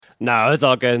No, it's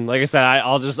all good. Like I said,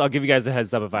 I'll give you guys a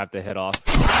heads up if I have to hit off.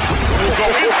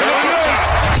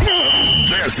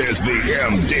 This is the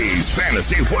MD's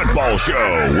Fantasy Football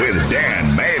Show with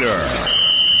Dan Mater,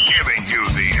 giving you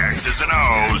the X's and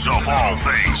O's of all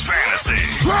things fantasy.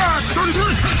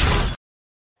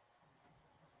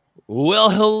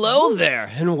 Well, hello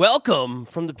there, and welcome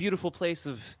from the beautiful place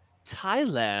of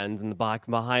Thailand in the back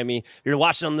behind me. You're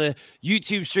watching on the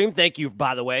YouTube stream. Thank you,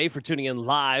 by the way, for tuning in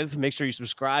live. Make sure you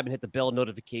subscribe and hit the bell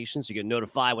notification so you get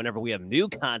notified whenever we have new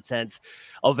content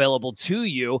available to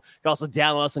you. You can also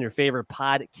download us on your favorite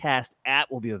podcast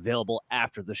app. Will be available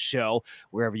after the show,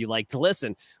 wherever you like to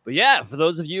listen. But yeah, for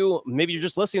those of you, maybe you're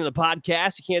just listening to the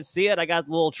podcast, you can't see it. I got a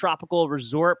little tropical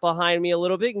resort behind me a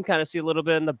little bit. You can kind of see a little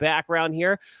bit in the background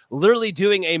here. Literally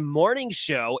doing a morning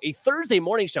show, a Thursday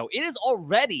morning show. It is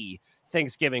already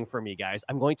Thanksgiving for me, guys.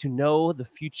 I'm going to know the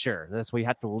future. That's why you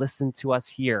have to listen to us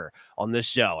here on this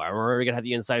show. I'm already going to have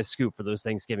the inside scoop for those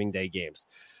Thanksgiving Day games.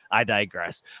 I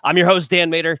digress. I'm your host, Dan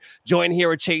Mater, joined here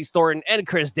with Chase Thornton and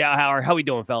Chris Dowhauer. How we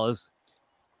doing, fellas?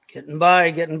 Getting by.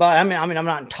 I mean, I'm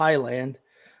not in Thailand.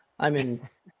 I'm in,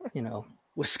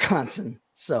 Wisconsin.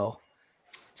 So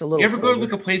it's a little. You ever go to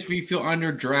like a place where you feel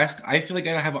underdressed? I feel like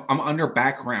I'm under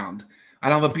background. I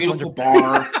don't have a beautiful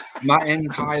bar. I'm not in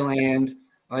Thailand.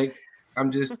 Like,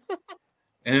 I'm just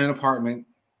in an apartment.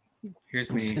 Here's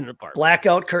me.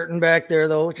 Blackout curtain back there,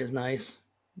 though, which is nice.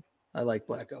 I like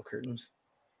blackout curtains.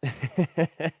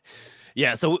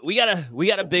 Yeah, so we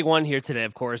got a big one here today,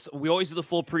 of course. We always do the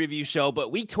full preview show,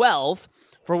 but week 12,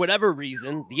 for whatever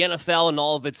reason, the NFL and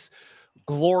all of its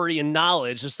glory and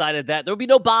knowledge decided that there would be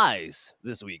no buys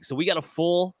this week. So we got a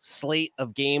full slate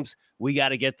of games we got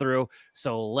to get through.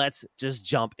 So let's just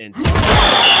jump into it.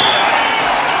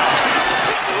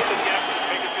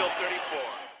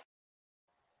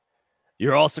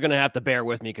 You're also going to have to bear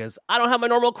with me because I don't have my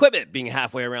normal equipment being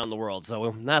halfway around the world.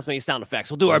 So that's many sound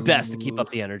effects. We'll do our best to keep up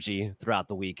the energy throughout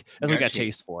the week. That's what we got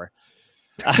chased for.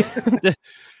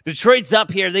 Detroit's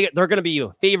up here. They're going to be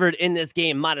favored in this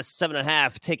game,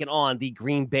 -7.5, taking on the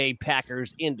Green Bay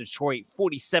Packers in Detroit,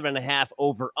 47.5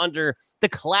 over under. The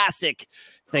classic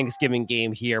Thanksgiving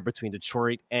game here between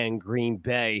Detroit and Green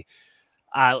Bay.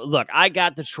 Look, I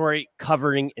got Detroit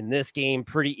covering in this game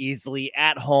pretty easily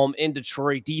at home in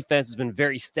Detroit. Defense has been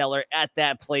very stellar at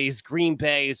that place. Green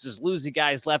Bay is just losing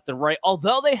guys left and right,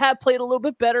 although they have played a little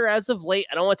bit better as of late.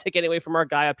 I don't want to take any away from our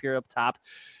guy up top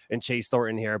and Chase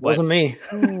Thornton here. But wasn't me.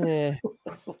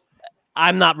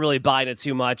 I'm not really buying it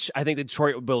too much. I think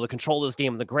Detroit will be able to control this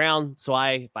game on the ground. So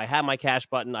if I had my cash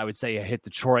button, I would say I hit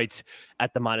Detroit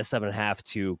at the -7.5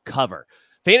 to cover.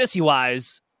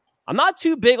 Fantasy-wise, I'm not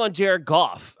too big on Jared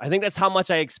Goff. I think that's how much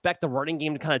I expect the running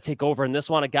game to kind of take over in this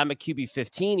one. I got him at QB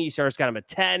 15. ECR's got him at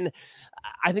 10.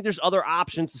 I think there's other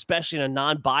options, especially in a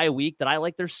non-bye week, that I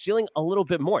like their ceiling a little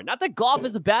bit more. Not that Goff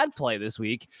is a bad play this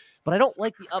week, but I don't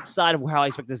like the upside of how I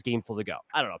expect this game flow to go.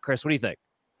 I don't know. Chris, what do you think?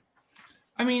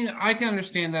 I mean, I can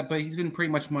understand that, but he's been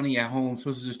pretty much money at home. So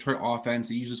this is Detroit offense.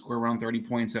 They usually score around 30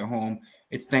 points at home.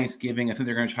 It's Thanksgiving. I think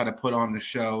they're going to try to put on the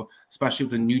show, especially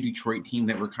with the new Detroit team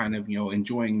that we're kind of,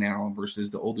 enjoying now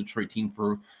versus the old Detroit team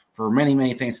for many,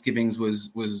 many Thanksgivings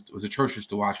was atrocious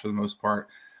to watch for the most part.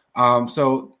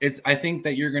 So I think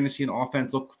that you're going to see an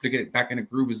offense look to get back in a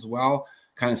groove as well,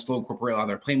 kind of slow incorporate a lot of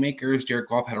their playmakers. Jared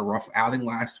Goff had a rough outing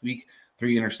last week,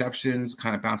 3 interceptions,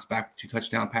 kind of bounced back with 2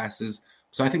 touchdown passes.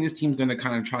 So I think this team's going to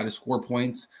kind of try to score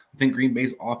points. I think Green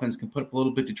Bay's offense can put up a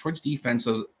little bit. Detroit's defense,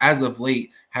 so as of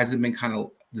late, hasn't been kind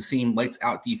of the same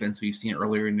lights-out defense we've seen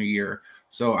earlier in the year.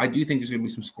 So I do think there's going to be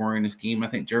some scoring in this game. I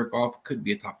think Jared Goff could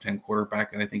be a top 10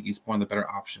 quarterback, and I think he's one of the better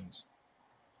options.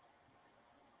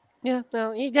 Yeah,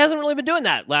 no, he hasn't really been doing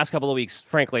that last couple of weeks,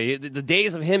 frankly. The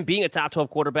days of him being a top 12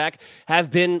 quarterback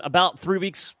have been about 3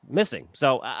 weeks missing.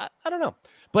 So I don't know.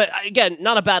 But again,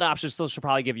 not a bad option. Still should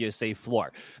probably give you a safe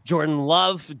floor. Jordan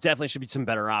Love definitely should be some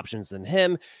better options than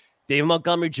him. David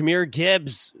Montgomery, Jahmyr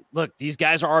Gibbs. Look, these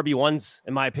guys are RB1s,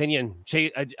 in my opinion.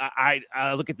 I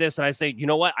look at this and I say, you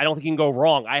know what? I don't think you can go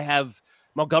wrong. I have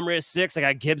Montgomery at 6. I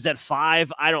got Gibbs at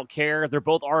 5. I don't care. They're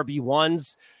both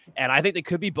RB1s. And I think they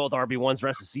could be both RB1s the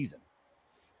rest of the season.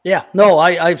 Yeah, no,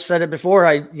 I've said it before.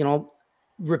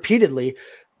 Repeatedly.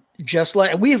 Just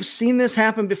like we have seen this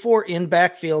happen before in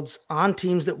backfields on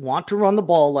teams that want to run the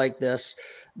ball like this,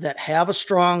 that have a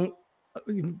strong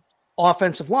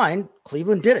offensive line.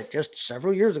 Cleveland did it just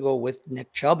several years ago with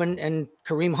Nick Chubb and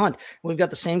Kareem Hunt. We've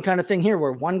got the same kind of thing here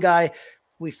where one guy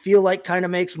we feel like kind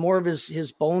of makes more of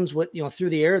his bones with, through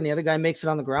the air, and the other guy makes it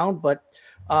on the ground. But,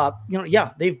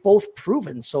 they've both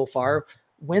proven so far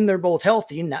when they're both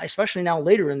healthy, especially now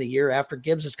later in the year after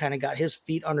Gibbs has kind of got his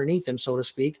feet underneath him, so to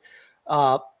speak.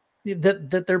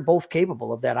 that they're both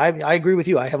capable of that. I agree with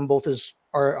you. I have them both as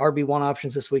our RB1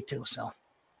 options this week too. So,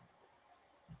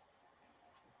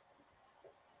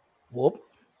 whoop.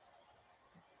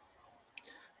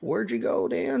 Where'd you go,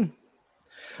 Dan?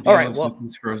 All right. Well,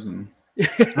 he's frozen.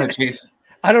 Chase.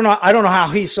 I don't know how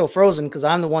he's so frozen because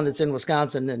I'm the one that's in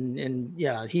Wisconsin and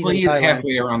yeah, he's he's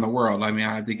halfway around the world. I mean,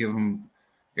 I have to give him,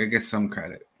 I guess, some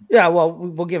credit. Yeah, well,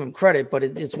 we'll give him credit, but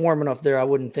it's warm enough there. I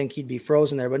wouldn't think he'd be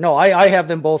frozen there. But no, I have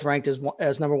them both ranked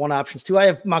as number one options too. I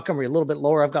have Montgomery a little bit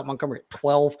lower. I've got Montgomery at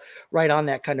 12, right on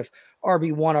that kind of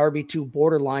RB1, RB2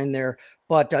 borderline there.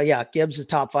 But yeah, Gibbs is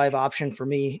top 5 option for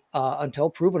me until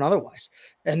proven otherwise.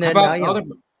 And then how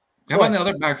about the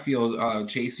other backfield,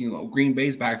 Chase? Green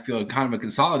Bay's backfield, kind of a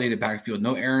consolidated backfield.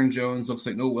 No Aaron Jones, looks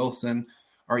like no Wilson.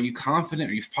 Are you confident?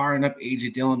 Are you firing up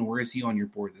AJ Dillon? Where is he on your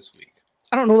board this week?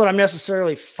 I don't know that I'm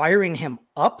necessarily firing him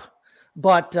up,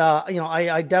 but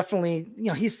I definitely,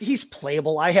 he's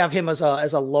playable. I have him as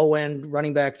a low end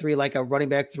running back 3, like a running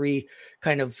back 3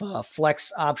 kind of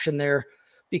flex option there,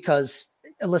 because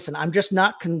listen, I'm just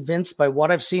not convinced by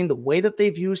what I've seen, the way that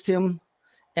they've used him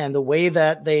and the way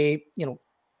that they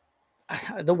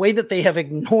have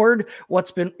ignored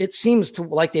it seems to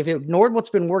like they've ignored what's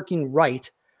been working right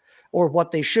or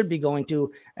what they should be going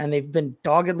to. And they've been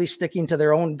doggedly sticking to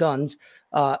their own guns,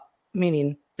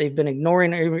 meaning they've been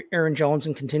ignoring Aaron Jones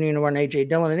and continuing to run AJ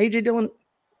Dillon. And AJ Dillon,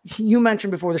 you mentioned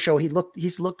before the show,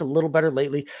 he's looked a little better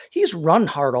lately. He's run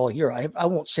hard all year. I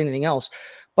won't say anything else,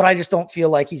 but I just don't feel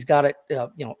like he's got it,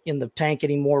 in the tank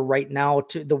anymore right now,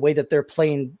 to the way that they're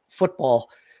playing football,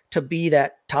 to be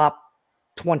that top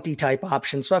 20 type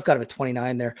option. So I've got him at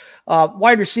 29 there.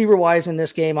 Wide receiver wise in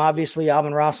this game, obviously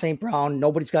Amon-Ra St. Brown,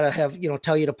 nobody's got to have,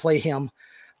 tell you to play him.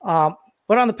 But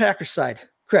on the Packers side,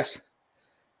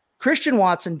 Christian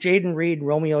Watson, Jaden Reed,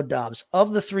 Romeo Doubs,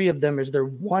 of the 3 of them, is there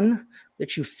one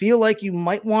that you feel like you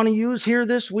might want to use here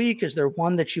this week? Is there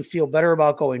one that you feel better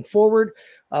about going forward?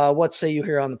 What say you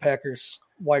here on the Packers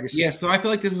wide receiver? Yeah, so I feel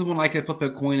like this is one like I flip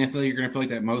a coin. I feel like you're going to feel like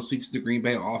that most weeks, the Green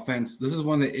Bay offense. This is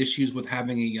one of the issues with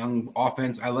having a young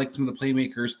offense. I like some of the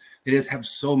playmakers. They just have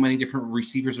so many different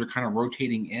receivers that are kind of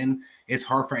rotating in. It's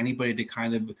hard for anybody to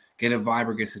kind of get a vibe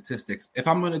or get statistics. If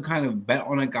I'm going to kind of bet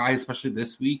on a guy, especially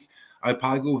this week, I'd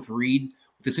probably go with Reed.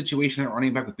 The situation at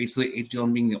running back with basically AJ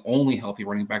Dillon being the only healthy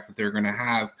running back that they're going to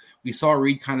have. We saw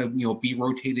Reed kind of, be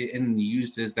rotated in and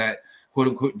used as that quote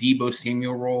unquote Debo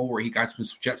Samuel role where he got some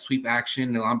jet sweep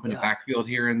action, a lump in the backfield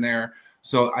here and there.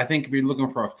 So I think if you're looking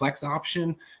for a flex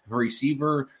option for a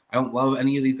receiver, I don't love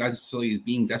any of these guys necessarily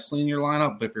being desperately in your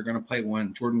lineup, but if you're going to play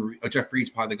one, Jeff Reed's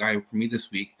probably the guy for me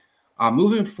this week.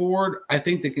 Moving forward, I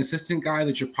think the consistent guy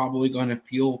that you're probably going to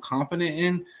feel confident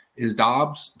in is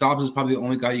Dobbs. Dobbs is probably the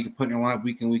only guy you can put in your lineup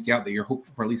week in, week out that you're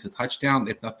hoping for at least a touchdown,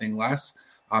 if nothing less.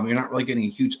 You're not really getting a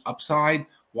huge upside.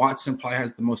 Watson probably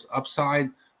has the most upside.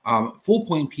 Full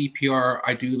point PPR,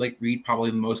 I do like Reed probably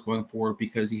the most going forward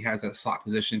because he has that slot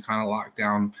position kind of locked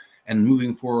down. And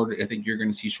moving forward, I think you're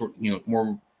going to see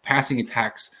more passing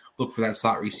attacks look for that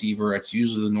slot receiver. That's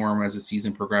usually the norm as the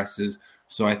season progresses.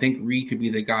 So I think Reed could be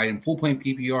the guy in full point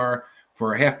PPR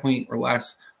for a half point or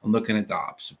less. I'm looking at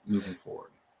Dobbs moving forward.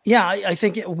 Yeah, I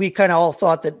think we kind of all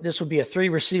thought that this would be a 3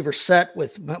 receiver set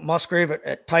with Musgrave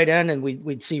at tight end, and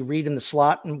we'd see Reed in the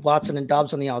slot and Watson and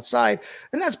Dobbs on the outside.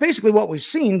 And that's basically what we've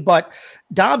seen. But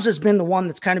Dobbs has been the one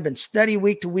that's kind of been steady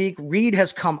week to week. Reed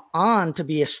has come on to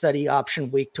be a steady option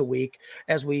week to week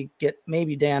as we get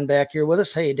maybe Dan back here with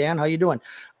us. Hey, Dan, how you doing?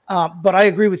 But I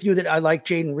agree with you that I like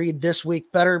Jaden Reed this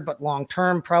week better, but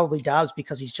long-term, probably Dobbs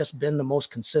because he's just been the most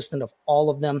consistent of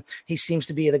all of them. He seems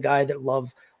to be the guy that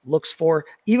Love looks for.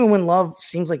 Even when Love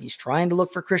seems like he's trying to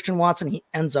look for Christian Watson, he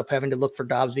ends up having to look for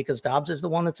Dobbs because Dobbs is the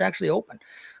one that's actually open.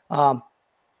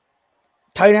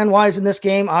 Tight end wise in this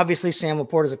game, obviously Sam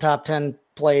Laporte is a top 10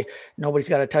 play. Nobody's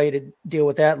got to tell you to deal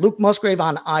with that. Luke Musgrave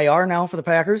on IR now for the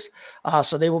Packers.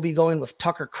 So they will be going with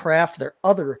Tucker Kraft, their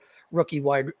other rookie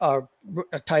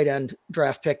tight end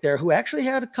draft pick there, who actually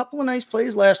had a couple of nice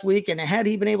plays last week. And had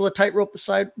he been able to tightrope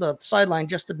the sideline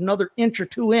just another inch or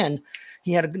two in,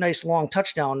 he had a nice long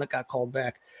touchdown that got called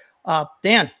back.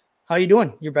 Dan, how you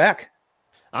doing? You're back.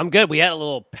 I'm good. We had a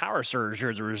little power surge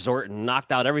here at the resort and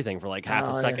knocked out everything for like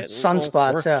half a second.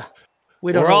 Sunspots, yeah.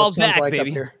 We don't know all what sun's back, like baby.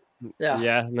 up here.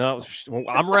 Yeah. No,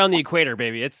 I'm around the equator,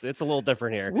 baby. It's a little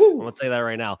different here. I'm gonna tell you that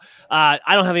right now. I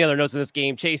don't have any other notes in this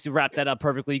game. Chase, you wrapped that up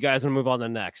perfectly. You guys want to move on to the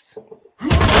next?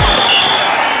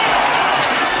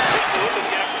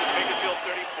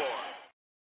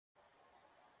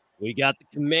 We got the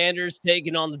Commanders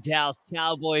taking on the Dallas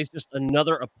Cowboys. Just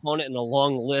another opponent in a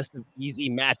long list of easy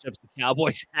matchups the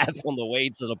Cowboys have on the way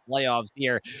to the playoffs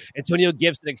here. Antonio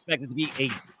Gibson expected to be a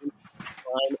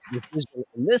line decision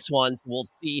in this one, so we'll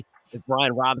see if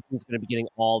Brian Robinson is going to be getting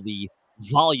all the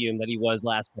volume that he was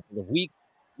last couple of weeks.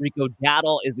 Rico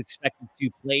Dowdle is expected to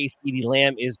play. CeeDee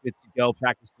Lamb is good to go,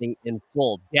 practicing in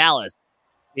full. Dallas,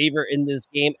 favorite in this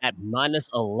game at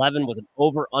 -11 with an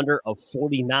over-under of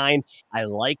 49. I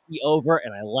like the over,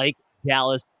 and I like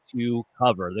Dallas to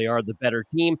cover. They are the better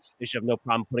team. They should have no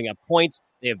problem putting up points.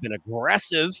 They have been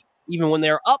aggressive, even when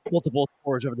they're up multiple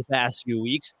scores over the past few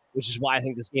weeks, which is why I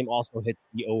think this game also hits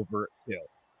the over, too.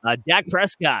 Dak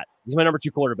Prescott is my number 2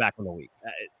 quarterback on the week.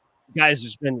 Guys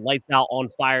just been lights out on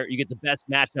fire. You get the best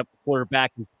matchup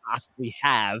quarterback you possibly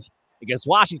have against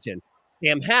Washington.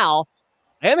 Sam Howell,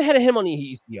 I am ahead of him on the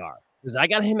ECR because I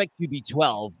got him at QB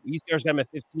 12. ECR's got him at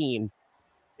 15.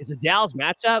 It's a Dallas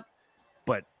matchup,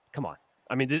 but come on.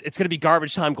 I mean, it's going to be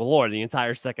garbage time galore the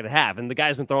entire second half. And the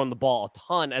guy's been throwing the ball a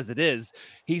ton as it is.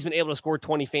 He's been able to score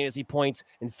 20 fantasy points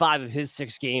in 5 of his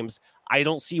 6 games. I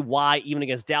don't see why, even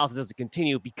against Dallas, it doesn't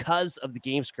continue because of the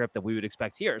game script that we would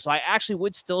expect here. So I actually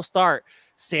would still start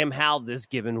Sam Howell this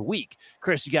given week.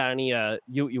 Chris, you got any,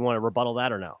 you want to rebuttal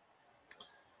that or no?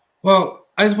 Well,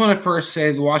 I just want to first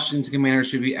say the Washington Commanders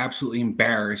should be absolutely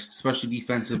embarrassed, especially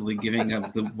defensively, giving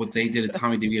up what they did to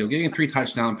Tommy DeVito, giving 3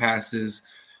 touchdown passes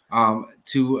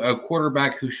to a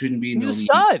quarterback who shouldn't be in the league.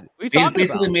 Stud.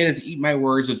 Basically made us eat my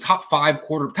words. It was top five to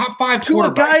quarterback. To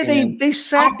a guy they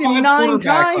sacked him 9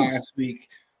 times last week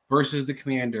versus the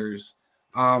Commanders.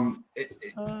 I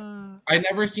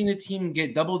never seen a team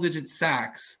get double-digit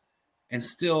sacks and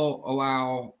still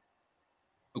allow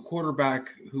a quarterback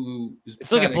who is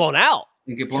still get blown out.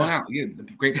 And get blown out. Yeah,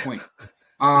 great point.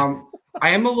 I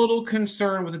am a little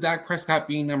concerned with the Dak Prescott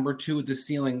being number 2 at the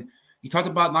ceiling. You talked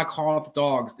about not calling off the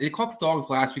dogs. They called the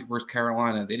dogs last week versus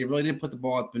Carolina. They really didn't put the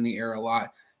ball up in the air a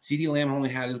lot. CeeDee Lamb only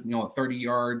had 30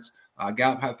 yards.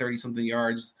 Gallup had 30-something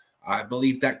yards. I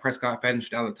believe Dak Prescott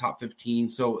finished out of the top 15.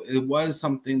 So it was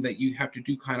something that you have to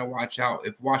do kind of watch out.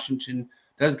 If Washington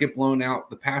does get blown out,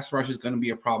 the pass rush is going to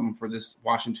be a problem for this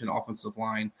Washington offensive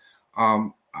line. I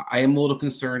am a little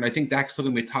concerned. I think Dak's still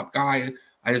going to be a top guy.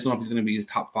 I just don't know if he's going to be his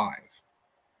top 5.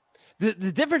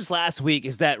 The difference last week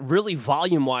is that really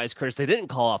volume-wise, Chris, they didn't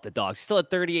call off the dogs. He still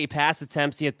had 38 pass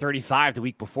attempts. He had 35 the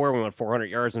week before when we went 400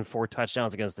 yards and 4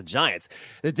 touchdowns against the Giants.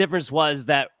 The difference was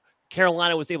that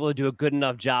Carolina was able to do a good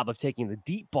enough job of taking the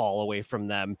deep ball away from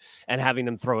them and having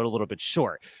them throw it a little bit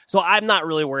short. So I'm not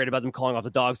really worried about them calling off the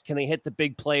dogs. Can they hit the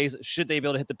big plays? Should they be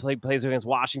able to hit the big plays against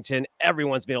Washington?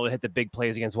 Everyone's been able to hit the big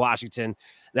plays against Washington.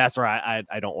 That's where I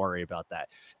don't worry about that.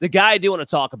 The guy I do want to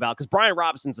talk about, because Brian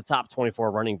Robinson's a top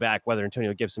 24 running back, whether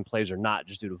Antonio Gibson plays or not,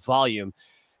 just due to volume,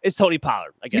 is Tony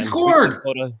Pollard. Again, he scored.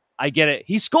 I get it.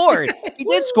 He scored. He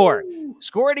did score.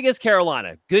 Scored against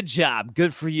Carolina. Good job.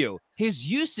 Good for you. His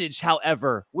usage,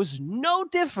 however, was no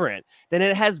different than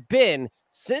it has been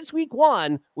since week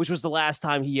 1, which was the last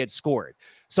time he had scored.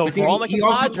 So for all my he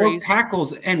also broke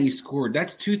tackles and he scored.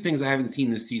 That's 2 things I haven't seen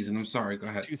this season. I'm sorry. Go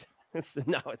ahead. And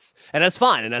that's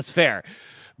fine and that's fair.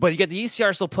 But you get the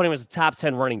ECR still putting him as a top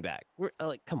 10 running back. We're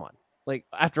like, come on. Like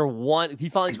after one, he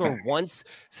finally scored once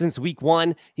since week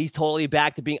 1. He's totally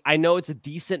back to being. I know it's a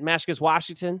decent match against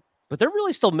Washington, but they're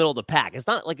really still middle of the pack. It's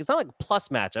not like a plus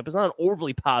matchup. It's not an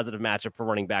overly positive matchup for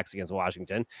running backs against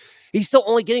Washington. He's still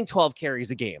only getting 12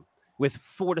 carries a game with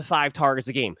 4 to 5 targets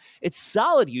a game. It's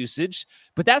solid usage,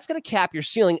 but that's going to cap your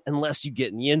ceiling unless you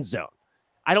get in the end zone.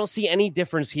 I don't see any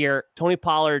difference here. Tony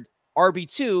Pollard,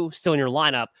 RB2, still in your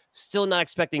lineup, still not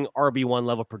expecting RB1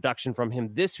 level production from him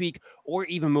this week or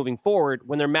even moving forward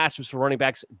when their matchups for running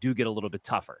backs do get a little bit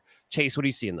tougher. Chase, what do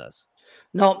you see in this?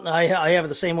 No, I have it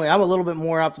the same way. I'm a little bit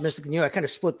more optimistic than you. I kind of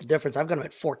split the difference. I've got him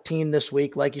at 14 this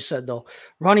week. Like you said, though,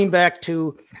 running back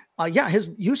to, his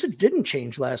usage didn't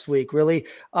change last week, really.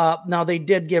 Now, they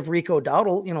did give Rico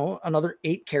Dowdle, another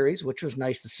 8 carries, which was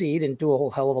nice to see. Didn't do a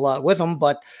whole hell of a lot with him,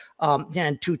 but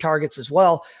and 2 targets as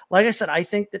well. Like I said, I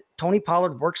think that Tony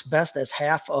Pollard works best as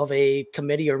half of a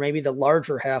committee or maybe the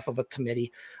larger half of a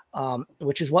committee,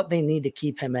 which is what they need to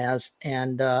keep him as.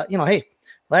 And, hey,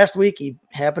 last week, he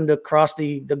happened to cross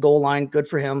the goal line. Good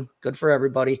for him. Good for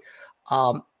everybody.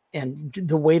 And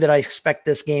the way that I expect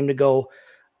this game to go,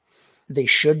 they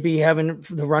should be having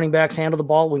the running backs handle the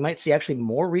ball. We might see actually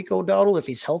more Rico Dowdle if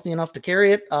he's healthy enough to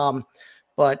carry it.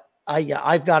 But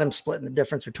I've got him splitting the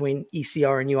difference between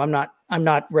ECR and you. I'm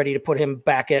not ready to put him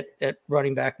back at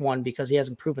running back 1 because he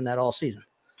hasn't proven that all season.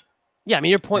 Yeah, I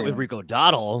mean, your point with Rico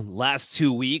Dowdle, last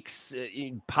 2 weeks,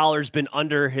 Pollard's been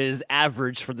under his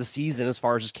average for the season as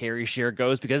far as his carry share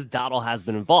goes because Dowdle has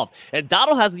been involved. And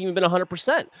Dowdle hasn't even been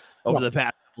 100% over the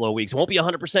past couple of weeks. It won't be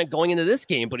 100% going into this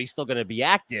game, but he's still going to be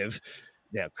active.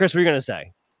 Yeah, Chris, what are you going to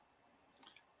say?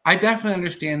 I definitely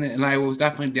understand it, and I was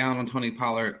definitely down on Tony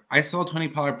Pollard. I saw Tony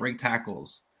Pollard break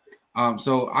tackles.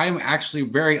 So I'm actually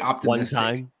very One optimistic.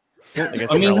 time.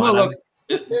 I mean, look,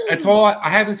 that's all. I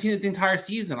haven't seen it the entire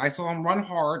season. I saw him run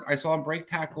hard. I saw him break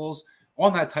tackles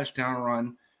on that touchdown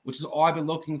run, which is all I've been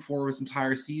looking for this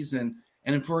entire season.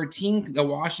 And for a team that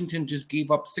Washington just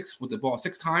gave up six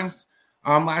times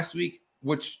last week,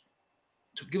 which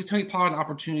gives Tony Pollard an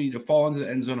opportunity to fall into the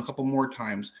end zone a couple more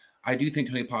times. I do think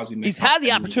Tony Pollard. He's had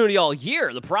the opportunity all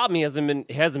year. The problem he hasn't been.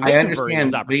 I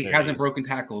understand, but he hasn't broken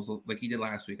tackles like he did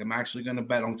last week. I'm actually going to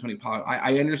bet on Tony Pollard.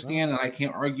 I understand, and I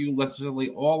can't argue necessarily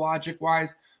all logic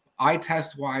wise. I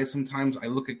test wise. Sometimes I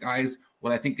look at guys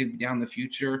what I think could be down the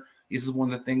future. This is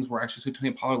one of the things where I actually see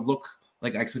Tony Pollard look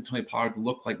like I expect Tony Pollard to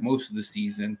look like most of the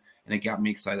season, and it got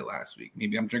me excited last week.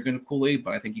 Maybe I'm drinking a Kool-Aid,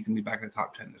 but I think he can be back in the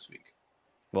top 10 this week.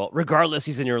 Well, regardless,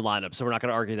 he's in your lineup, so we're not going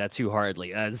to argue that too hardly.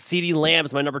 CeeDee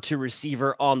Lamb's my number 2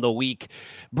 receiver on the week.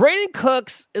 Brandon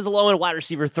Cooks is a low-end wide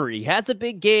receiver 3. He has a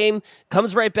big game,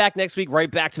 comes right back next week,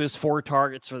 right back to his 4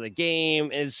 targets for the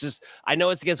game. And it's just, I know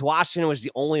it's against Washington, which is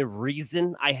the only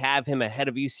reason I have him ahead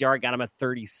of UCR. I got him at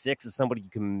 36 as somebody you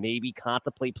can maybe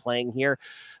contemplate playing here.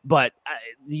 But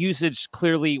the usage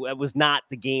clearly was not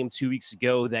the game 2 weeks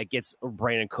ago that gets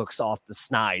Brandon Cooks off the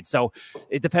snide. So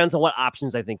it depends on what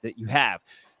options I think that you have.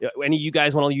 Any of you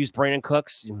guys want to use Brandon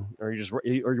Cooks, or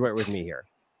you right with me here?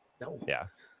 No. Yeah.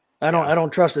 I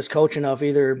don't trust this coach enough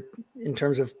either in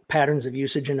terms of patterns of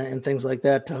usage and things like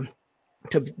that to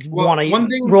want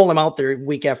to roll him out there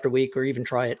week after week or even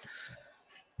try it.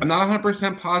 I'm not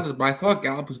 100% positive, but I thought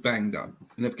Gallup was banged up.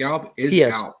 And if Gallup is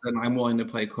out, then I'm willing to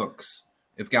play Cooks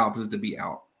if Gallup is to be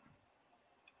out.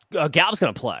 Gallup's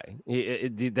going to play.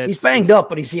 He's banged up,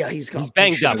 but he's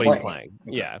banged up, but he's playing.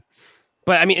 Okay. Yeah.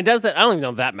 But I mean, it doesn't. I don't even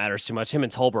know if that matters too much. Him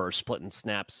and Tolbert are splitting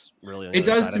snaps, really. It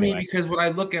does to me because when I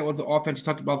look at what the offense, you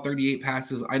talked about 38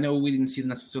 passes. I know we didn't see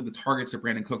necessarily the targets of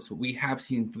Brandon Cooks, but we have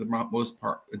seen for the most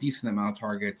part a decent amount of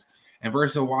targets. And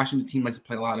versus a Washington team likes to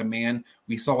play a lot of man.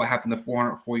 We saw what happened, the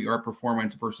 440-yard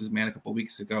performance versus man a couple of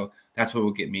weeks ago. That's what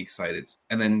would get me excited.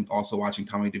 And then also watching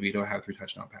Tommy DeVito have 3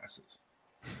 touchdown passes.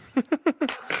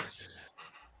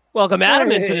 Welcome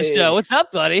Adam into the show. What's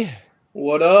up, buddy?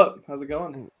 What up? How's it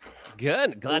going?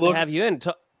 Good. Glad to have you in. It's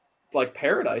like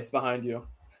paradise behind you.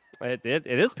 It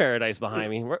is paradise behind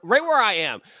me, right where I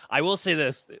am. I will say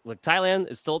this. Look,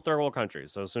 Thailand is still a third world country.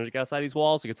 So as soon as you get outside these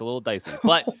walls, it gets a little dicey.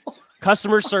 But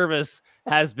customer service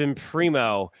has been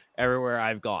primo everywhere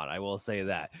I've gone. I will say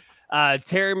that.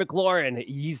 Terry McLaurin,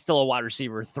 he's still a wide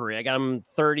receiver 3. I got him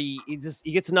 30.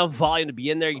 He gets enough volume to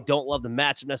be in there. You don't love the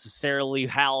matchup necessarily.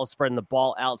 Howell spreading the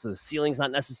ball out, so the ceiling's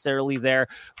not necessarily there,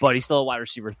 but he's still a wide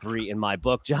receiver 3 in my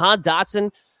book. Jahan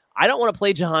Dotson, I don't want to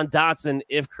play Jahan Dotson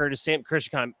if Curtis kind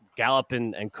of Gallup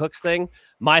and Cooks thing.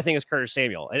 My thing is Curtis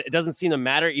Samuel. It doesn't seem to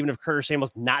matter, even if Curtis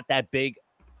Samuel's not that big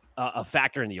a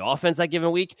factor in the offense that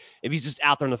given week. If he's just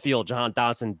out there in the field, Jahan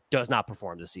Dotson does not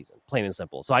perform this season, plain and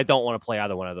simple. So I don't want to play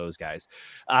either one of those guys.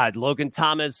 Logan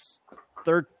Thomas,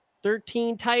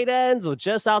 13 tight ends, with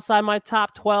just outside my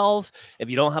top 12. If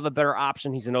you don't have a better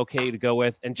option, he's an okay to go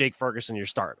with. And Jake Ferguson, your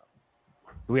starter.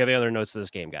 Do we have any other notes to this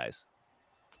game, guys?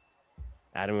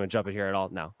 Adam, you want to jump in here at all?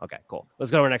 No? Okay, cool. Let's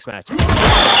go to our next match.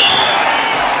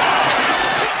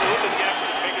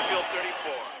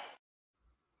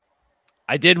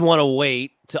 I did want to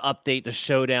wait to update the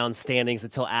showdown standings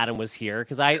until Adam was here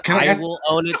because I will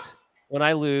own it when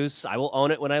I lose. I will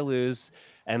own it when I lose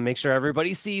and make sure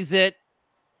everybody sees it.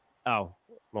 Oh,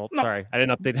 well, no. Sorry. I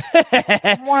didn't update.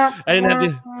 I didn't have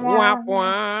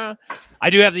the. I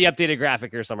do have the updated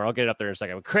graphic here somewhere. I'll get it up there in a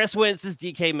second. Chris Wentz's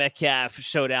DK Metcalf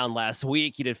showdown last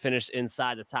week. He did finish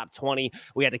inside the top 20.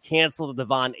 We had to cancel the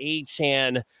Devon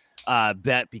Achane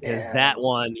bet because that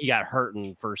one, he got hurt in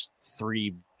the first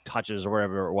 3 touches or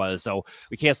whatever it was. So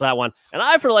we canceled that one. And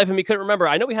I, for the life of me, couldn't remember.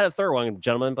 I know we had a third one,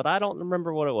 gentlemen, but I don't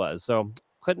remember what it was. So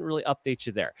couldn't really update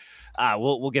you there.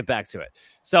 We'll get back to it.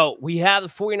 So we have the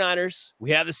 49ers. We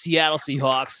have the Seattle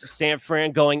Seahawks. San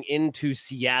Fran going into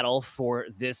Seattle for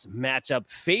this matchup,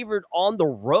 favored on the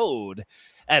road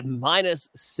at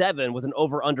 -7 with an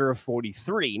over-under of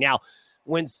 43. Now,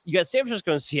 when you got San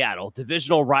Francisco and Seattle,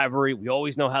 divisional rivalry, we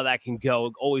always know how that can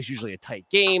go. Always usually a tight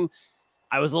game.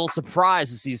 I was a little surprised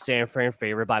to see San Fran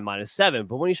favored by -7,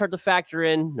 but when you start to factor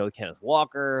in no Kenneth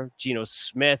Walker, Geno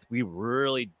Smith, we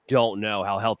really don't know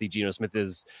how healthy Geno Smith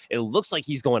is. It looks like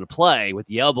he's going to play with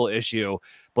the elbow issue,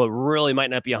 but really might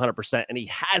not be 100%, and he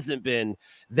hasn't been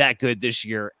that good this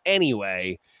year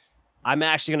anyway. I'm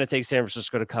actually going to take San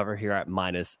Francisco to cover here at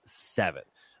 -7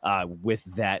 with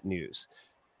that news.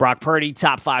 Brock Purdy,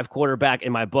 top 5 quarterback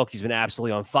in my book. He's been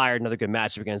absolutely on fire. Another good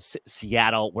matchup against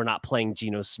Seattle. We're not playing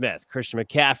Geno Smith. Christian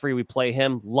McCaffrey, we play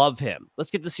him. Love him.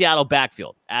 Let's get to Seattle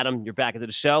backfield. Adam, you're back into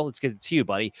the show. Let's get it to you,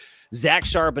 buddy. Zach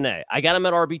Charbonnet. I got him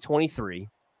at RB23,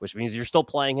 which means you're still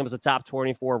playing him as a top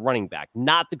 24 running back.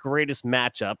 Not the greatest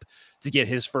matchup to get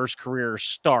his first career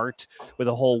start with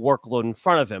a whole workload in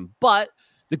front of him. But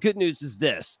the good news is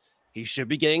this. He should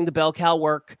be getting the bell cow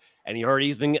work, and he already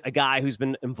has been a guy who's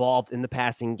been involved in the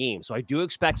passing game. So I do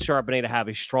expect Charbonnet to have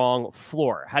a strong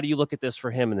floor. How do you look at this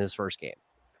for him in his first game?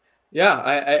 Yeah,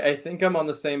 I think I'm on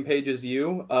the same page as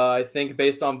you. I think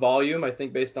based on volume, I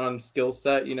think based on skill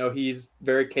set, he's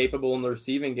very capable in the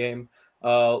receiving game.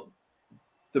 The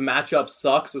matchup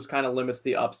sucks, which kind of limits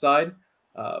the upside.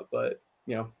 But,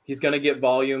 he's going to get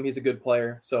volume. He's a good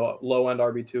player. So low-end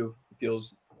RB2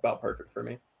 feels about perfect for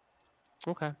me.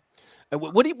 Okay.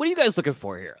 What are you guys looking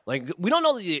for here? Like, we don't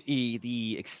know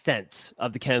the extent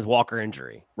of the Kenneth Walker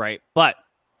injury, right? But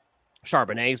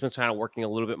Charbonnet's been kind of working a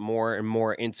little bit more and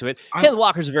more into it. Kenneth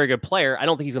Walker's a very good player. I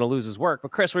don't think he's going to lose his work.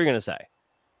 But Chris, what are you going to say?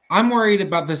 I'm worried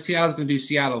about Seattle's going to do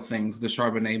Seattle things with the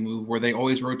Charbonnet move, where they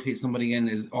always rotate somebody in.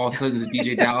 Is all of a sudden is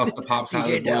DJ Dallas that pops out of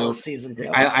the blue. Dallas season.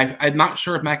 Yep. I'm not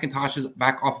sure if McIntosh is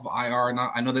back off of IR or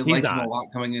not. I know they like him a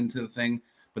lot coming into the thing,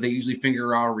 but they usually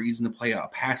figure out a reason to play a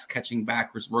pass catching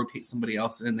back or rotate somebody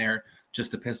else in there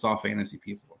just to piss off fantasy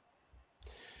people.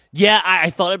 Yeah, I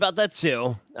thought about that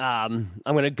too. I'm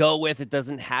going to go with it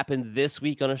doesn't happen this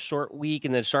week on a short week,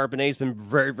 and then Charbonnet's been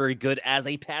very, very good as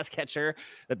a pass catcher,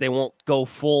 that they won't go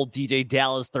full DJ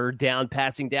Dallas third down,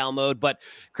 passing down mode. But,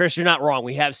 Chris, you're not wrong.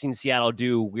 We have seen Seattle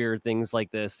do weird things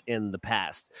like this in the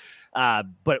past.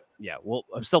 But, yeah,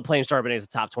 I'm still playing Charbonnet as a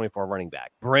top 24 running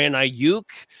back. Brandon Ayuk,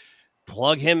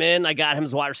 plug him in. I got him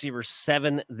as wide receiver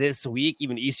 7 this week.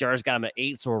 Even ECR's got him at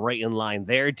 8, so we're right in line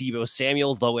there. Deebo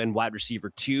Samuel, low-end wide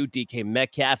receiver 2. DK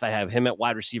Metcalf, I have him at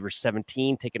wide receiver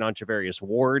 17, taking on Javarius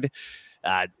Ward.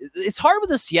 It's hard with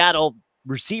the Seattle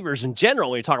receivers in general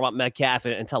when you talk about Metcalf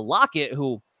and to Lockett,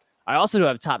 who I also do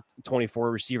have top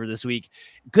 24 receiver this week.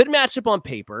 Good matchup on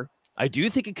paper. I do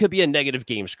think it could be a negative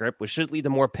game script, which should lead to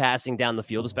more passing down the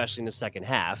field, especially in the second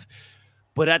half.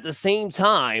 But at the same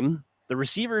time, the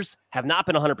receivers have not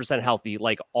been 100% healthy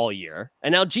like all year,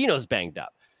 and now Geno's banged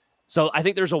up. So I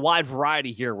think there's a wide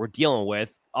variety here we're dealing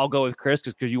with. I'll go with Chris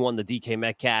because you won the DK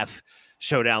Metcalf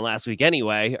showdown last week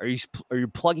anyway. Are you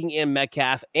plugging in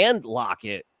Metcalf and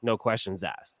Lockett? No questions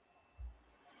asked.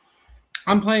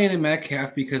 I'm playing in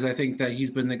Metcalf because I think that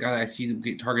he's been the guy that I see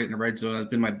get targeted in the red zone. That's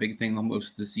been my big thing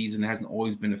most of the season. It hasn't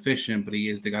always been efficient, but he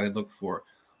is the guy I look for.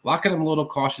 Lockett, I'm a little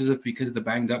cautious of because of the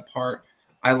banged up part.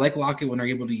 I like Lockett when they're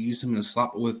able to use him in a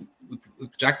slot with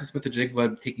Jackson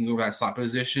Smith-Njigba taking over that slot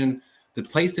position. The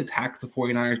place to attack the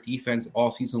 49ers defense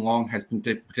all season long has been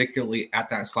particularly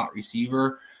at that slot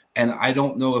receiver. And I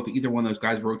don't know if either one of those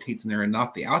guys rotates in there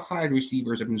enough. The outside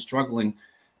receivers have been struggling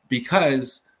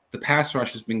because the pass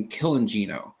rush has been killing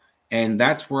Geno. And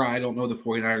that's where I don't know the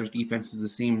 49ers defense is the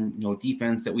same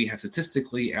defense that we have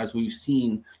statistically as we've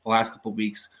seen the last couple of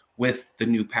weeks with the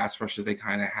new pass rush that they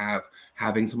kind of have.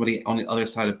 Having somebody on the other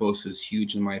side of Bosa is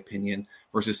huge, in my opinion,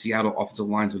 versus Seattle offensive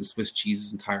lines with Swiss cheese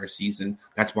this entire season.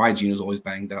 That's why Geno's always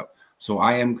banged up. So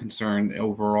I am concerned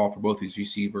overall for both these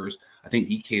receivers. I think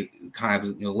DK kind of has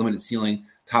a limited ceiling.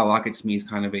 Tyler Lockett to me is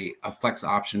kind of a flex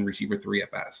option, receiver 3 at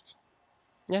best.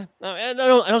 Yeah, no, I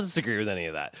don't disagree with any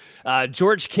of that.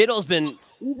 George Kittle's been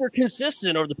uber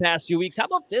consistent over the past few weeks. How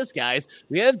about this, guys?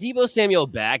 We have Deebo Samuel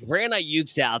back. Brandon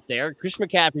Ayuk's out there. Christian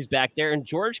McCaffrey's back there. And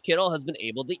George Kittle has been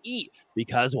able to eat.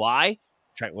 Because why?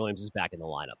 Trent Williams is back in the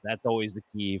lineup. That's always the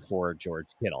key for George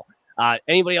Kittle.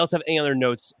 Anybody else have any other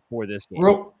notes for this game?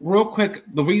 Real quick,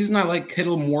 the reason I like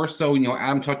Kittle more so,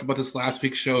 Adam talked about this last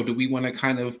week's show. Do we want to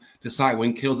kind of decide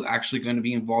when Kittle's actually going to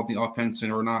be involved in the offense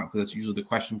or not? Because that's usually the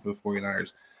question for the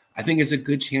 49ers. I think there's a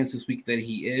good chance this week that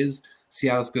he is.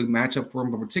 Seattle's a good matchup for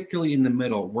him, but particularly in the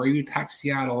middle, where you attack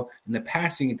Seattle and the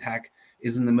passing attack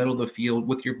is in the middle of the field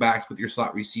with your backs, with your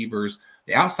slot receivers.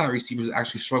 The outside receivers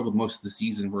actually struggled most of the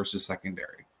season versus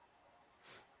secondary.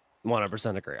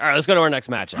 100% agree. All right, let's go to our next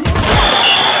matchup.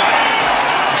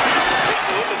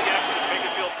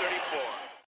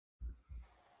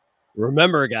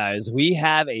 Remember, guys, we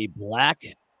have a Black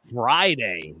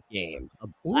Friday game. A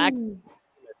Black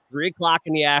 3 o'clock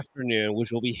in the afternoon,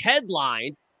 which will be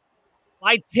headlined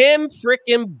by Tim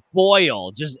frickin'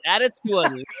 Boyle. Just add it to a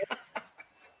list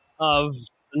of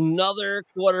another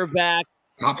quarterback.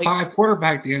 Top 5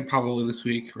 quarterback, Dan, probably this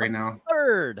week, right now.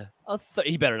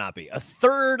 He better not be. A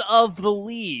third of the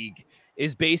league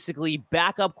is basically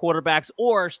backup quarterbacks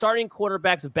or starting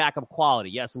quarterbacks of backup quality.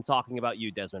 Yes, I'm talking about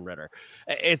you, Desmond Ridder.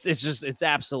 It's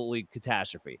absolutely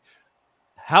catastrophe.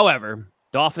 However,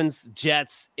 Dolphins,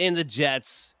 Jets, in the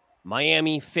Jets,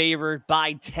 Miami favored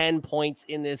by 10 points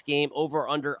in this game, over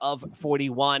under of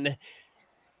 41.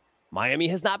 Miami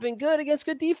has not been good against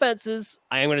good defenses.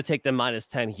 I am going to take them minus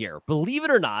 10 here. Believe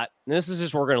it or not, and this is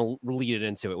just we're going to lead it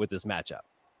into it with this matchup.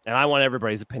 And I want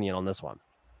everybody's opinion on this one.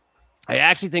 I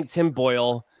actually think Tim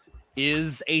Boyle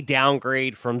is a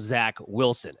downgrade from Zach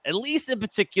Wilson, at least in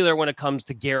particular when it comes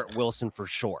to Garrett Wilson for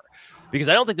sure. Because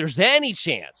I don't think there's any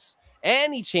chance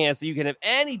that you can have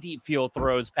any deep field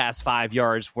throws past 5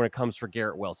 yards when it comes for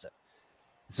Garrett Wilson.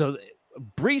 So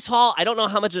Breece Hall, I don't know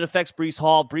how much it affects Breece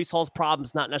Hall. Breece Hall's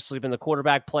problem's not necessarily been the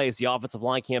quarterback play. It's the offensive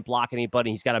line can't block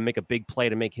anybody. He's got to make a big play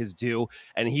to make his due.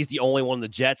 And he's the only one of the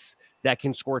Jets that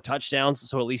can score touchdowns.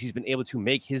 So at least he's been able to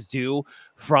make his due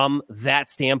from that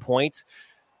standpoint.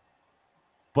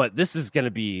 But this is going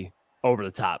to be over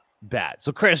the top bad.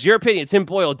 So Chris, your opinion, Tim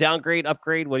Boyle, downgrade,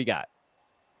 upgrade, what do you got?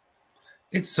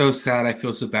 It's so sad. I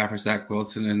feel so bad for Zach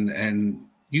Wilson, and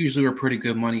usually we're pretty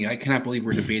good money. I cannot believe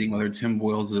we're debating whether Tim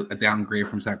Boyle's a downgrade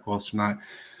from Zach Wilson or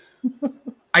not.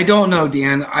 I don't know,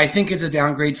 Dan. I think it's a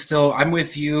downgrade still. I'm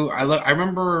with you. I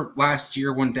remember last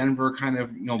year when Denver kind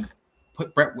of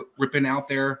put Brett Rippon out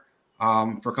there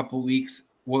for a couple of weeks.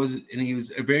 And he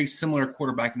was a very similar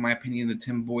quarterback, in my opinion, to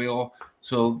Tim Boyle.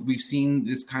 So we've seen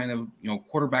this kind of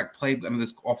quarterback play under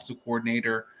this offensive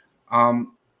coordinator.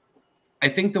 I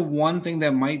think the one thing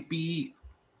that might be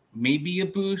maybe a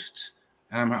boost,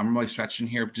 and I'm really stretching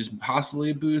here, but just possibly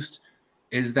a boost,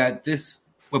 is that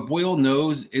what Boyle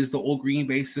knows is the old Green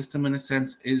Bay system, in a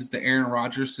sense, is the Aaron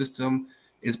Rodgers system,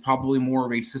 is probably more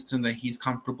of a system that he's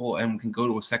comfortable and can go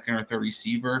to a second or third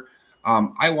receiver.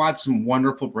 I watched some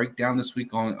wonderful breakdown this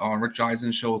week on Rich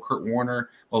Eisen's show with Kurt Warner.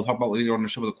 We'll talk about later on the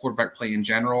show with the quarterback play in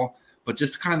general, but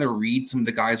just kind of read some of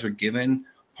the guys are given.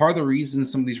 Part of the reason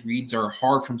some of these reads are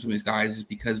hard from some of these guys is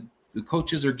because the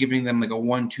coaches are giving them like a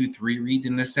 1, 2, 3 read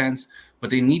in a sense, but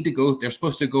they're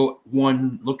supposed to go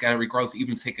 1, look at it regardless,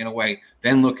 even taken away,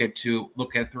 then look at 2,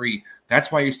 look at 3.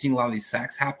 That's why you're seeing a lot of these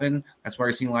sacks happen. That's why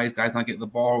you're seeing a lot of these guys not get the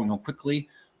ball, quickly.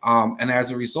 And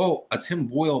as a result, a Tim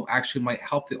Boyle actually might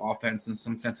help the offense in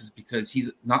some senses because he's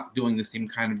not doing the same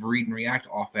kind of read and react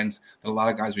offense that a lot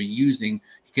of guys are using.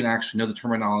 He can actually know the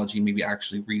terminology, maybe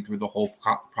actually read through the whole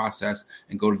process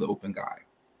and go to the open guy.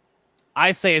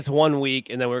 I say it's 1 week,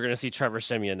 and then we're going to see Trevor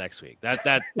Siemian next week. That's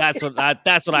what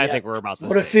I think we're about to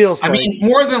what see. it feels like. I mean,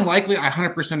 more than likely, I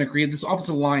 100% agree. This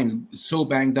offensive line is so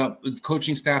banged up. The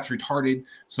coaching staff's retarded.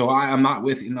 So I'm not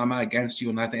with you. I'm not against you.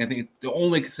 And I think the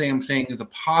only thing I'm saying is a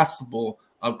possible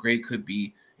upgrade could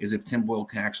be is if Tim Boyle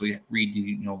can actually read,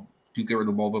 do get rid of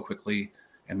the ball quickly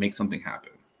and make something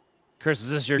happen. Chris, is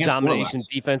this your domination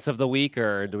defense of the week,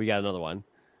 or do we got another one?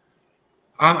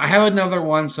 I have another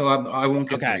one, so I won't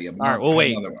get there yet. All right, we'll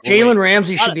wait. Jalen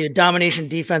Ramsey should be a domination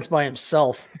defense by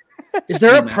himself. Is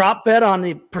there a prop bet on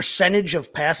the percentage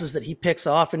of passes that he picks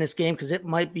off in this game? Because it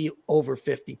might be over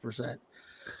 50%.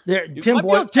 Tim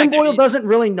Boyle doesn't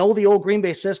really know the old Green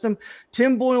Bay system.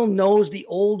 Tim Boyle knows the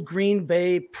old Green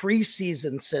Bay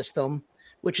preseason system,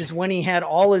 which is when he had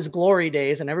all his glory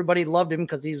days and everybody loved him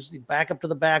because he was the backup to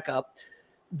the backup.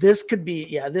 This could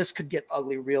get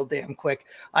ugly real damn quick.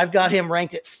 I've got him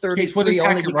ranked at 33. Case, what does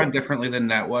Hackett run differently than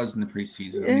that was in the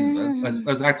preseason? I mean,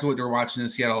 that's actually what they're watching in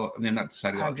Seattle. I mean, not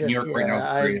decided out. New York right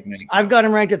now is 3. I've got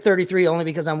him ranked at 33 only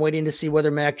because I'm waiting to see whether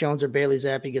Mac Jones or Bailey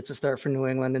Zappi gets a start for New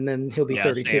England, and then he'll be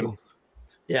 32. Same.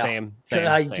 Yeah, same.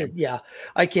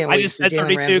 I can't wait. I just said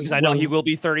 32 because I know he will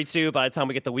be 32 by the time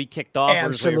we get the week kicked off.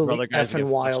 Absolutely effing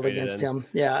wild against him.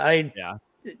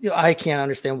 I can't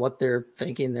understand what they're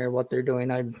thinking there, what they're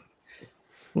doing.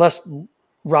 Unless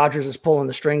Rodgers is pulling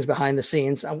the strings behind the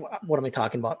scenes. What am I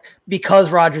talking about? Because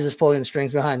Rodgers is pulling the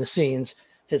strings behind the scenes,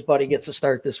 his buddy gets a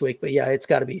start this week. But yeah, it's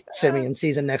got to be Siemian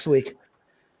season next week.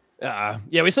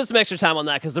 We spent some extra time on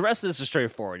that because the rest of this is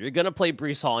straightforward. You're going to play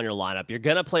Breece Hall in your lineup. You're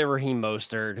going to play Raheem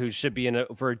Mostert, who should be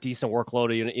for a decent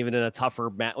workload, even in a tougher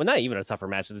match. Well, not even a tougher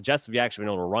match. The Jets have actually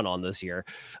been able to run on this year.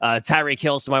 Tyreek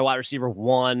Hill's my wide receiver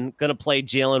 1. Going to play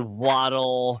Jalen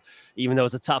Waddle, even though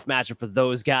it's a tough matchup for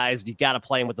those guys. You got to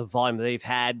play him with the volume that they've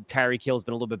had. Tyreek Hill's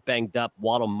been a little bit banged up.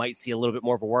 Waddle might see a little bit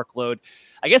more of a workload.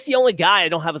 I guess the only guy I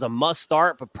don't have as a must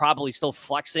start, but probably still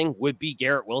flexing, would be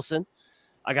Garrett Wilson.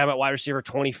 I got him at wide receiver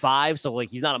 25, so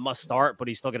he's not a must start, but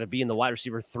he's still going to be in the wide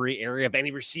receiver 3 area. If any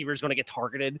receiver is going to get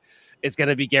targeted, it's going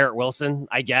to be Garrett Wilson,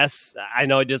 I guess. I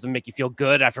know it doesn't make you feel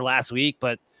good after last week,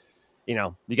 but you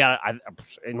got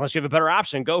unless you have a better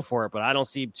option, go for it. But I don't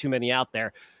see too many out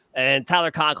there. and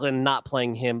Tyler Conklin not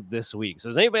playing him this week. So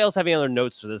does anybody else have any other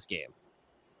notes for this game?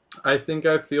 I think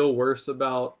I feel worse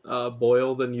about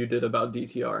Boyle than you did about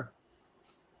DTR.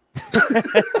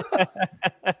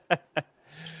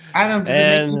 Adam, does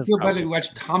it make you feel better to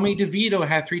watch Tommy DeVito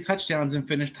have 3 touchdowns and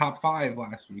finish top 5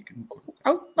 last week?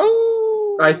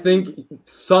 I think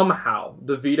somehow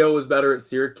DeVito was better at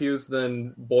Syracuse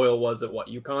than Boyle was at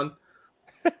UConn.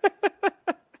 I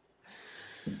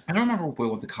don't remember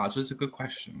Boyle with the college. That's a good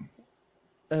question.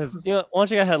 Why don't you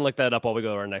go ahead and look that up while we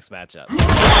go to our next matchup?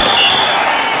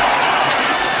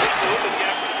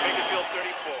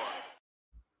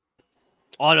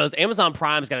 All I know is Amazon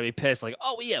Prime's got to be pissed. Like,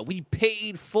 oh, yeah, we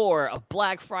paid for a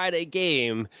Black Friday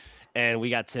game, and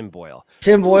we got Tim Boyle.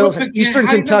 Tim Boyle's an Eastern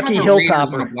Kentucky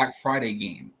Hilltopper. A Black Friday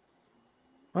game.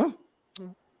 Huh?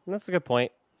 That's a good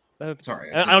point.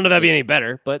 Sorry. I don't know if that'd be any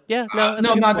better, but yeah.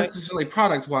 No, not necessarily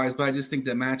product-wise, but I just think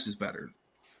that match is better.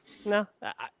 No,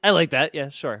 I like that. Yeah,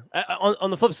 sure.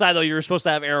 On the flip side, though, you were supposed to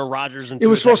have Aaron Rodgers. And it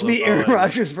was supposed to be Aaron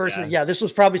Rodgers versus, this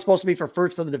was probably supposed to be for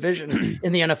first of the division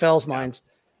in the NFL's minds.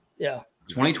 Yeah.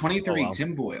 2023,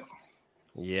 Tim Boyle.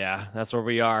 Yeah, that's where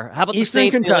we are. How about Eastern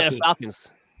the Saints Kentucky? And the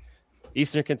Falcons?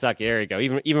 Eastern Kentucky. There you go.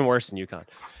 Even worse than UConn.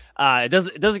 It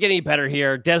doesn't get any better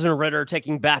here. Desmond Ridder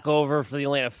taking back over for the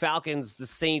Atlanta Falcons. The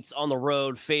Saints on the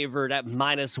road favored at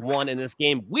 -1 in this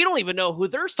game. We don't even know who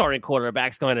their starting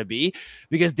quarterback's going to be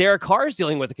because Derek Carr is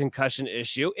dealing with a concussion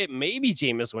issue. It may be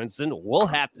Jameis Winston. We'll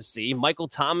have to see. Michael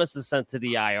Thomas is sent to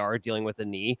the IR dealing with a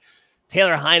knee.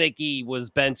 Taylor Heineke was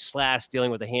bench /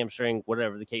 dealing with a hamstring,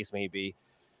 whatever the case may be.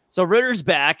 So Ritter's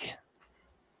back.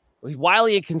 He's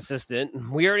wildly inconsistent.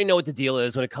 We already know what the deal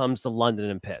is when it comes to London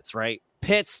and Pitts, right?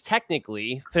 Pitts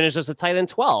technically finished as a tight end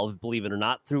 12, believe it or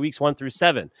not, through weeks 1 through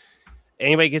 7.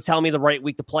 Anybody can tell me the right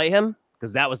week to play him?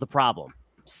 Because that was the problem.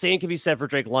 Same can be said for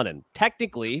Drake London.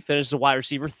 Technically finished as a wide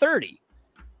receiver 30.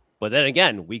 But then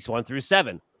again, weeks 1 through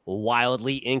 7,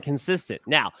 wildly inconsistent.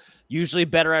 Now, usually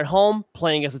better at home,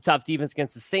 playing as a tough defense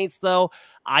against the Saints, though.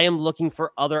 I am looking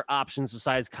for other options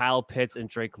besides Kyle Pitts and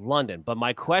Drake London. But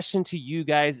my question to you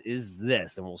guys is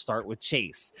this, and we'll start with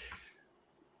Chase.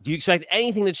 Do you expect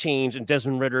anything to change in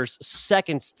Desmond Ritter's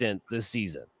second stint this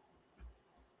season?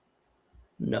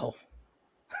 No.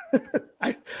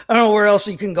 I don't know where else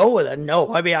you can go with it.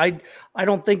 No, I mean, I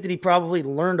don't think that he probably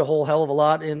learned a whole hell of a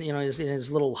lot in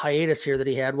his little hiatus here that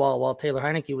he had while Taylor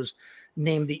Heineke was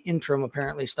named the interim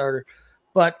apparently starter.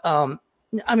 But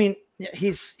I mean,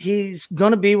 he's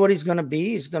going to be what he's going to be.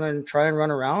 He's going to try and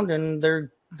run around, and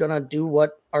they're going to do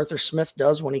what Arthur Smith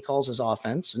does when he calls his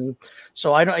offense. And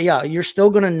so you're still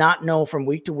going to not know from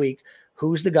week to week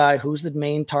who's the guy, who's the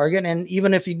main target. And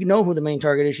even if you know who the main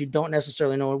target is, you don't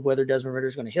necessarily know whether Desmond Ridder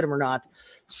is going to hit him or not.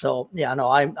 So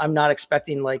I'm not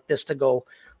expecting like this to go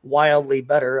wildly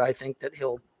better. I think that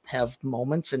he'll have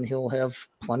moments, and he'll have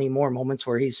plenty more moments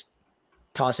where he's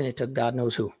tossing it to God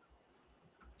knows who.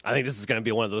 I think this is going to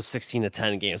be one of those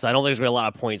 16-10 games. I don't think there's going to be a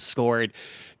lot of points scored.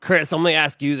 Chris, I'm going to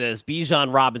ask you this.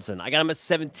 Bijan Robinson, I got him at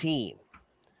 17.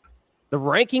 The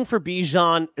ranking for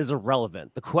Bijan is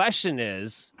irrelevant. The question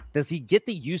is, does he get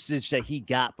the usage that he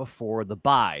got before the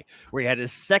bye, where he had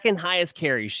his second highest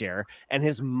carry share and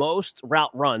his most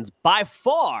route runs by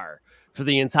far for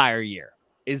the entire year?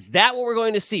 Is that what we're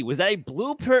going to see? Was that a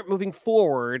blueprint moving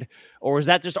forward, or was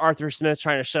that just Arthur Smith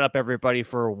trying to shut up everybody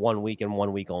for 1 week and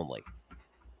 1 week only?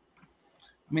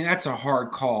 I mean, that's a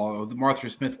hard call. The Arthur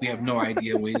Smith, we have no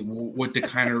idea what to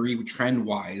kind of read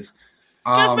trend-wise.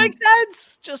 Just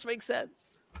makes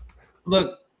sense.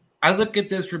 Look, I look at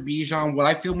this for Bijan. What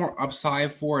I feel more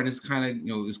upside for, and it's kind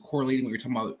of is correlating what you're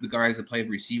talking about the guys that play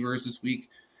receivers this week.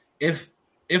 If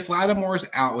Lattimore's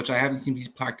out, which I haven't seen he's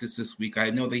practiced this week,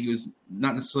 I know that he was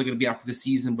not necessarily going to be out for the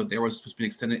season, but there was supposed to be an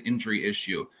extended injury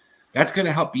issue. That's going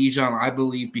to help Bijan, I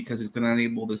believe, because it's going to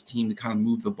enable this team to kind of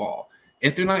move the ball.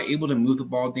 If they're not able to move the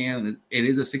ball, Dan, it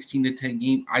is a 16-10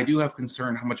 game. I do have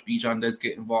concern how much Bijan does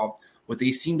get involved. What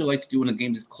they seem to like to do in a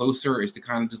game that's closer is to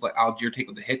kind of just let Algier take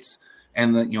with the hits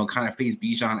and kind of phase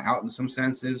Bijan out in some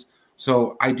senses.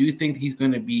 So I do think he's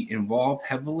going to be involved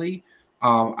heavily.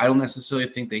 I don't necessarily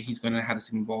think that he's going to have the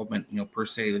same involvement, per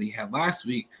se that he had last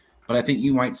week, but I think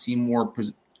you might see more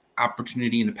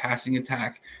opportunity in the passing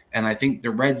attack. And I think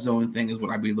the red zone thing is what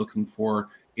I'd be looking for.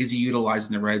 Is he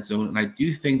utilizing the red zone? And I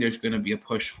do think there's going to be a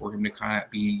push for him to kind of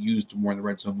be used more in the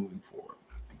red zone moving forward.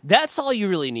 That's all you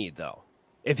really need, though.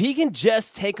 If he can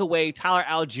just take away Tyler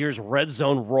Allgeier's red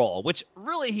zone role, which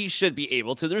really he should be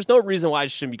able to, there's no reason why I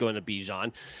shouldn't be going to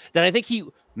Bijan, then I think he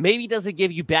maybe doesn't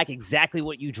give you back exactly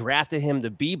what you drafted him to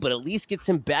be, but at least gets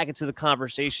him back into the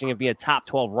conversation of being a top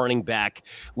 12 running back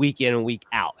week in and week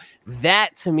out.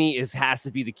 That, to me, has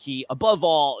to be the key. Above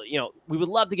all, we would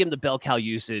love to give him the bell cow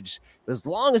usage, but as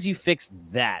long as you fix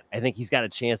that, I think he's got a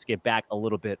chance to get back a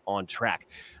little bit on track.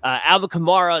 Alvin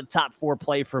Kamara, top 4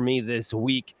 play for me this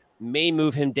week. May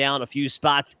move him down a few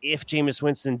spots if Jameis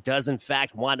Winston does, in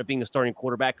fact, wind up being the starting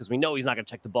quarterback, because we know he's not going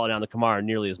to check the ball down to Kamara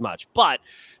nearly as much. But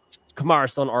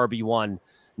Kamara's still an RB1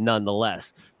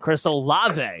 nonetheless. Chris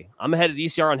Olave, I'm ahead of the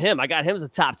ECR on him. I got him as a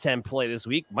top 10 play this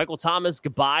week. Michael Thomas,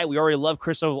 goodbye. We already love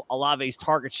Chris Olave's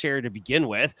target share to begin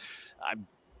with.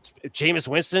 Jameis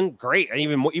Winston, great. And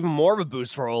even more of a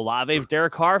boost for Olave.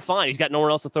 Derek Carr, fine. He's got no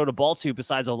one else to throw the ball to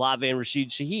besides Olave and Rashid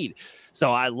Shaheed.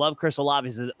 So I love Chris Olave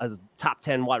as a top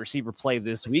 10 wide receiver play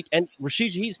this week. And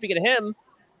Rashid Shaheed, speaking of him,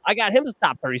 I got him as a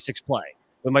top 36 play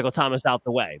with Michael Thomas out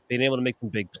the way. Being able to make some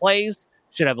big plays,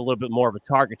 should have a little bit more of a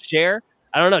target share.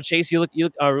 I don't know, Chase,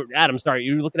 Adam, sorry,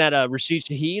 you're looking at Rashid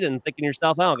Shaheed and thinking to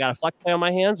yourself, oh, I got a flex play on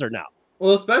my hands, or no?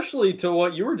 Well, especially to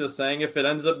what you were just saying, if it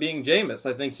ends up being Jameis,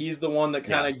 I think he's the one that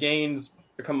kind of gains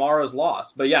Kamara's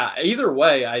loss. But yeah, either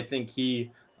way, I think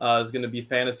he is going to be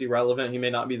fantasy relevant. He may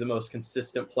not be the most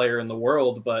consistent player in the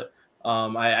world, but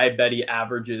I bet he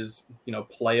averages,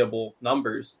 playable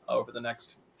numbers over the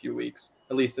next few weeks,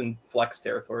 at least in flex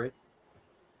territory.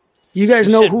 You guys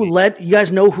know who led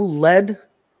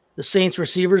the Saints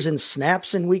receivers in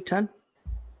snaps in week 10?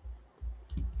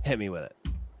 Hit me with it.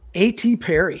 A.T.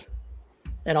 Perry.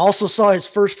 And also saw his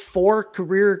first 4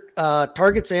 career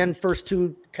targets and first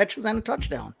 2 catches and a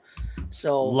touchdown.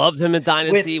 So loved him in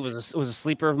Dynasty. Was a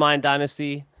sleeper of mine,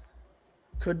 Dynasty.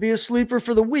 Could be a sleeper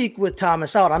for the week with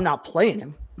Thomas out. I'm not playing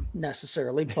him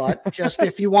necessarily, but just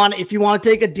if you want to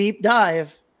take a deep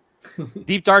dive.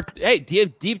 Deep dart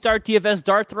DFS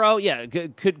dart throw. Yeah,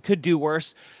 could do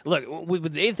worse. Look,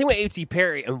 with the thing with A.T.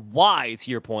 Perry and why, to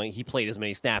your point, he played as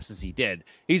many snaps as he did.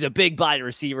 He's a big body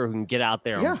receiver who can get out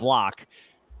there and block.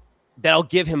 That'll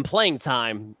give him playing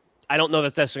time. I don't know if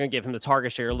that's necessarily going to give him the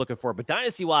target share you're looking for, but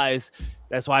dynasty-wise,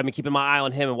 that's why I've been keeping my eye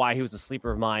on him and why he was a sleeper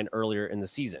of mine earlier in the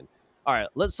season. All right,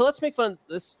 let's make fun.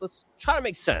 Let's try to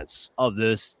make sense of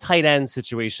this tight end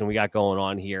situation we got going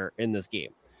on here in this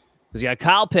game. Because you got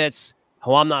Kyle Pitts,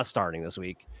 who I'm not starting this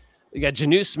week. You got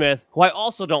Jonnu Smith, who I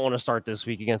also don't want to start this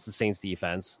week against the Saints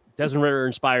defense. Desmond Ridder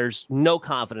inspires no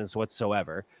confidence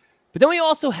whatsoever. But then we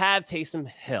also have Taysom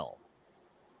Hill.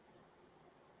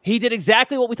 He did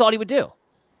exactly what we thought he would do.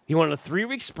 He went on a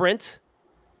 3-week sprint,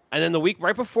 and then the week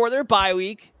right before their bye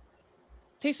week,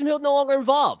 Taysom Hill no longer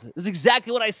involved. This is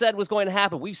exactly what I said was going to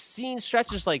happen. We've seen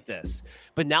stretches like this.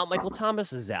 But now Michael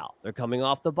Thomas is out. They're coming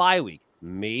off the bye week.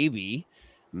 Maybe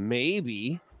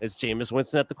it's Jameis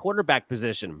Winston at the quarterback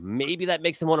position. Maybe that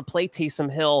makes him want to play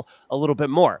Taysom Hill a little bit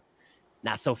more.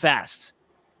 Not so fast.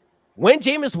 When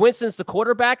Jameis Winston's the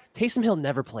quarterback, Taysom Hill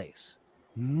never plays.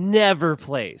 Never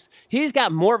plays. He's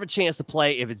got more of a chance to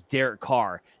play if it's Derek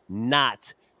Carr,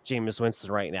 not Jameis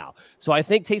Winston right now. So I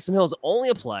think Taysom Hill is only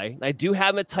a play. I do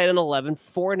have him at tight end 11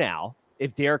 for now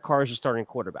if Derek Carr is your starting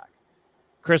quarterback.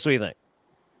 Chris, what do you think?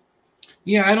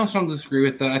 Yeah, I don't strongly disagree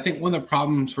with that. I think one of the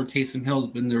problems for Taysom Hill has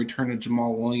been the return of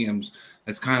Jamal Williams.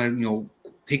 That's kind of,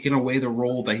 taken away the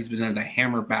role that he's been in, the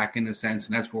hammer back in a sense,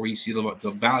 and that's where you see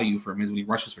the value for him is when he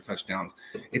rushes for touchdowns.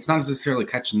 It's not necessarily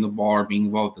catching the ball or being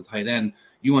involved at the tight end.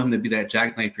 You want him to be that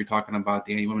jackknife you're talking about,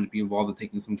 Dan. You want him to be involved in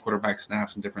taking some quarterback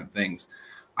snaps and different things.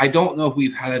 I don't know if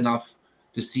we've had enough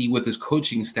to see with his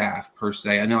coaching staff per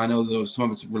se. I know some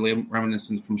of it's really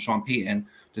reminiscent from Sean Payton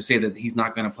to say that he's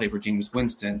not going to play for Jameis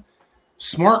Winston.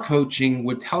 Smart coaching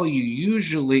would tell you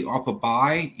usually off a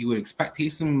bye, you would expect a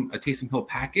Taysom Hill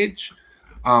package,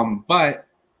 but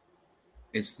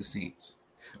it's the Saints.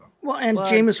 So. Well, and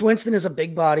Jameis Winston is a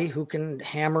big body who can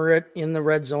hammer it in the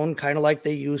red zone, kind of like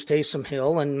they use Taysom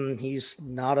Hill, and he's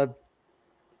not a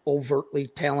overtly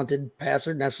talented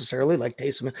passer necessarily like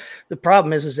Taysom. The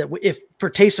problem is that if for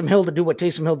Taysom Hill to do what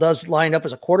Taysom Hill does lined up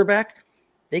as a quarterback,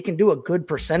 they can do a good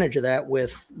percentage of that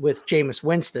with Jameis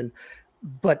Winston,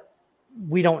 but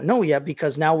we don't know yet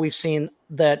because now we've seen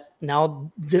that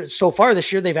so far this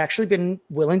year, they've actually been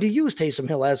willing to use Taysom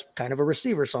Hill as kind of a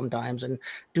receiver sometimes and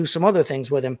do some other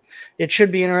things with him. It should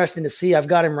be interesting to see. I've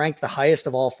got him ranked the highest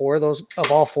of all four of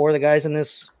the guys in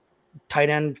this tight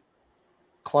end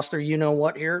cluster,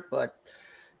 here, but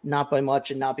not by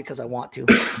much and not because I want to.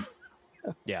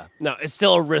 Yeah, no, it's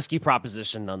still a risky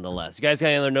proposition nonetheless. You guys got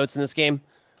any other notes in this game?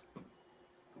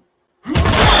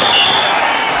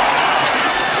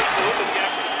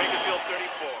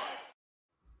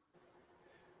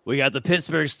 We got the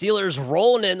Pittsburgh Steelers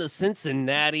rolling into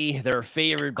Cincinnati. They're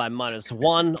favored by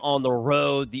 -1 on the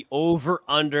road. The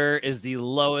over-under is the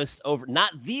lowest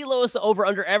not the lowest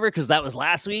over-under ever, because that was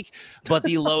last week, but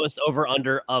the lowest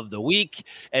over-under of the week,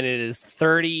 and it is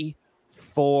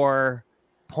 34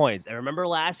 points. And remember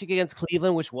last week against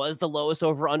Cleveland, which was the lowest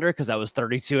over-under, because that was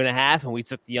 32.5, and we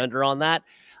took the under on that.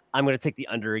 I'm going to take the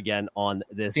under again on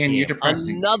this Dan, game. you're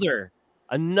depressing.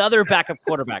 Another backup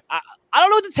quarterback. I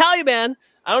don't know what to tell you, man.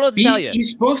 I don't know what to tell you.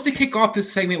 He's supposed to kick off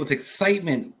this segment with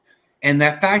excitement and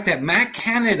that fact that Matt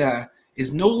Canada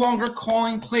is no longer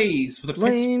calling plays for the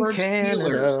Pittsburgh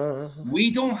Steelers.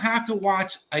 We don't have to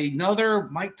watch another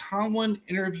Mike Tomlin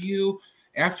interview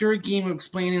after a game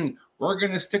explaining we're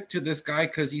going to stick to this guy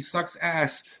because he sucks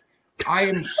ass. I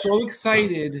am so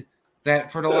excited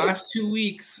that for the last 2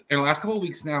 weeks, or the last couple of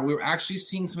weeks now, we're actually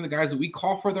seeing some of the guys that we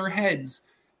call for their heads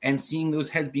and seeing those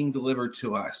heads being delivered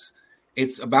to us.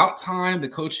 It's about time the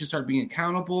coaches start being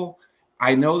accountable.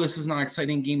 I know this is not an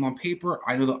exciting game on paper.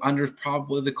 I know the under is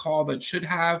probably the call that should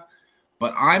have,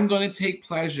 but I'm going to take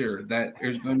pleasure that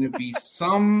there's going to be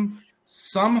some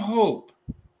hope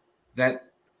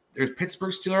that their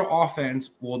Pittsburgh Steelers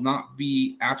offense will not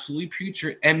be absolutely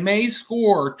putrid and may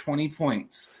score 20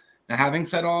 points. Now, having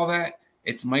said all that,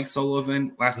 it's Mike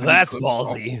Sullivan. Last time that's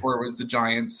ballsy. Before it was the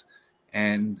Giants,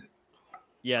 and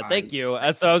yeah, thank you.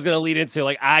 That's what I was going to lead into.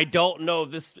 Like, I don't know if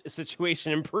this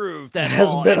situation improved. That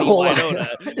has been a whole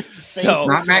So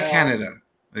not Matt Canada.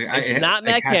 It's not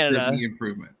Matt Canada.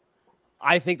 Improvement.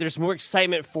 I think there's more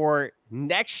excitement for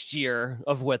next year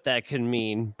of what that can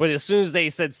mean. But as soon as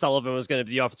they said Sullivan was going to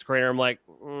be the offensive coordinator, I'm like,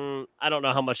 I don't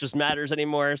know how much this matters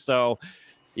anymore. So,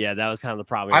 yeah, that was kind of the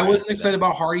problem. I wasn't excited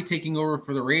about Hardy taking over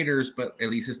for the Raiders, but at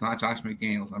least it's not Josh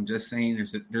McDaniels. I'm just saying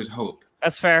there's hope.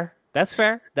 That's fair. That's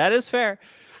fair. That is fair.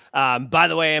 By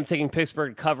the way, I'm taking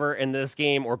Pittsburgh cover in this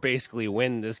game, or basically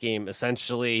win this game,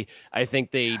 essentially. I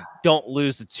think they don't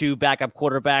lose the two backup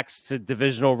quarterbacks to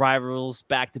divisional rivals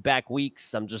back-to-back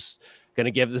weeks. I'm just going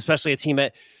to give, especially a team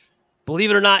that, believe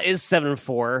it or not, is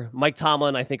 7-4. Mike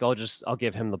Tomlin, I think I'll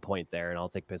give him the point there, and I'll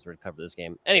take Pittsburgh to cover this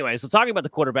game. Anyway, so talking about the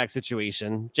quarterback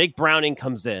situation, Jake Browning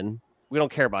comes in. We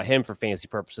don't care about him for fantasy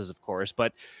purposes, of course,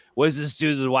 but what does this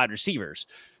do to the wide receivers?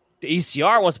 The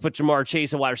ECR wants to put Jamar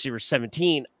Chase at wide receiver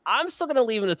 17. I'm still going to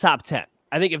leave him in the top 10.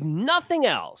 I think if nothing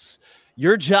else,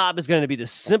 your job is going to be to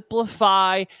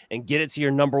simplify and get it to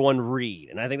your number one read.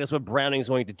 And I think that's what Browning's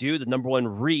going to do. The number one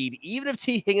read, even if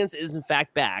T. Higgins is in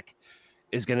fact back,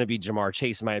 is going to be Jamar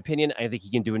Chase, in my opinion. I think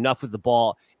he can do enough with the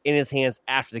ball in his hands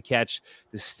after the catch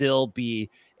to still be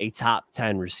a top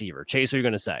 10 receiver. Chase, what are you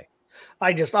going to say?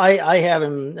 I have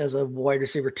him as a wide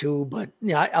receiver too, but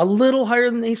yeah, a little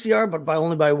higher than ACR, but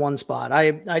only by one spot.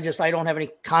 I don't have any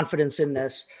confidence in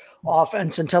this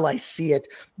offense until I see it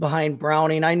behind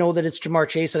Browning. I know that it's Jamar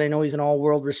Chase, and I know he's an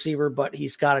all-world receiver, but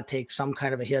he's got to take some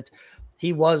kind of a hit.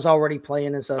 He was already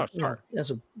playing as a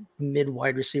mid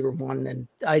wide receiver one, and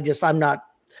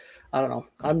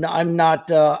I'm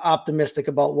not optimistic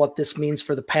about what this means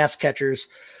for the pass catchers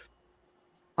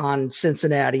on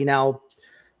Cincinnati. Now,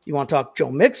 you want to talk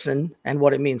Joe Mixon and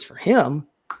what it means for him,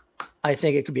 I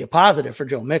think it could be a positive for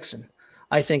Joe Mixon.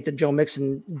 I think that Joe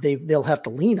Mixon, they'll have to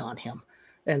lean on him.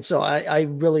 And so I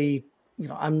really,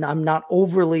 I'm not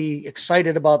overly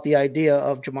excited about the idea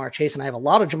of Jamar Chase. And I have a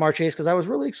lot of Jamar Chase because I was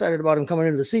really excited about him coming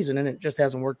into the season, and it just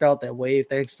hasn't worked out that way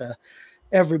thanks to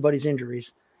everybody's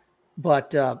injuries.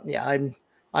 But I'm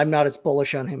not as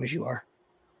bullish on him as you are.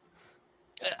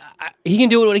 He can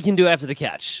do what he can do after the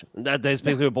catch. That's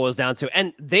basically what it boils down to.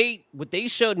 And what they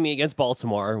showed me against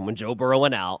Baltimore when Joe Burrow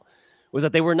went out was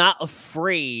that they were not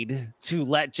afraid to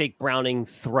let Jake Browning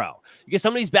throw. You get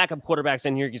some of these backup quarterbacks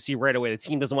in here, you can see right away the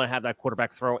team doesn't want to have that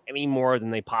quarterback throw any more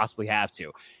than they possibly have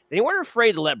to. They weren't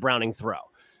afraid to let Browning throw.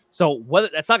 So whether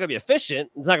that's not going to be efficient,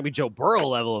 it's not going to be Joe Burrow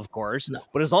level, of course. No.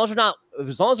 But as long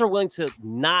as they're willing to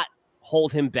not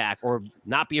hold him back or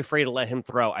not be afraid to let him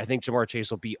throw, I think Jamar Chase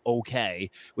will be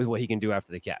okay with what he can do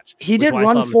after the catch.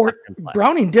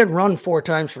 Browning did run 4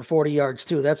 times for 40 yards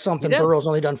too. That's something Burrow's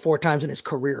only done 4 times in his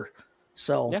career.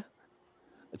 So yeah.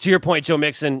 To your point, Joe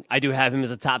Mixon, I do have him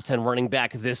as a top 10 running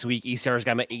back this week. ECR's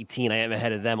got him at 18. I am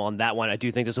ahead of them on that one. I do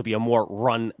think this will be a more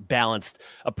run-balanced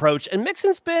approach. And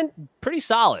Mixon's been pretty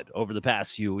solid over the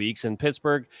past few weeks. In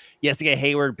Pittsburgh, he has to get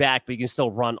Hayward back, but you can still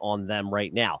run on them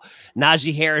right now.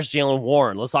 Najee Harris, Jalen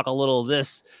Warren. Let's talk a little of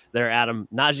this there, Adam.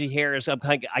 Najee Harris, I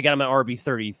got him at RB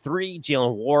 33.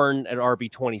 Jalen Warren at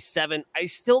RB 27. I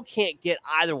still can't get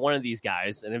either one of these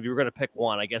guys. And if you were going to pick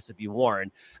one, I guess it'd be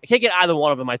Warren. I can't get either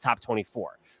one of them in my top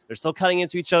 24. They're still cutting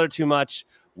into each other too much.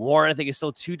 Warren, I think, is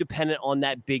still too dependent on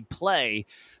that big play.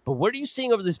 But what are you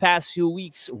seeing over these past few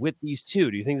weeks with these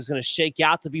two? Do you think it's going to shake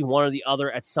out to be one or the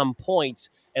other at some point,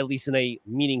 at least in a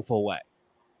meaningful way?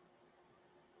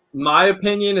 My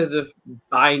opinion is if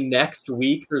by next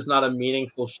week there's not a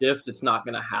meaningful shift, it's not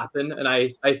going to happen. And I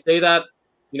say that,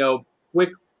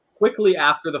 quickly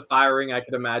after the firing, I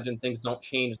could imagine things don't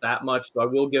change that much. So I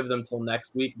will give them till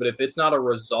next week. But if it's not a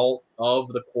result of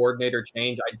the coordinator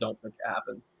change, I don't think it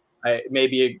happens.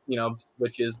 Maybe it,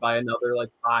 switches by another like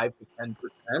 5 to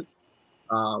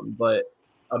 10%. But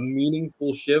a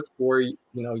meaningful shift where,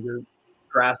 you're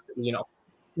drastic, he's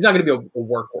not going to be a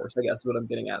workhorse, I guess is what I'm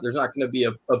getting at. There's not going to be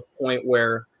a point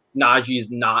where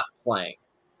Najee's not playing.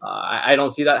 I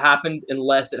don't see that happens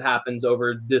unless it happens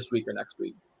over this week or next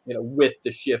week, with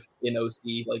the shift in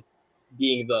OC, like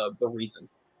being the reason.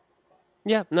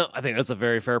 Yeah, no, I think that's a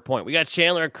very fair point. We got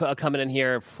Chandler coming in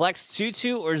here. Flex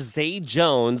Tutu or Zay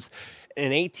Jones in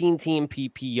an 18-team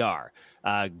PPR.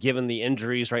 Given the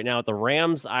injuries right now at the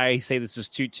Rams, I say this is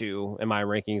Tutu, and my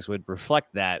rankings would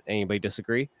reflect that. Anybody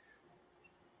disagree?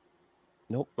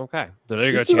 Nope. Okay. So there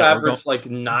you go. Chandler averaged like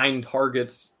 9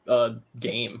 targets a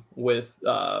game with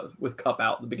Kupp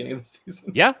out at the beginning of the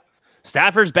season. Yeah.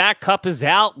 Stafford's back. Kupp is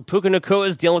out. Puka Nacua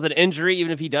is dealing with an injury.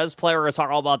 Even if he does play, we're going to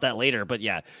talk all about that later. But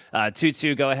yeah,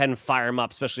 Tutu, go ahead and fire him up,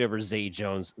 especially over Zay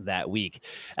Jones that week.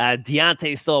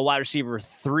 Deontay is still a wide receiver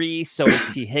 3. So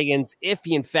is T. Higgins, if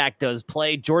he in fact does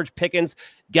play. George Pickens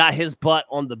got his butt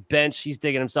on the bench. He's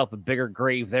digging himself a bigger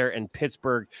grave there in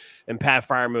Pittsburgh. And Pat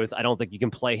Freiermuth, I don't think you can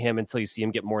play him until you see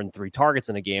him get more than 3 targets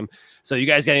in a game. So you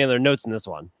guys got any other notes in this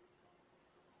one?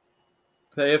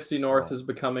 The AFC North is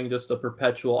becoming just a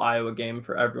perpetual Iowa game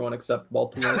for everyone except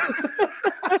Baltimore.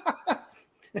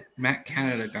 Matt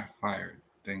Canada got fired.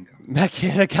 Thank God. Matt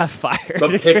Canada got fired.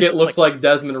 But Pickett looks like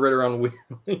Desmond Ridder on wheels.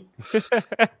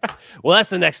 Well, that's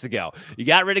the next to go. You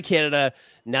got rid of Canada.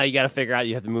 Now you got to figure out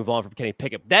you have to move on from Kenny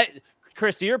Pickett. That,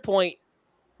 Chris, to your point,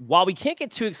 while we can't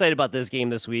get too excited about this game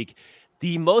this week,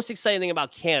 the most exciting thing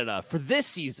about Canada for this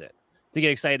season to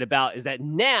get excited about is that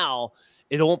now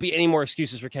it won't be any more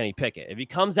excuses for Kenny Pickett. If he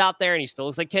comes out there and he still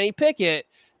looks like Kenny Pickett,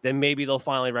 then maybe they'll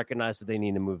finally recognize that they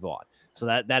need to move on. So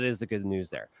that is the good news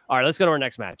there. All right, let's go to our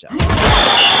next matchup.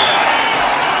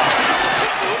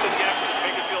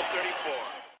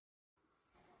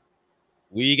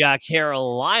 We got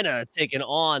Carolina taking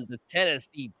on the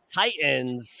Tennessee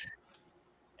Titans.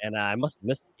 And I must have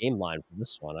missed the game line for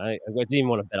this one. I didn't even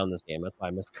want to bet on this game. That's why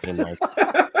I missed the game line.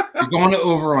 You're going to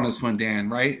over on this one, Dan,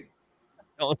 right?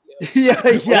 Yeah.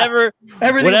 Whatever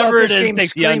about this it is, game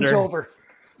take the under. over.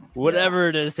 Whatever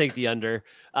it is, take the under.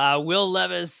 Will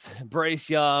Levis, Bryce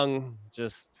Young,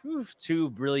 just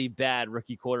two really bad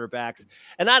rookie quarterbacks.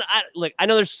 And I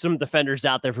know there's some defenders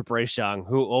out there for Bryce Young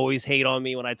who always hate on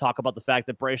me when I talk about the fact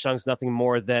that Bryce Young's nothing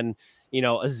more than,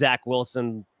 a Zach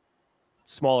Wilson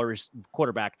smaller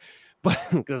quarterback, but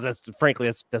because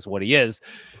that's what he is.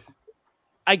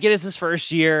 I get it's his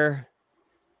first year.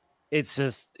 It's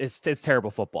just it's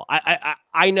terrible football.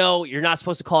 I know you're not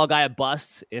supposed to call a guy a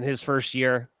bust in his first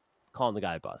year. Calling the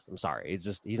guy a bust. I'm sorry.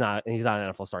 He's not an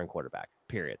NFL starting quarterback.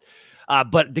 Period.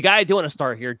 But the guy I do want to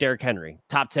start here, Derrick Henry,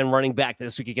 top 10 running back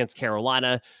this week against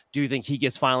Carolina. Do you think he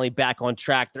gets finally back on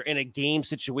track? They're in a game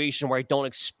situation where I don't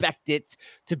expect it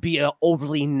to be an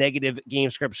overly negative game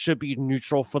script. Should be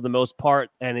neutral for the most part,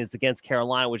 and it's against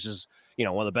Carolina, which is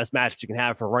one of the best matchups you can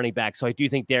have for running back. So I do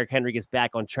think Derrick Henry gets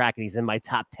back on track, and he's in my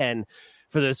top 10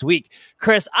 for this week.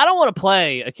 Chris, I don't want to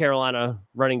play a Carolina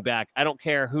running back. I don't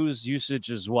care whose usage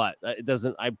is what. It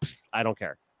doesn't. I don't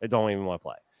care. I don't even want to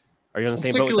play. Are you on the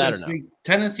same boat with that or no?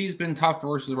 Tennessee's been tough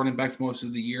versus running backs most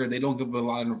of the year. They don't give a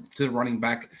lot to the running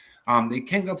back. They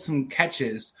can get some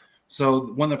catches. So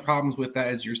one of the problems with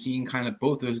that is you're seeing kind of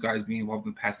both those guys being involved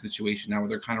in the pass situation now where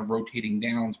they're kind of rotating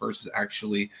downs versus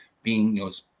actually being,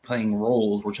 playing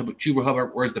roles where Chuba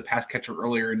Hubbard was the pass catcher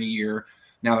earlier in the year.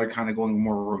 Now they're kind of going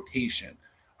more rotation.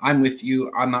 I'm with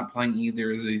you. I'm not playing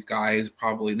either of these guys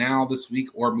probably now this week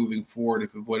or moving forward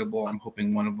if avoidable. I'm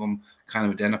hoping one of them kind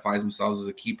of identifies themselves as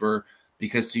a keeper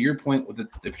because to your point with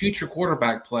the future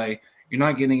quarterback play, you're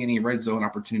not getting any red zone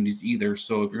opportunities either.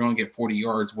 So if you're going to get 40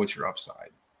 yards, what's your upside?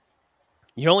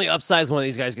 You only upsize when one of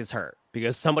these guys gets hurt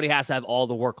because somebody has to have all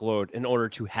the workload in order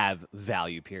to have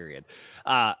value, period.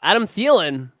 Adam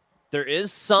Thielen, there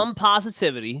is some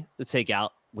positivity to take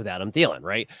out with Adam Thielen,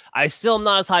 right? I still am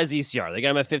not as high as ECR. They got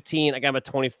him at 15. I got him at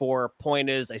 24. Point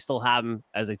is, I still have him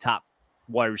as a top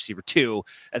wide receiver 2.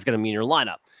 That's going to mean your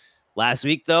lineup. Last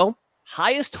week, though,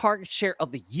 highest target share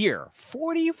of the year,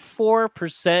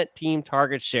 44% team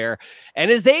target share.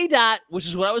 And his ADOT, which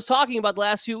is what I was talking about the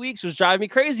last few weeks, was driving me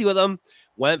crazy with him,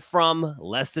 went from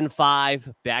less than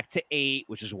 5 back to 8,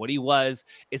 which is what he was,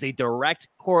 is a direct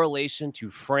correlation to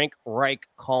Frank Reich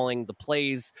calling the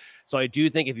plays. So I do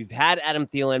think if you've had Adam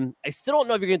Thielen, I still don't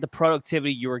know if you're getting the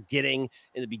productivity you were getting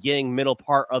in the beginning, middle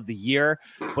part of the year,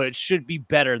 but it should be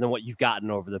better than what you've gotten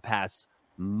over the past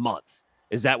month.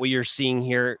 Is that what you're seeing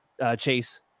here,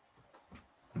 Chase?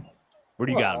 Where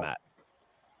do you got him at?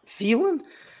 Thielen,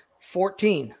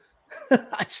 14.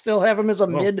 I still have him as a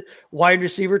mid wide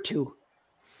receiver 2.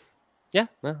 Yeah,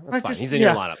 that's fine. He's in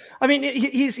your lineup. I mean,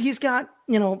 he's got,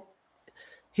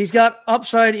 he's got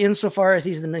upside insofar as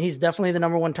he's definitely the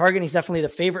number one target. He's definitely the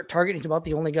favorite target. He's about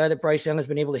the only guy that Bryce Young has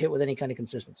been able to hit with any kind of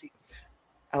consistency.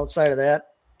 Outside of that,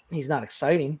 he's not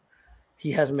exciting.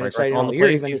 He hasn't been exciting all year,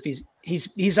 even if he's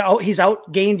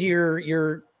outgained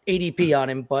your ADP on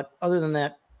him. But other than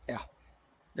that,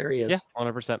 there he is. Yeah,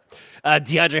 100%.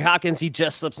 DeAndre Hopkins, he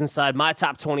just slips inside my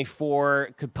top 24,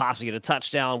 could possibly get a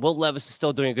touchdown. Will Levis is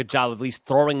still doing a good job of at least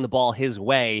throwing the ball his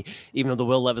way, even though the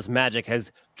Will Levis magic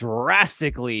has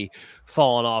drastically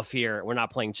fallen off here. We're not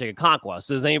playing Chicken Conquest.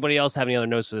 So does anybody else have any other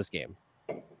notes for this game?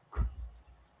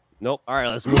 Nope. All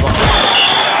right, let's move on.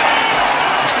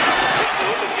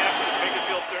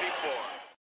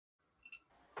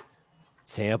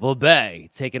 Tampa Bay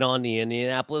taking on the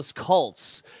Indianapolis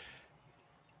Colts.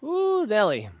 Ooh,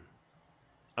 Nelly.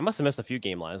 I must have missed a few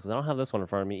game lines because I don't have this one in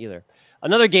front of me either.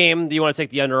 Another game that you want to take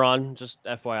the under on, just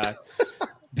FYI.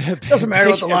 Doesn't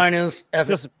matter what the line is.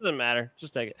 Doesn't matter.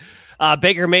 Just take it.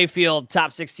 Baker Mayfield,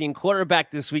 top 16 quarterback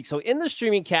this week. So in the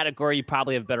streaming category, you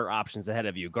probably have better options ahead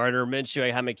of you. Gardner Minshew,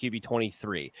 I have my QB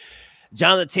 23.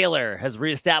 Jonathan Taylor has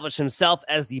reestablished himself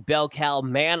as the bell cow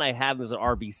man. I have him as an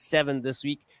RB7 this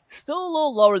week. Still a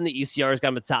little lower than the ECR. He's got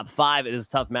him at top 5. It is a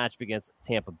tough matchup against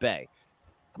Tampa Bay.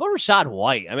 How about Rachaad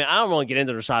White? I mean, I don't want to get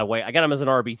into Rachaad White. I got him as an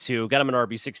RB2, got him an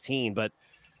RB16, but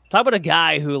talk about a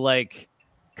guy who,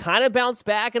 kind of bounced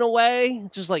back in a way.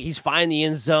 Just he's finding the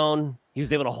end zone. He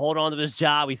was able to hold on to his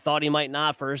job. We thought he might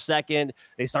not for a second.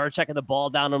 They started checking the ball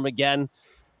down on him again.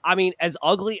 I mean, as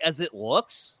ugly as it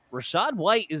looks, Rachaad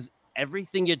White is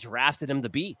everything you drafted him to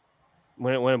be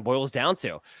when it boils down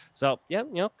to. So, yeah,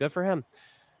 good for him.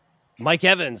 Mike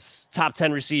Evans, top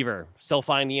 10 receiver, still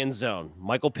finding the end zone.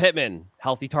 Michael Pittman,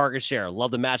 healthy target share. Love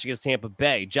the match against Tampa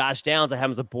Bay. Josh Downs, I have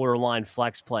him as a borderline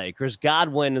flex play. Chris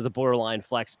Godwin is a borderline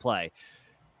flex play.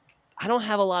 I don't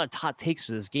have a lot of hot takes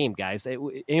for this game, guys.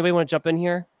 Anybody want to jump in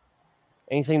here?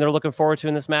 Anything they're looking forward to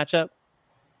in this matchup?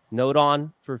 Note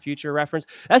on for future reference.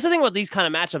 That's the thing about these kind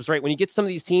of matchups, right? When you get some of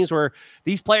these teams where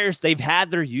these players, they've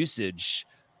had their usage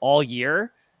all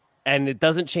year, and it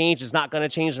doesn't change. It's not going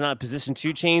to change. They're not in a position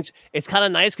to change. It's kind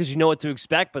of nice because you know what to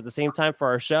expect, but at the same time, for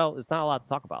our show, there's not a lot to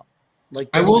talk about.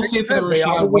 I will say for the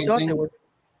Rachaad White thing.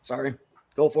 Sorry,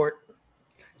 go for it.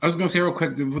 I was going to say real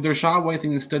quick, the Rachaad White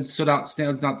thing that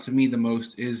stands out to me the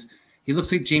most is he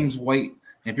looks like James White.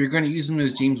 And if you're going to use him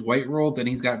as James White role, then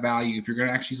he's got value. If you're going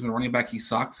to actually use him as a running back, he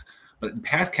sucks. But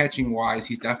pass catching wise,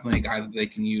 he's definitely a guy that they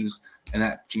can use in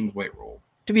that James White role.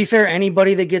 To be fair,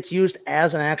 anybody that gets used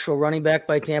as an actual running back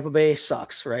by Tampa Bay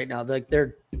sucks right now.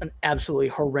 They're an absolutely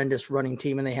horrendous running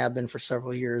team, and they have been for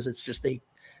several years. It's just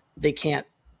they can't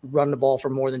run the ball for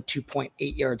more than 2.8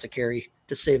 yards a carry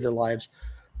to save their lives.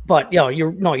 But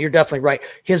you're definitely right.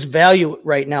 His value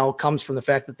right now comes from the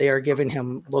fact that they are giving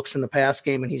him looks in the pass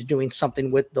game, and he's doing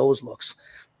something with those looks.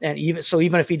 And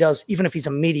even if he's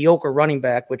a mediocre running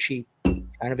back, which he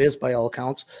kind of is by all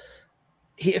accounts,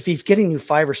 if he's getting you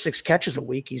 5 or 6 catches a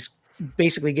week, he's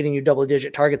basically getting you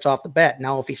double-digit targets off the bat.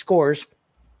 Now, if he scores,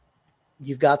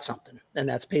 you've got something, and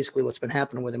that's basically what's been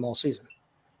happening with him all season.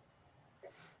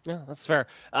 Yeah, that's fair.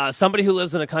 Somebody who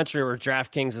lives in a country where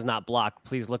DraftKings is not blocked,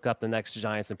 please look up the next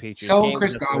Giants and Patriots. Selling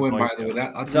Chris Godwin, by the way.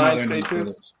 That's another name for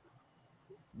this.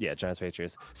 Yeah, Giants,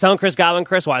 Patriots. Selling Chris Godwin,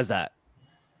 Chris, why is that?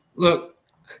 Look,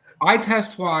 eye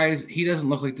test wise, he doesn't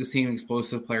look like the same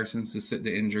explosive player since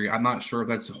the injury. I'm not sure if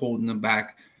that's holding him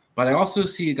back, but I also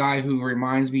see a guy who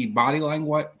reminds me body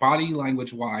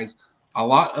language wise a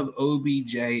lot of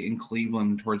OBJ in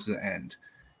Cleveland towards the end.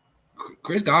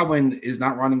 Chris Godwin is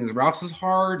not running his routes as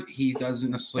hard. He doesn't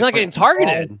necessarily. He's not getting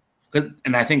targeted.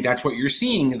 And I think that's what you're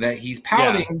seeing, that he's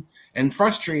pouting and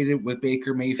frustrated with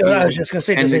Baker Mayfield. I was just going to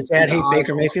say, does his dad hate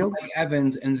Baker Mayfield? Mike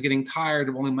Evans, and is getting tired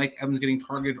of only Mike Evans getting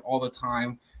targeted all the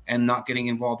time and not getting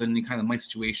involved in any kind of Mike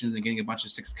situations and getting a bunch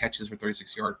of 6 catches for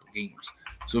 36-yard games.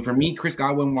 So for me, Chris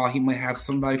Godwin, while he might have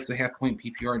somebody because they have point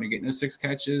PPR and they're getting those 6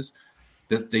 catches,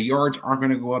 the yards aren't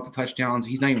going to go up the touchdowns.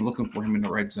 He's not even looking for him in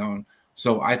the red zone.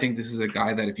 So I think this is a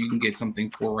guy that if you can get something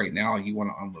for right now, you want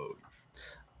to unload.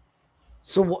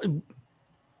 So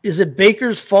is it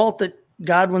Baker's fault that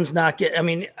Godwin's not getting? I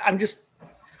mean,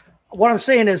 what I'm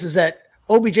saying is that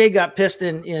OBJ got pissed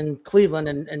in Cleveland,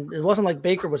 and it wasn't like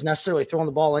Baker was necessarily throwing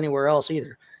the ball anywhere else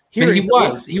either. He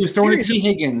was throwing to T.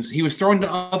 Higgins. He was throwing to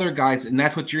other guys, and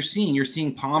that's what you're seeing. You're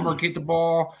seeing Palmer get the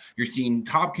ball. You're seeing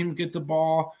Tompkins get the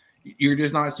ball. You're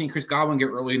just not seeing Chris Godwin get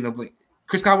early in the.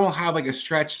 Chris Godwin will have like a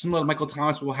stretch. Similar to Michael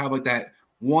Thomas will have like that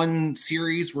one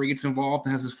series where he gets involved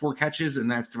and has his 4 catches, and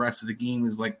that's the rest of the game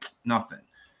is like nothing.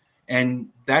 And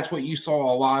that's what you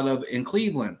saw a lot of in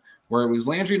Cleveland, where it was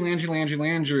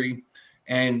Landry,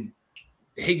 and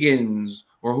Higgins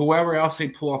or whoever else they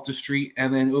pull off the street,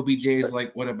 and then OBJ is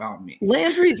like, "What about me?"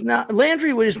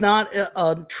 Landry was not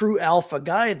a true alpha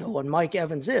guy though, and Mike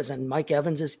Evans is, and Mike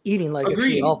Evans is eating like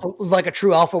a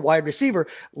true alpha wide receiver.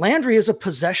 Landry is a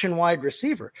possession wide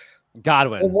receiver.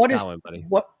 Godwin, buddy.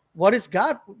 What is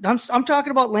God? I'm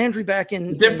talking about Landry back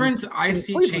in. The difference I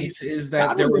see, Cleveland. Chase, is that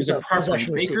Godwin there was a preference.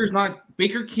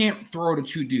 Baker can't throw to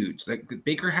 2 dudes. Like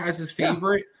Baker has his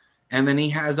favorite. Yeah. And then he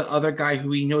has the other guy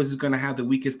who he knows is going to have the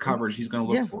weakest coverage. He's going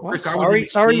to look for. Well,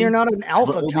 sorry, you're not an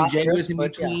alpha. OBJ was in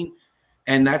between,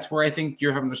 and that's where I think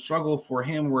you're having a struggle for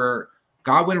him. Where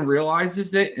Godwin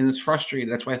realizes it and is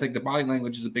frustrated. That's why I think the body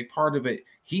language is a big part of it.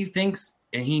 He thinks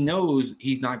and he knows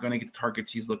he's not going to get the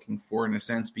targets he's looking for in a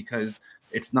sense because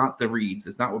it's not the reads.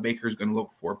 It's not what Baker's going to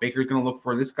look for. Baker's going to look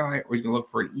for this guy, or he's going to look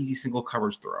for an easy single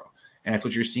coverage throw, and that's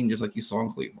what you're seeing, just like you saw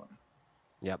in Cleveland.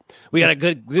 Yep. We got a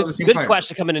good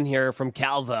question coming in here from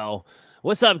Calvo.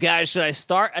 What's up, guys? Should I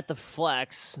start at the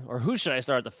flex, or who should I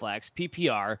start at the flex?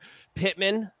 PPR,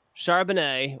 Pittman,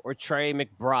 Charbonnet, or Trey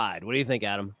McBride? What do you think,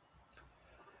 Adam?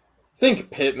 I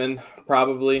think Pittman,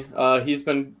 probably. He's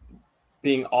been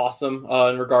being awesome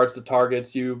in regards to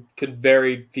targets. You could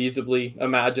very feasibly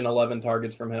imagine 11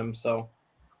 targets from him. So,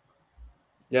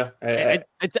 yeah. I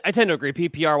tend to agree.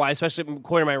 PPR-wise, especially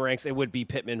according to my ranks, it would be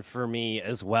Pittman for me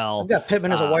as well. I've got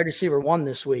Pittman as a wide receiver 1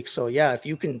 this week. So, yeah, if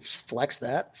you can flex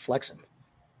him.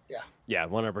 Yeah,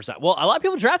 100%. Well, a lot of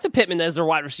people drafted Pittman as their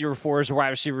wide receiver 4, as their wide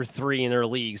receiver 3 in their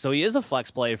league. So he is a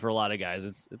flex play for a lot of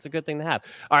guys. It's a good thing to have.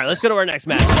 All right, let's go to our next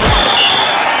match.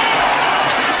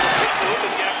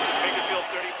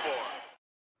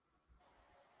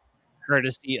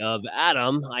 Courtesy of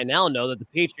Adam, I now know that the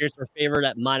Patriots are favored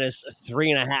at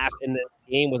 -3.5 in this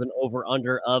game with an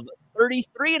over-under of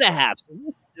 33.5. So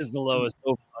this is the lowest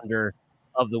over-under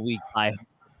of the week by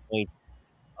point.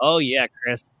 Oh yeah,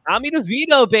 Chris, Tommy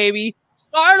DeVito, baby,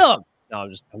 start him. No, I'm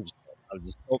just.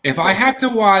 If I have to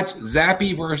watch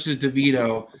Zappy versus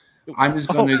DeVito, I'm just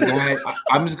going to go ahead.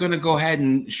 I'm just going to go ahead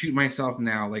and shoot myself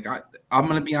now. Like I'm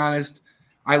going to be honest.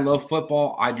 I love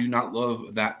football. I do not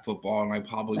love that football, and I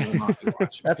probably will not be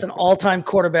watching. That's an all-time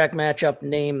quarterback matchup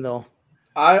name, though.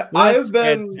 I've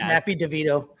been Zappy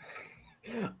DeVito.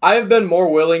 I've been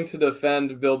more willing to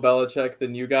defend Bill Belichick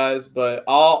than you guys, but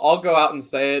I'll go out and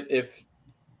say it. If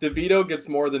DeVito gets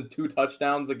more than 2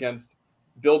 touchdowns against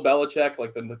Bill Belichick,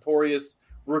 like the notorious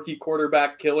rookie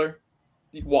quarterback killer,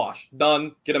 wash,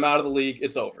 done, get him out of the league.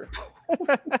 It's over.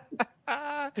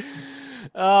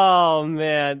 Oh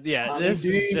man, yeah, this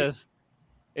is just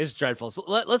it's dreadful. So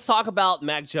let's talk about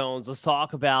Mac Jones. Let's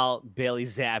talk about Bailey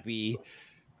Zappi.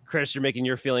 Chris, you're making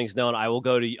your feelings known. I will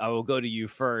go to you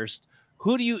first.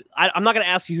 Who do you? I'm not going to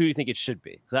ask you who you think it should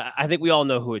be, because I think we all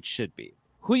know who it should be.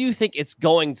 Who do you think it's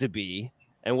going to be,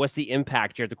 and what's the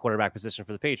impact here at the quarterback position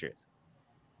for the Patriots?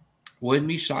 Wouldn't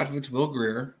be shocked if it's Will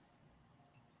Grier.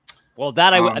 Well,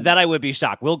 that I would be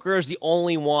shocked. Will Grier is the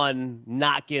only one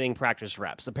not getting practice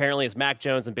reps. Apparently, it's Mac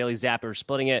Jones and Bailey Zappi are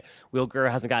splitting it. Will Grier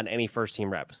hasn't gotten any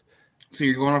first-team reps. So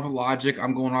you're going off of logic.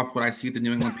 I'm going off what I see at the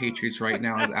New England Patriots right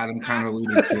now, as Adam kind of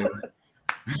alluded to.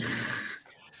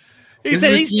 He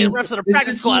said he's getting reps on a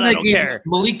practice squad. I don't care.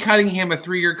 Malik Cunningham a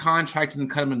 3-year contract and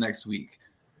cut him next week.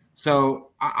 So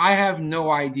I have no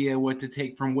idea what to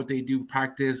take from what they do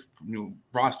practice,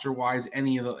 roster-wise,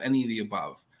 any of the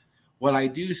above. What I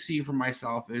do see for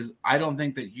myself is I don't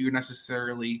think that you're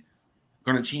necessarily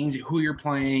going to change who you're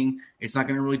playing. It's not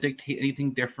going to really dictate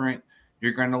anything different.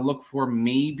 You're going to look for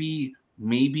maybe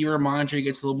Ramondre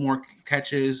gets a little more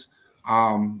catches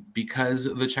because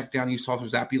of the check down you saw for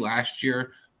Zappy last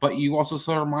year. But you also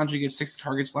saw Ramondre get 6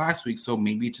 targets last week. So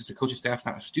maybe it's just the coaching staff's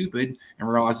not stupid and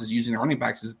realizes using the running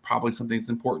backs is probably something that's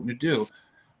important to do.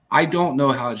 I don't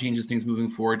know how it changes things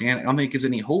moving forward, Dan. I don't think it gives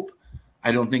any hope.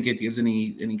 I don't think it gives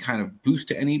any kind of boost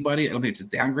to anybody. I don't think it's a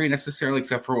downgrade necessarily,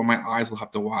 except for what my eyes will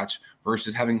have to watch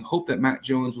versus having hope that Matt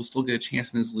Jones will still get a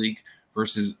chance in this league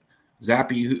versus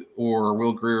Zappy or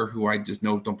Will Grier, who I just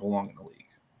know don't belong in the league.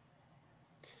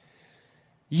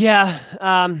 Yeah,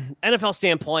 NFL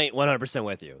standpoint, 100%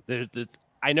 with you.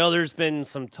 I know there's been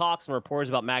some talks and reports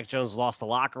about Mac Jones lost the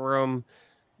locker room.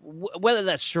 Whether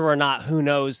that's true or not, who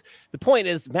knows? The point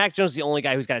is, Mac Jones is the only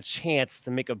guy who's got a chance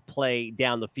to make a play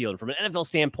down the field. From an NFL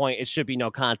standpoint, it should be no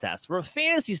contest. From a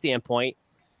fantasy standpoint,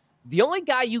 the only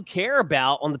guy you care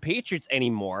about on the Patriots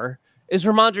anymore is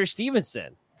Ramondre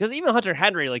Stevenson. Because even Hunter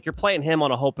Henry, like, you're playing him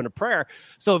on a hope and a prayer.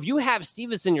 So if you have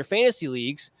Stevenson in your fantasy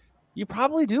leagues, you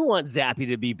probably do want Zappy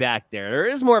to be back there. There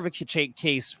is more of a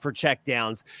case for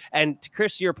checkdowns. And to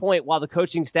Chris, to your point, while the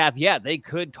coaching staff, they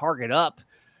could target up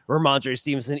Ramondre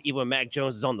Stevenson even when Mac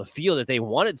Jones is on the field if they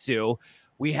wanted to.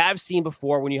 We have seen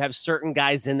before when you have certain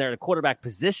guys in there in the quarterback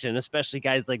position, especially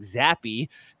guys like Zappy,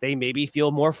 they maybe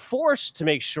feel more forced to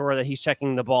make sure that he's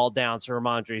checking the ball down to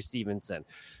Ramondre Stevenson.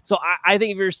 So I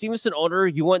think if you're a Stevenson owner,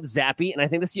 you want Zappy, and I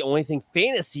think that's the only thing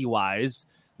fantasy-wise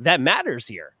that matters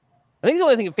here. I think it's the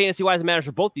only thing fantasy-wise that matters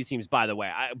for both these teams, by the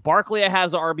way. Barkley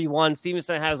has an RB1,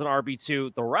 Stevenson has an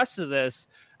RB2. The rest of this,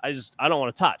 I don't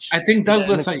want to touch. I think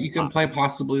Douglas that you can play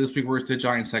possibly this week versus the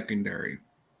Giants secondary.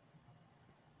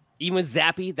 Even with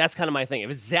Zappy, that's kind of my thing.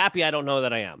 If it's Zappy, I don't know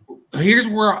that I am. Here's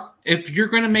where, if you're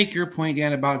going to make your point,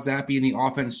 Dan, about Zappy and the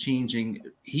offense changing,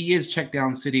 he is check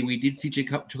down city. We did see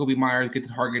Jacoby Myers get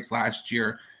the targets last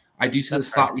year. I do see the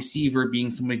slot receiver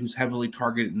being somebody who's heavily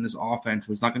targeted in this offense.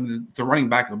 So it's not going to be the running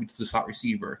back, it'll be to the slot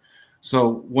receiver.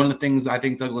 So one of the things I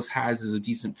think Douglas has is a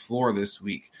decent floor this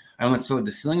week. I don't necessarily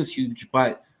the ceiling is huge,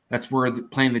 but that's where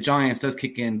playing the Giants does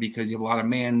kick in because you have a lot of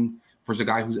man versus a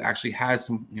guy who actually has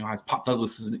some, has Pop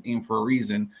Douglas' name for a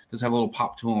reason, does have a little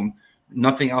pop to him.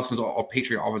 Nothing else is all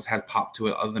Patriot always has pop to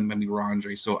it other than maybe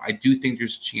Ramondre. So I do think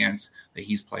there's a chance that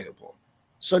he's playable.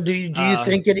 So do you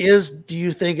think it is? Do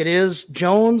you think it is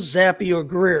Jones, Zappy, or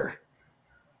Greer?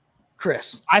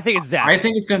 Chris, I think it's Zappy. I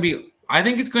think it's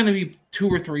going to be two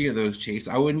or three of those. Chase.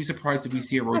 I wouldn't be surprised if we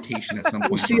see a rotation at some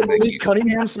point. We see a Malik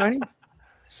Cunningham sighting.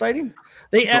 I'm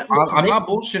not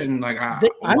bullshitting. Like I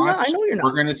know you're not.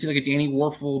 We're going to see like a Danny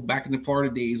Warfel back in the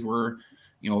Florida days where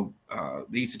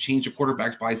they used to change the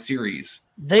quarterbacks by series.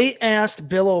 They asked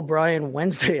Bill O'Brien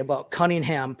Wednesday about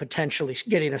Cunningham potentially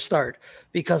getting a start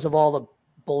because of all the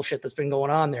bullshit that's been going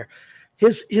on there.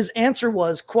 His answer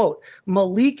was, quote,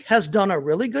 Malik has done a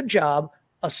really good job.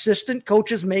 Assistant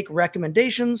coaches make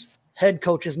recommendations. Head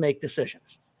coaches make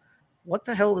decisions. What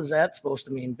the hell is that supposed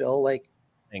to mean, Bill? Like,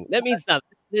 that means nothing.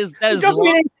 It doesn't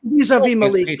mean anything vis-a-vis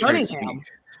Malik Cunningham.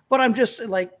 But I'm just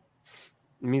like,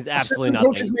 it means absolutely nothing.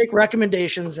 Coaches make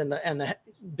recommendations, and the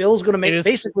Bill's going to make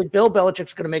basically Bill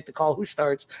Belichick's going to make the call. Who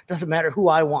starts doesn't matter who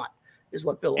I want is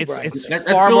what Bill O'Brien said.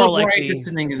 That's far Bill O'Brien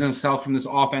distancing himself from this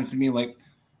offense and being like,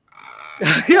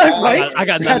 yeah, right. I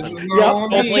got that. Don't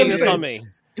blame this on me.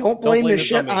 Don't blame this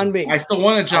shit on me. I still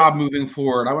want a job moving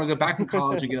forward. I want to go back in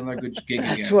college and get another good gig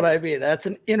again. That's what I mean. That's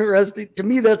an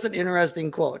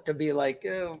interesting quote to be like,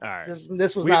 all right.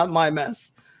 This was not my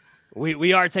mess.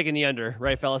 We are taking the under,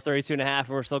 right, fellas? 32.5, and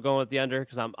we're still going with the under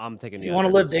because I'm taking the under. You want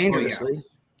to live dangerously.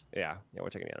 Yeah, we're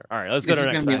taking the under. All right, let's go to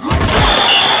the next one.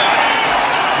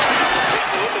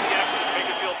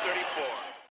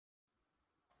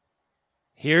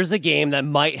 Here's a game that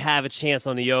might have a chance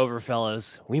on the over,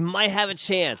 fellas. We might have a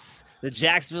chance. The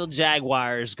Jacksonville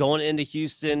Jaguars going into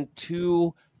Houston,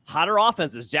 two hotter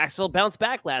offenses. Jacksonville bounced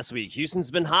back last week. Houston's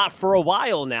been hot for a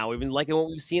while now. We've been liking what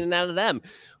we've seen out of them.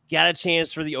 Got a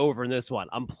chance for the over in this one.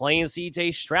 I'm playing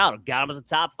CJ Stroud. Got him as a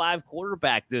top 5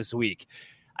 quarterback this week.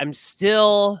 I'm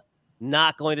still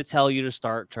not going to tell you to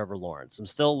start Trevor Lawrence. I'm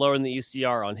still lowering the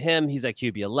ECR on him. He's at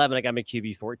QB 11. I got him at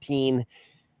QB 14.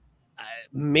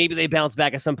 Maybe they bounce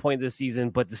back at some point this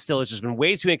season, but still, it's just been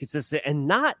way too inconsistent and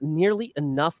not nearly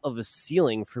enough of a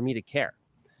ceiling for me to care.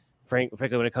 Frankly,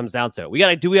 when it comes down to it, we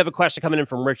have a question coming in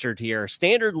from Richard here.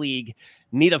 Standard league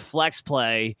need a flex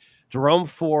play. Jerome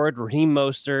Ford, Raheem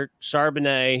Mostert,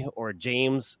 Charbonnet, or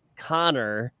James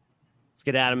Conner. Let's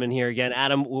get Adam in here again.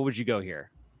 Adam, what would you go here?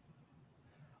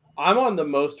 I'm on the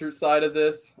Mostert side of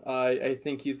this. I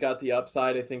think he's got the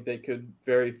upside. I think they could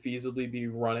very feasibly be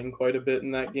running quite a bit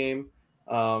in that game,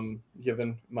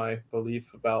 given my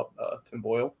belief about Tim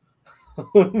Boyle.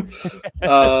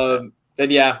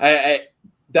 And yeah,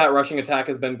 that rushing attack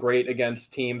has been great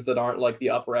against teams that aren't like the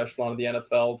upper echelon of the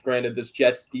NFL. Granted, this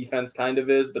Jets defense kind of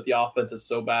is, but the offense is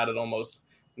so bad it almost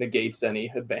negates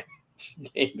any advantage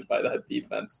gained by that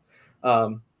defense.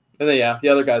 And then, yeah, the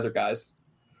other guys are guys.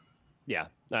 Yeah,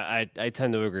 I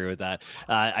tend to agree with that.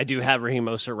 I do have Raheem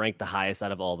Mostert ranked the highest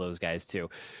out of all those guys too.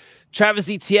 Travis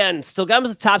Etienne still got him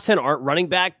as a top 10 running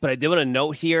back, but I did want to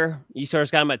note here,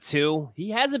 Estar's got him at 2. He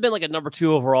hasn't been like a number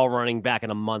 2 overall running back in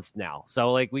a month now.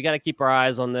 So like we got to keep our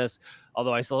eyes on this.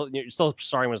 Although you're still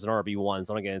starting as an RB1,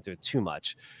 so I don't get into it too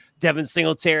much. Devin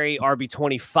Singletary,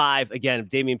 RB25. Again, if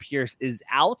Dameon Pierce is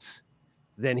out,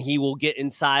 then he will get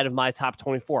inside of my top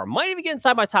 24. Might even get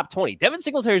inside my top 20. Devin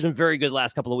Singletary has been very good the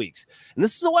last couple of weeks. And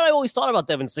this is what I always thought about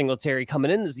Devin Singletary coming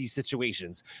into these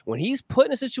situations. When he's put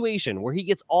in a situation where he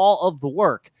gets all of the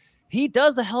work, he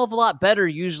does a hell of a lot better,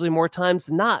 usually more times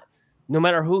than not, no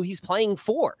matter who he's playing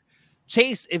for.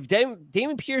 Chase, if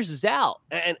Dameon Pierce is out,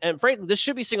 and frankly, this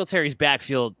should be Singletary's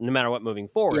backfield no matter what moving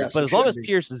forward. Yes, but as long as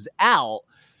Pierce is out,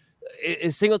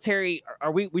 is Singletary,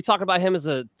 are we talking about him as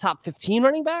a top 15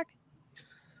 running back?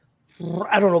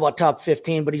 I don't know about top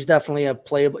 15, but he's definitely a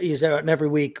playable. He's an every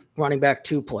week running back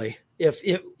 2 play. If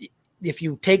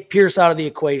you take Pierce out of the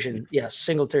equation, yes,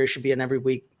 Singletary should be an every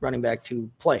week running back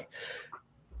 2 play.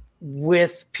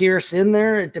 With Pierce in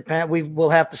there, it depends. We will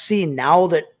have to see now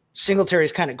that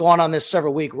Singletary's kind of gone on this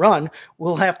several week run.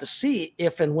 We'll have to see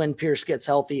if and when Pierce gets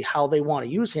healthy, how they want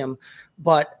to use him.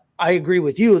 But I agree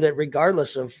with you that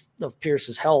regardless of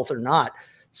Pierce's health or not,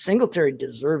 Singletary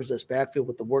deserves this backfield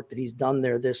with the work that he's done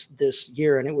there this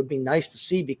year. And it would be nice to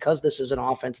see, because this is an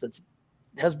offense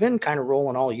has been kind of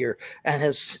rolling all year and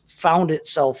has found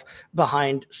itself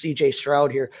behind CJ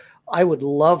Stroud here. I would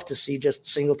love to see just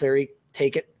Singletary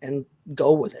take it and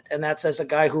go with it. And that's as a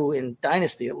guy who in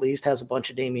Dynasty at least has a bunch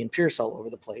of Dameon Pierce all over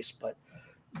the place, but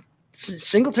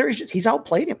Singletary, he's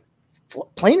outplayed him,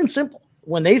 plain and simple.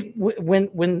 When they've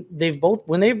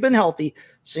been healthy,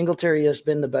 Singletary has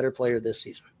been the better player this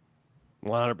season.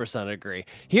 100% agree.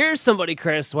 Here's somebody,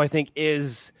 Chris, who I think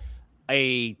is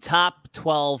a top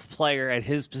 12 player at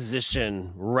his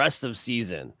position rest of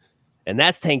season, and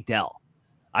that's Tank Dell.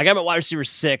 I got him at wide receiver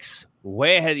 6,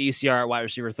 way ahead of ECR at wide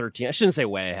receiver 13. I shouldn't say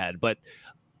way ahead, but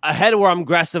ahead of where I'm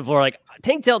aggressive. Or like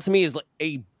Tank Dell to me is like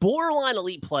a borderline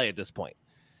elite play at this point.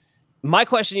 My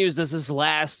question to you is, does this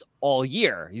last all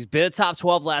year? He's been a top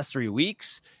 12 last 3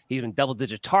 weeks. He's been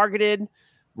double-digit targeted.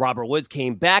 Robert Woods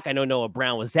came back. I know Noah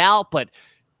Brown was out, but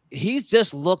he's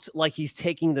just looked like he's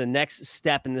taking the next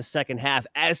step in the second half,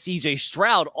 as CJ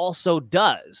Stroud also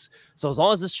does. So as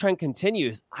long as this trend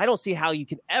continues, I don't see how you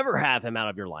can ever have him out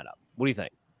of your lineup. What do you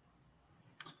think?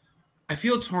 I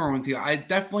feel torn with you. I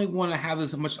definitely want to have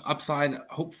as much upside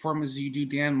hope for him as you do,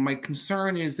 Dan. My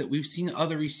concern is that we've seen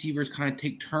other receivers kind of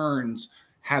take turns,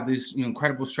 have these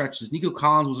incredible stretches. Nico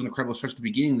Collins was an incredible stretch at the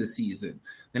beginning of the season.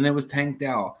 Then it was Tank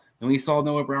Dell. Then we saw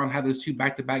Noah Brown have those 2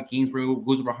 back-to-back games where he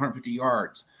goes over 150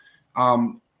 yards.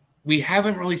 We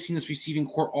haven't really seen this receiving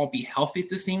core all be healthy at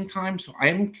the same time. So I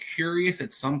am curious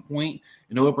at some point.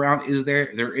 Noah Brown is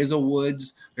there. There is a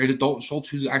Woods. There's a Dalton Schultz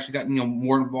who's actually gotten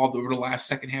more involved over the last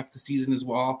second half of the season as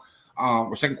well,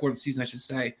 or second quarter of the season, I should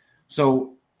say.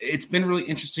 So it's been really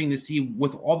interesting to see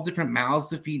with all the different mouths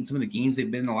to feed in some of the games. They've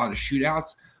been in a lot of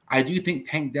shootouts. I do think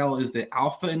Tank Dell is the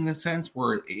alpha in the sense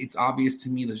where it's obvious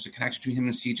to me there's a connection between him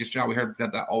and CJ Stroud. We heard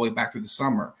that all the way back through the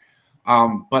summer.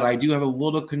 But I do have a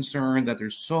little concern that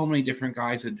there's so many different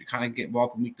guys that kind of get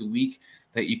involved from week to week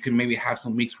that you can maybe have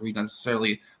some weeks where you're not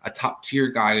necessarily a top tier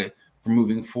guy for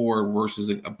moving forward versus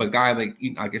a guy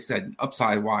like I said,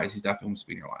 upside wise, he's definitely supposed to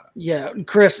be in your lineup. Yeah,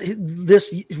 Chris,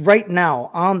 this right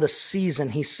now on the season,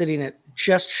 he's sitting at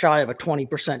just shy of a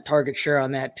 20% target share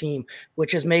on that team,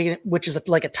 which is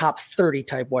like a top 30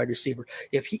 type wide receiver.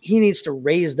 If he needs to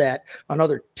raise that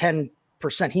another 10%,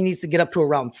 he needs to get up to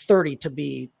around 30 to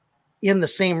be in the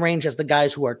same range as the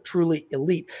guys who are truly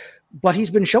elite. But he's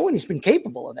been showing he's been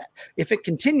capable of that. If it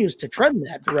continues to trend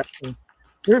that direction,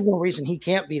 there's no reason he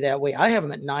can't be that way. I have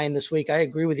him at 9 this week. I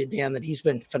agree with you, Dan, that he's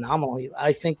been phenomenal.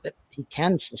 I think that he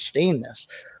can sustain this,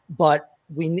 but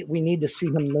we need to see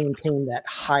him maintain that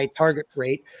high target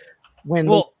rate.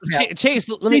 Chase,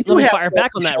 let me fire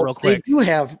back on that real quick. They do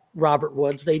have Robert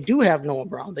Woods. They do have Noah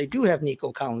Brown. They do have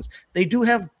Nico Collins. They do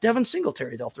have Devin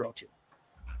Singletary they'll throw to.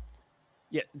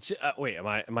 Yeah. Wait, am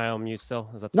I on mute still?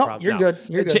 Is that the no, problem? You're good.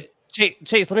 You're good.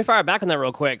 Chase, let me fire back on that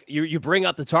real quick. You bring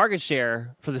up the target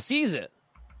share for the season,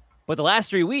 but the last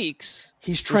 3 weeks,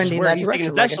 he's trending that direction. He's taking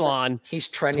his echelon. He's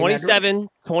trending 27,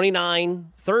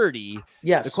 29, 30.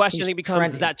 Yes. The question I think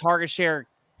becomes, does that target share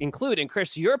include? And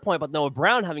Chris, to your point about Noah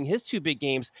Brown having his 2 big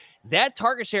games, that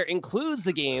target share includes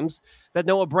the games that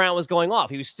Noah Brown was going off.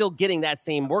 He was still getting that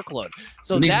same workload.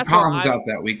 So that's Collins out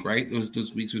that week, right?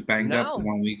 Those weeks was banged up the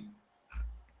 1 week.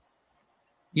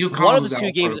 One of the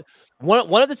 2 games.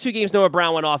 One of the 2 games Noah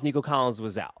Brown went off, Nico Collins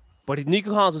was out. But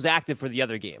Nico Collins was active for the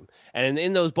other game. And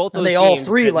in both those games, all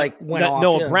 3 went off.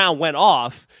 Noah Brown went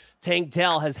off. Tank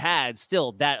Dell has had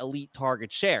still that elite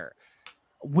target share.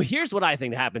 Here's what I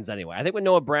think happens anyway. I think when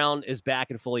Noah Brown is back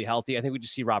and fully healthy, I think we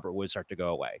just see Robert Woods start to go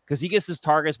away because he gets his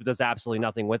targets but does absolutely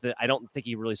nothing with it. I don't think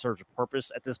he really serves a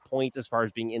purpose at this point as far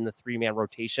as being in the 3-man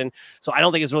rotation. So I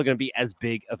don't think it's really going to be as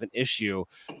big of an issue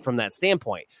from that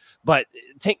standpoint. But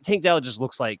Tank Dell just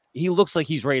looks like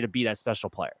he's ready to be that special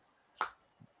player.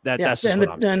 That's just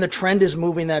and the trend is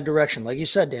moving that direction. Like you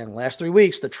said, Dan, the last 3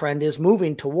 weeks, the trend is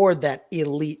moving toward that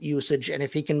elite usage. And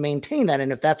if he can maintain that,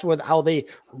 and if that's how they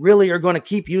really are going to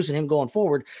keep using him going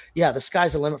forward, the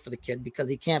sky's the limit for the kid because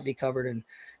he can't be covered and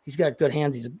he's got good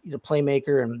hands. He's a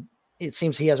playmaker, and it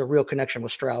seems he has a real connection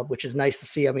with Stroud, which is nice to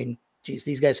see. I mean, geez,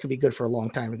 these guys could be good for a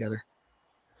long time together.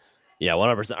 Yeah,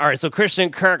 100%. All right, so Christian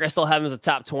Kirk, I still have him as a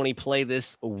top 20 play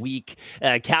this week.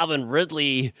 Calvin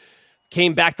Ridley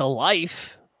came back to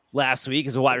life last week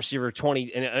as a wide receiver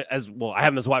 20, and I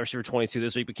have him as a wide receiver 22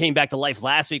 this week, but came back to life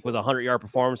last week with a 100-yard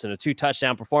performance and a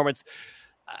 2-touchdown performance.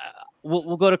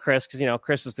 We'll go to Chris because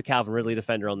Chris is the Calvin Ridley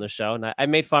defender on this show, and I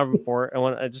made fun of him for it. I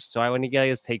want to get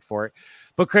his take for it.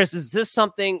 But Chris, is this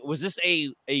something? Was this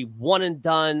a one and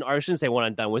done, or I shouldn't say one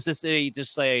and done? Was this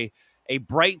a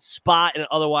bright spot in an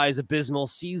otherwise abysmal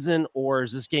season, or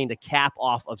is this getting the cap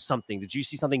off of something? Did you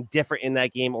see something different in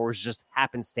that game, or was it just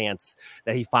happenstance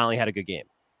that he finally had a good game?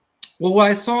 Well,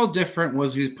 what I saw different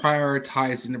was he was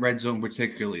prioritized in the red zone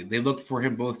particularly. They looked for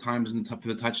him both times for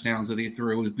the touchdowns that they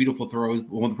threw. It was beautiful throws.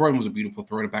 Well, the throw was a beautiful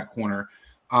throw to back corner.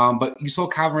 But you saw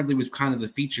Calvin Ridley was kind of the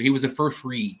feature. He was the first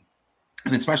read,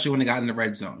 and especially when they got in the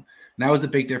red zone. And that was a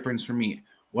big difference for me.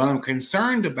 What I'm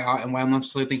concerned about, and why I don't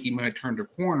necessarily think he might have turned a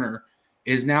corner,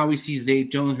 is now we see Zay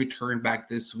Jones return back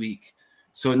this week.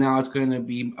 So now it's going to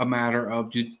be a matter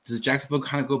of, does Jacksonville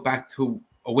kind of go back to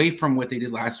away from what they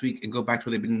did last week and go back to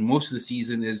where they've been most of the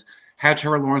season, is have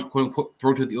Trevor Lawrence, quote unquote,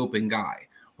 throw to the open guy,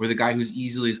 or the guy who's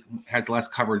easily has less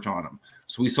coverage on him.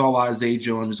 So we saw a lot of Zay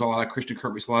Jones, we saw a lot of Christian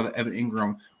Kirk, we saw a lot of Evan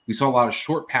Ingram, we saw a lot of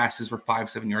short passes for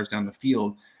 5-7 yards down the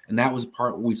field, and that was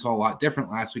part we saw a lot different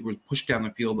last week. Was pushed down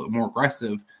the field, more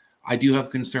aggressive. I do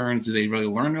have concerns. Do they really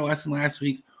learn their lesson last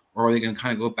week, or are they going to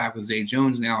kind of go back with Zay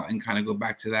Jones now and kind of go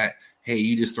back to that, hey,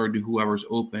 you just throw to whoever's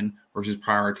open versus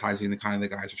prioritizing the kind of the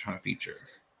guys they're trying to feature?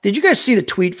 Did you guys see the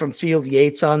tweet from Field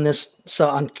Yates on this? So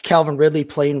on Calvin Ridley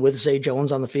playing with Zay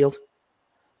Jones on the field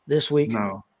this week?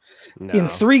 No. In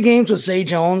 3 games with Zay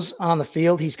Jones on the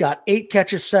field, he's got 8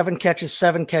 catches, 7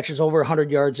 catches over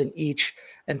 100 yards in each,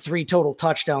 and 3 total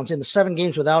touchdowns. In the 7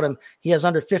 games without him, he has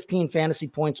under 15 fantasy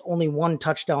points, only 1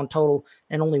 touchdown total,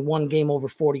 and only 1 game over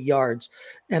 40 yards.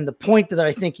 And the point that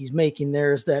I think he's making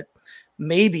there is that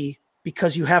maybe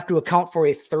because you have to account for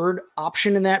a third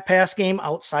option in that pass game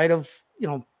outside of,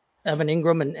 Evan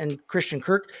Ingram and Christian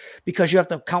Kirk, because you have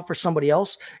to account for somebody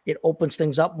else, it opens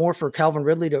things up more for Calvin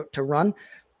Ridley to run.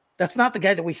 That's not the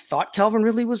guy that we thought Calvin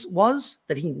Ridley was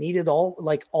that he needed all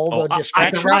the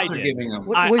distractions.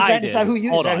 Is that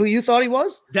who you thought he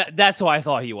was? That's who I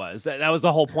thought he was. That was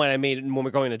the whole point I made when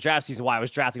we're going to draft season, why I was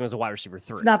drafting him as a wide receiver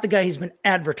 3. It's not the guy he's been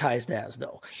advertised as,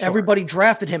 though. Sure. Everybody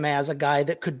drafted him as a guy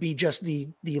that could be just the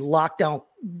lockdown,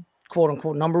 quote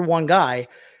unquote, number 1 guy.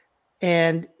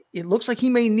 And it looks like he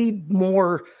may need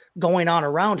more going on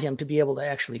around him to be able to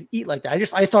actually eat like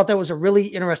that. I thought that was a really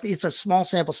interesting, it's a small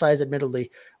sample size,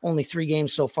 admittedly, only 3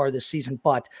 games so far this season,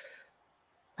 but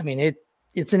I mean,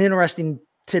 it's an interesting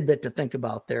tidbit to think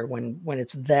about there when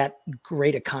it's that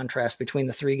great a contrast between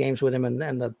the 3 games with him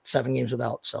and the 7 games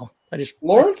without. So I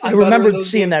remembered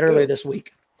seeing that earlier this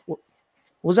week. What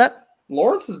was that?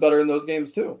 Lawrence is better in those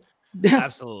games too.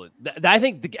 Absolutely. I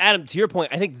think, Adam, to your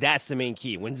point, I think that's the main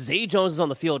key. When Zay Jones is on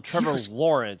the field, Trevor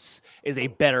Lawrence is a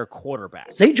better quarterback.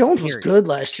 Zay Jones was good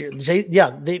last year. Zay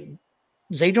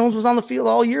Jones was on the field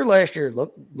all year last year.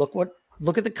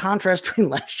 Look at the contrast between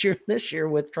last year and this year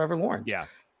with Trevor Lawrence. Yeah.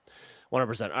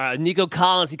 100%. Nico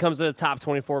Collins, he comes to the top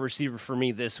 24 receiver for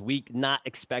me this week. Not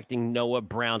expecting Noah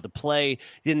Brown to play.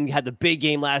 Didn't have the big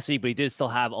game last week, but he did still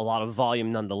have a lot of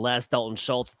volume nonetheless. Dalton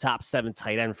Schultz, top 7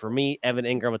 tight end for me. Evan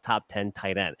Ingram, a top 10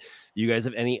 tight end. You guys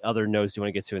have any other notes you want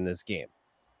to get to in this game?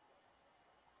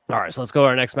 All right, so let's go to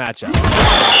our next matchup.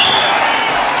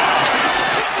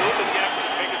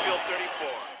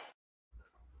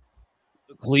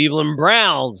 Cleveland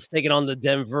Browns taking on the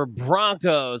Denver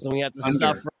Broncos, and we have to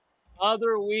suffer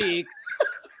another week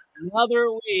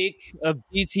of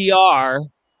DTR.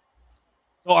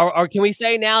 So, can we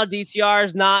say now DTR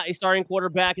is not a starting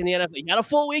quarterback in the NFL? He had a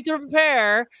full week to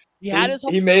prepare. He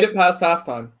made it past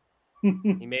halftime.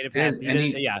 He made it past. And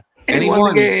he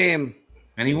won the game.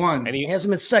 And he won. And he has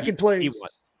him in second place. He won.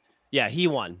 Yeah, he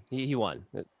won. He won.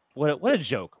 What a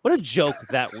joke. What a joke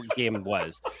that game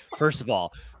was. First of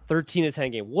all,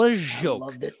 13-10 game. What a joke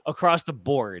loved it. across the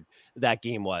board that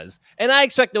game was. And I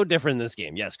expect no different in this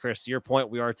game. Yes, Chris, to your point,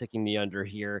 we are taking the under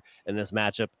here in this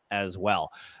matchup as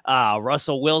well.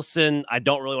 Russell Wilson, I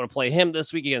don't really want to play him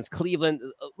this week against Cleveland.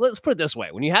 Let's put it this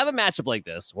way. When you have a matchup like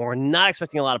this, when we're not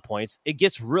expecting a lot of points, it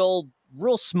gets real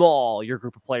small, your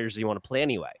group of players that you want to play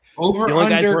anyway. Over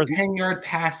under 10-yard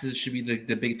passes should be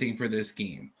the big thing for this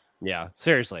game. Yeah,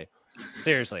 seriously.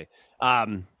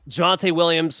 Javonte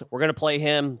Williams, we're going to play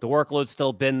him. The workload's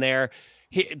still been there.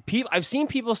 I've seen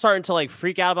people starting to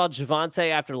freak out about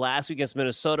Javonte after last week against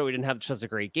Minnesota. We didn't have such a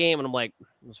great game. And I'm like,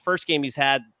 this first game he's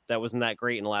had that wasn't that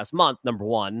great in the last month, number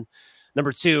one.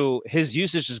 Number two, his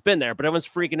usage has been there, but everyone's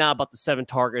freaking out about the 7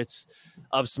 targets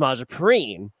of Samaje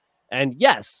Perine. And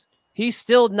yes, he's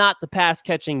still not the pass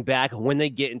catching back when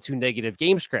they get into negative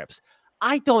game scripts.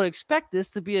 I don't expect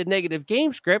this to be a negative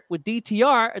game script with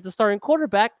DTR as the starting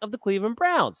quarterback of the Cleveland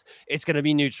Browns. It's going to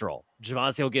be neutral.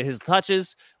 Javonte will get his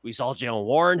touches. We saw Jaylen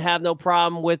Warren have no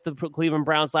problem with the Cleveland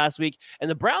Browns last week. And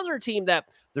the Browns are a team that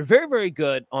they're very, very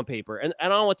good on paper. And I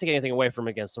don't want to take anything away from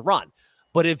against the run.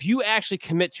 But if you actually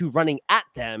commit to running at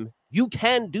them, you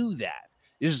can do that.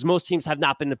 It's just most teams have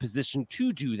not been in a position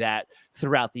to do that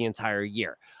throughout the entire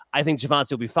year. I think Javonte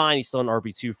will be fine. He's still an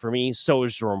RB2 for me. So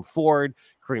is Jerome Ford.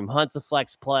 Kareem Hunt's a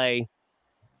flex play.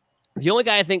 The only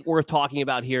guy I think worth talking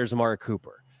about here is Amari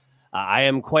Cooper. I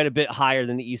am quite a bit higher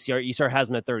than the ECR. ECR has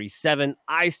him at 37.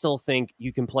 I still think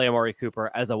you can play Amari Cooper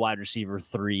as a wide receiver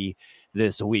 3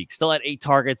 this week. Still had 8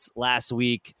 targets last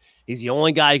week. He's the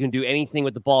only guy who can do anything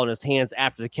with the ball in his hands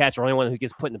after the catch, or only one who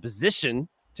gets put in a position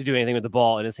to do anything with the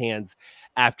ball in his hands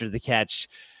after the catch.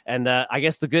 And I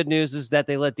guess the good news is that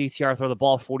they let DTR throw the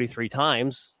ball 43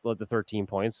 times, led to 13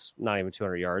 points, not even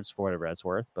 200 yards for whatever that's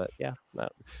worth. But yeah.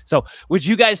 So would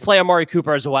you guys play Amari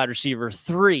Cooper as a wide receiver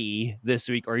 3 this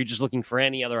week? Or are you just looking for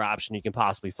any other option you can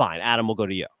possibly find? Adam, we'll go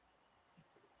to you.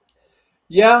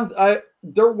 Yeah,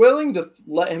 they're willing to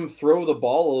let him throw the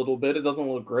ball a little bit. It doesn't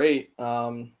look great.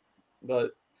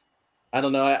 But I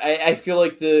don't know. I feel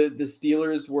like the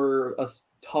Steelers were a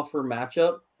tougher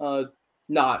matchup.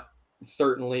 Not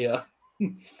certainly.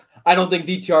 I don't think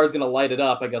DTR is going to light it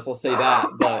up. I guess I'll say that.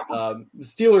 But the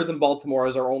Steelers and Baltimore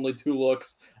is our only 2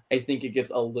 looks. I think it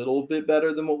gets a little bit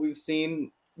better than what we've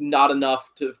seen. Not enough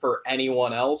for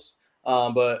anyone else.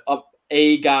 But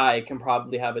a guy can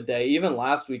probably have a day. Even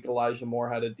last week, Elijah Moore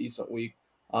had a decent week.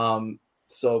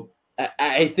 So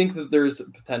I think that there's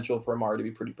potential for Amari to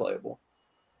be pretty playable.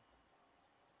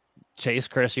 Chase,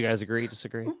 Chris, you guys agree,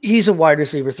 disagree? He's a wide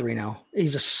receiver 3 now.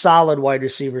 He's a solid wide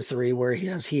receiver 3 where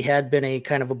he had been a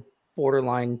kind of a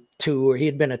borderline 2, or he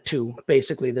had been a 2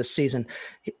 basically this season.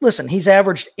 Listen, he's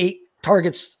averaged 8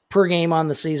 targets per game on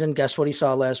the season. Guess what he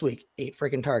saw last week? 8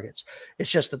 freaking targets.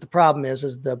 It's just that the problem is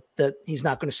that he's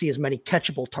not going to see as many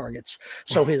catchable targets.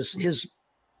 So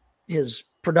his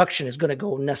production is going to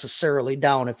go necessarily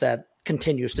down if that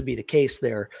continues to be the case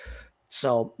there.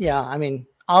 So yeah, I mean,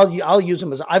 I'll use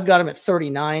him I've got him at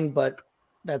 39, but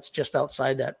that's just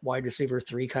outside that wide receiver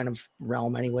 3 kind of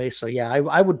realm anyway. So yeah,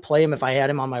 I would play him if I had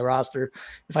him on my roster.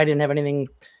 If I didn't have anything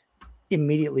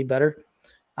immediately better,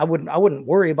 I wouldn't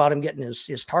worry about him getting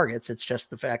his targets. It's just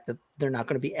the fact that they're not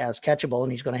going to be as catchable,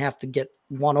 and he's going to have to get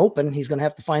one open. He's going to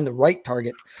have to find the right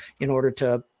target in order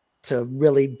to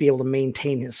really be able to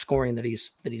maintain his scoring that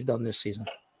he's done this season.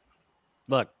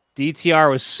 Look,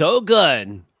 DTR was so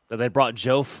good that they brought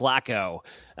Joe Flacco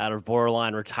out of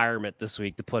borderline retirement this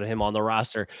week to put him on the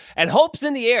roster. And hope's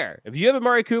in the air. If you have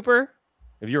Amari Cooper,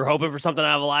 if you're hoping for something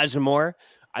out of Elijah Moore,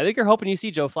 I think you're hoping you see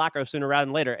Joe Flacco sooner rather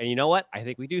than later. And you know what? I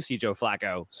think we do see Joe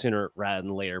Flacco sooner rather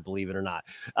than later, believe it or not.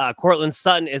 Cortland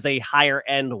Sutton is a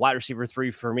higher-end wide receiver 3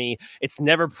 for me. It's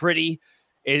never pretty.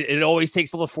 It always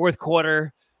takes till the fourth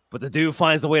quarter. But the dude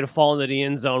finds a way to fall into the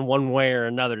end zone one way or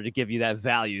another to give you that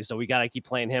value. So we got to keep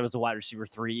playing him as a wide receiver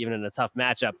 3, even in a tough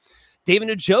matchup. David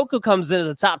Njoku comes in as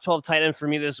a top 12 tight end for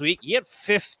me this week. He had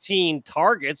 15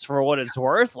 targets for what it's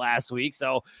worth last week.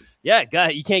 So, yeah,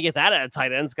 you can't get that out of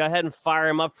tight ends. Go ahead and fire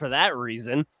him up for that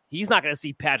reason. He's not going to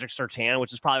see Patrick Surtain,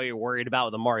 which is probably what you're worried about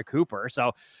with Amari Cooper.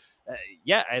 So,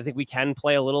 yeah, I think we can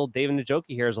play a little David Njoku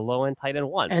here as a low-end tight end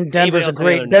 1. And Denver's a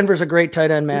great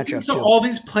tight end matchup. So all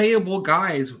these playable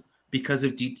guys because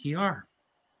of DTR.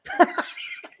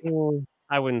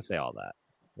 I wouldn't say all that.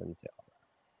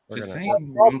 Just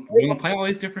saying, we're going to play all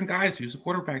these different guys. Who's the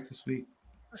quarterback this week?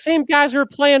 The same guys we were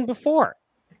playing before.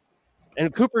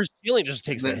 And Cooper's ceiling just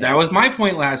takes that was my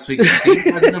point last week. The same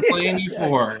guys have been playing you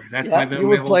for. That's my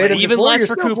point. Even less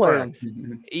for Cooper.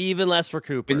 Even less for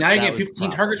Cooper. But now you get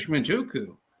 15 targets from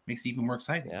Njoku. Makes it even more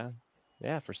exciting.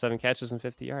 Yeah, for 7 catches and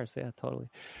 50 yards. Yeah, totally.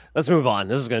 Let's move on.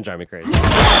 This is going to drive me crazy.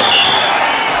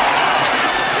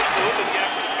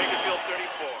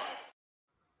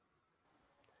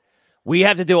 We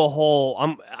have to do a whole.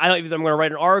 I don't even. I'm going to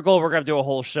write an article. We're going to do a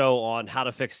whole show on how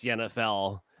to fix the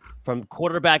NFL, from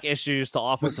quarterback issues to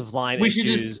offensive line we issues.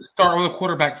 We should just start with a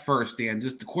quarterback first, Dan.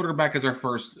 Just the quarterback is our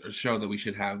first show that we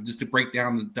should have, just to break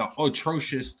down the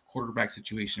atrocious quarterback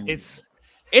situation. It's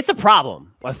a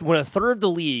problem when a third of the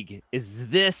league is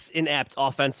this inept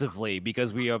offensively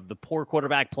because we have the poor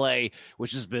quarterback play,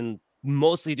 which has been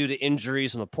mostly due to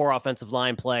injuries from the poor offensive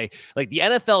line play. Like the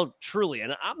NFL truly,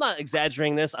 and I'm not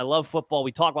exaggerating this. I love football.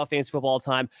 We talk about fantasy football all the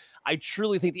time. I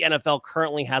truly think the NFL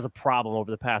currently has a problem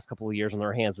over the past couple of years on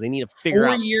their hands. They need to figure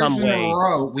out some way. 4 years in a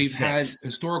row, we've had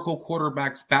historical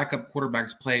quarterbacks, backup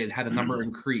quarterbacks play and had a number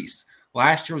increase.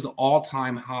 Last year was an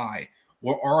all-time high.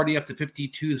 We're already up to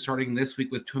 52 starting this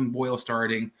week with Tim Boyle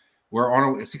starting. We're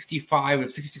on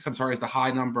 66, is the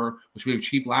high number, which we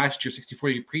achieved last year, 64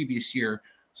 the previous year.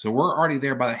 So we're already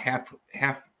there by the half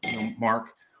mark.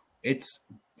 It's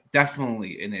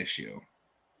definitely an issue.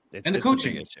 And the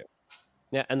coaching issue.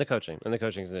 Yeah, and the coaching. And the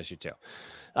coaching is an issue too.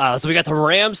 So we got the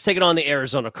Rams taking on the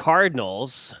Arizona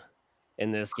Cardinals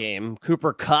in this game.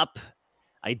 Cooper Kupp,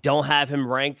 I don't have him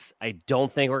ranked. I don't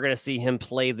think we're going to see him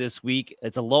play this week.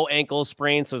 It's a low ankle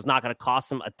sprain, so it's not going to cost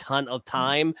him a ton of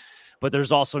time. But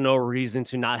there's also no reason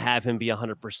to not have him be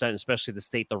 100%, especially the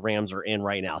state the Rams are in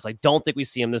right now. So I don't think we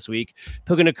see him this week.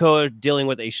 Puka Nacua dealing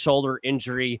with a shoulder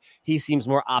injury. He seems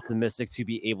more optimistic to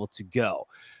be able to go.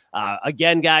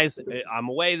 Again, guys, I'm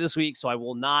away this week, so I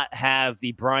will not have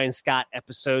the Brian Scott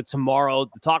episode tomorrow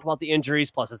to talk about the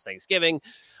injuries, plus it's Thanksgiving.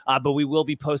 But we will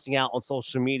be posting out on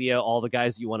social media all the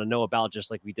guys that you want to know about,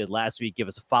 just like we did last week. Give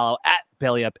us a follow at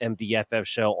BellyUp MDFF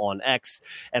Show on X,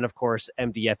 and of course,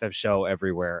 MDFF Show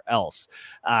everywhere else.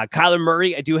 Kyler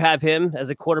Murray, I do have him as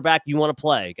a quarterback you want to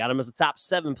play. Got him as a top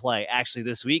 7 play, actually,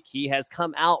 this week. He has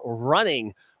come out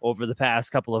running over the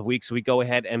past couple of weeks, so we go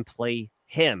ahead and play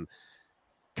him.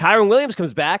 Kyron Williams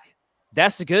comes back.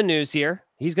 That's the good news here.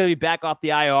 He's going to be back off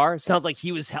the IR. Sounds like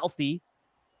he was healthy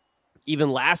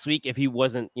even last week. If he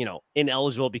wasn't,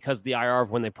 ineligible because of the IR of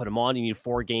when they put him on, you need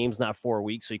 4 games, not 4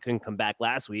 weeks. So he couldn't come back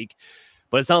last week.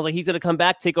 But it sounds like he's going to come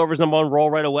back, take over his number 1 role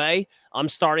right away. I'm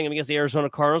starting him against the Arizona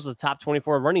Cardinals, the top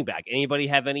 24 running back. Anybody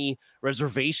have any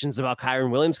reservations about Kyron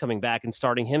Williams coming back and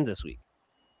starting him this week?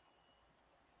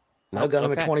 I've got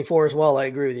him at 24 as well. I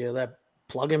agree with you.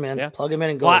 Plug him in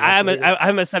and go. Well,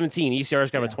 I'm at 17.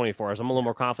 ECR's got him at 24, so I'm a little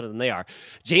more confident than they are.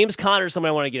 James Conner is somebody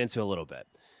I want to get into a little bit.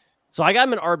 So I got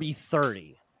him at RB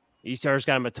 30. ECR's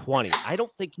got him at 20. I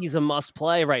don't think he's a must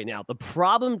play right now. The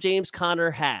problem James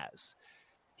Conner has,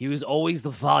 he was always the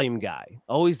volume guy,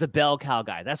 always the bell cow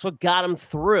guy. That's what got him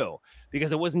through,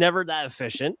 because it was never that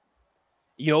efficient.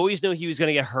 You always knew he was going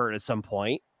to get hurt at some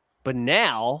point, but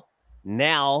now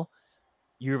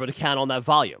you're able to count on that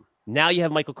volume. Now you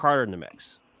have Michael Carter in the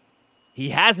mix. He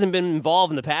hasn't been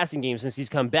involved in the passing game since he's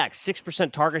come back.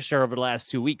 6% target share over the last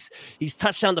 2 weeks. He's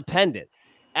touchdown dependent.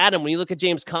 Adam, when you look at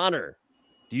James Conner,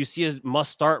 do you see a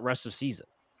must start rest of season?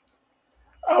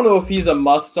 I don't know if he's a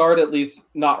must start, at least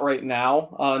not right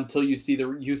now, until you see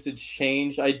the usage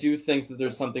change. I do think that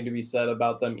there's something to be said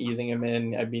about them easing him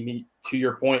in. I mean, to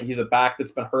your point, he's a back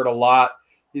that's been hurt a lot.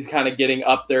 He's kind of getting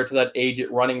up there to that age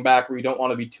at running back where you don't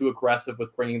want to be too aggressive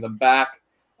with bringing them back.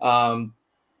 And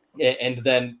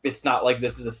then it's not like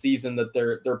this is a season that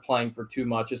they're playing for too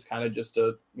much. It's kind of just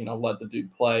to, let the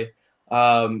dude play.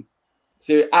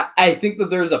 So I think that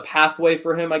there's a pathway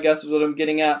for him, I guess is what I'm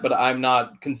getting at, but I'm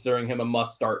not considering him a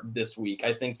must start this week.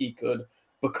 I think he could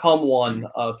become one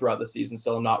throughout the season.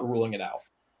 Still, I'm not ruling it out.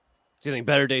 Do you think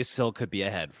better days still could be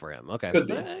ahead for him? Okay. Could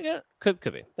be. Yeah, could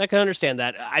be. I can understand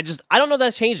that. I don't know if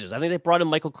that changes. I think they brought in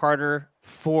Michael Carter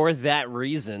for that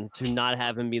reason, to not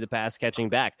have him be the pass catching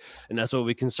back. And that's what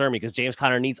would concern me, because James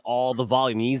Conner needs all the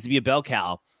volume. He needs to be a bell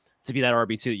cow to be that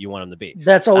RB2 that you want him to be.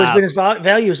 That's always been his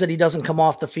value, is that he doesn't come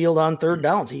off the field on third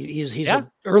downs. He's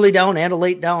an early down and a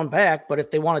late down back. But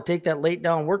if they want to take that late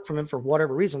down work from him for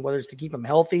whatever reason, whether it's to keep him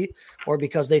healthy or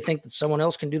because they think that someone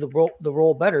else can do the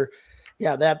role better,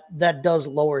 yeah, that does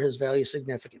lower his value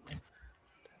significantly.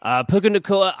 Puka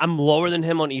Nacua, I'm lower than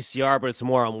him on ECR, but it's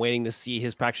more I'm waiting to see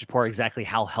his practice report, exactly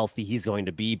how healthy he's going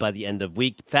to be by the end of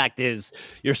week. Fact is,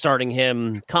 you're starting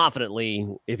him confidently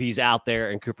if he's out there,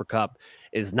 and Cooper Kupp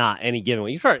is not any given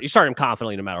week. You start him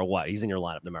confidently no matter what. He's in your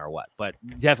lineup no matter what, but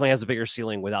definitely has a bigger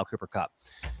ceiling without Cooper Kupp.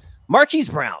 Marquise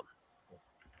Brown.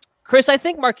 Chris, I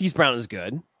think Marquise Brown is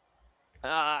good.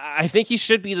 I think he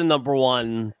should be the number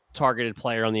 1 targeted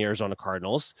player on the Arizona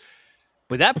Cardinals,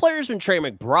 but that player's been Trey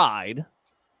McBride.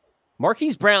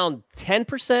 Marquise Brown,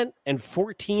 10% and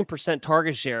 14%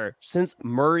 target share since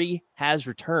Murray has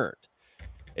returned.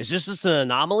 Is this just an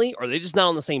anomaly, or are they just not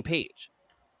on the same page?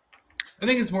 I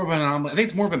think it's more of an anomaly. I think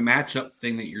it's more of a matchup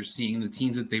thing that you're seeing. The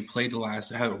teams that they played the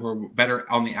last who are better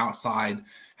on the outside,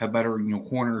 have better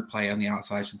corner play on the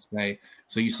outside, I should say.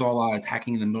 So you saw a lot of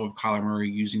attacking in the middle of Kyler Murray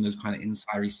using those kind of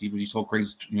inside receivers. You saw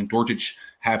Grace, Dortch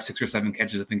have 6 or 7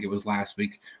 catches. I think it was last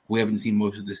week. We haven't seen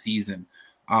most of the season.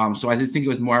 So I just think it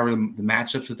was more of the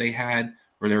matchups that they had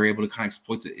where they were able to kind of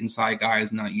exploit the inside guys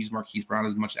and not use Marquise Brown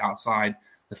as much outside.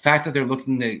 The fact that they're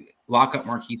looking to lock up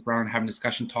Marquise Brown and having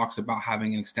discussion talks about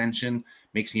having an extension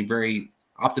makes me very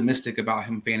optimistic about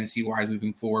him fantasy-wise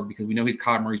moving forward, because we know he's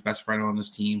Kyler Murray's best friend on this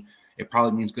team. It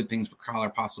probably means good things for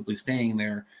Kyler possibly staying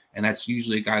there, and that's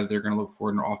usually a guy that they're going to look for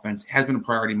in their offense. It has been a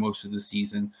priority most of the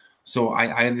season, so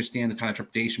I understand the kind of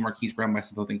trepidation Marquise Brown, but I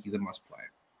still think he's a must-play.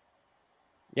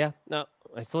 Yeah, no,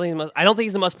 I don't think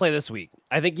he's a must play this week.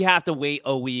 I think you have to wait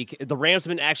a week. The Rams have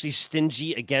been actually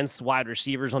stingy against wide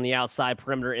receivers on the outside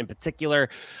perimeter in particular.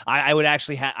 I would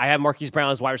actually I have Marquise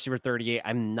Brown as wide receiver 38.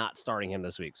 I'm not starting him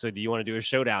this week. So do you want to do a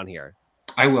showdown here?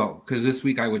 I will, because this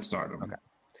week I would start him. Okay.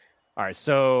 All right,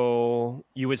 so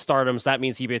you would start him. So that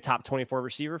means he'd be a top 24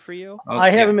 receiver for you? I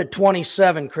have him at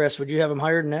 27, Chris. Would you have him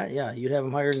higher than that? Yeah, you'd have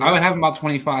him higher than that. I would have him about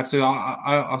 25, so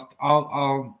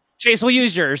I'll Chase, we'll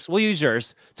use yours.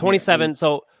 27. Yeah.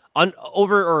 So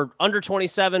over or under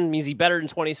 27 means he better than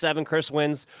 27. Chris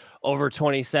wins. Over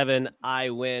 27, I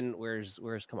win. Where's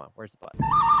come on? Where's the button?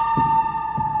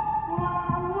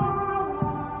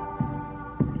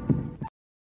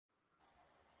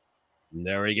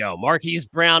 There we go. Marquise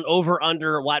Brown over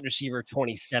under wide receiver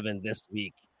 27 this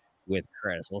week with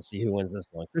Chris. We'll see who wins this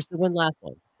one. Chris did win last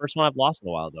one. First one I've lost in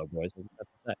a while though, boys.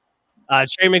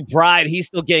 Trey McBride, he's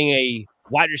still getting a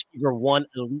wide receiver 1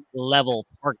 elite level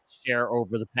target share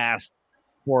over the past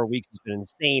 4 weeks. It's been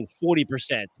insane.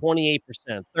 40%, 28%,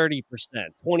 30%,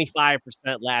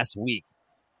 25% last week.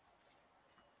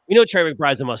 We know Trey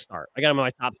McBride's a must start. I got him in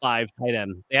my top 5 tight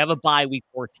end. They have a bye week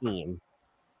 14.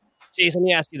 Jason, let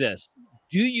me ask you this.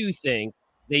 Do you think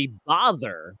they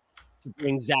bother to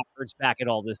bring Zach Ertz back at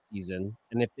all this season?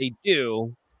 And if they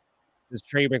do, does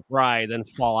Trey McBride then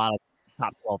fall out of the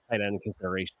top 12 tight end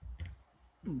consideration?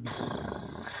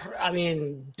 I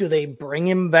mean, do they bring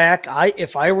him back?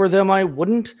 If I were them, I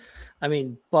wouldn't. I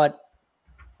mean, but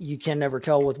you can never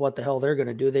tell with what the hell they're going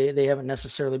to do. They haven't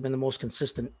necessarily been the most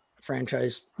consistent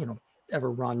franchise, ever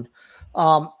run.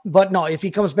 But no, if he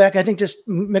comes back, I think just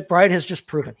McBride has just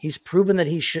proven. He's proven that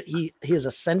he has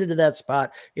ascended to that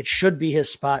spot. It should be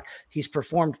his spot. He's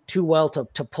performed too well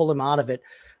to pull him out of it.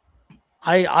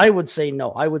 I would say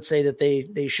no. I would say that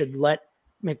they should let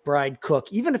McBride cook,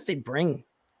 even if they bring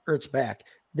Ertz back.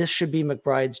 This should be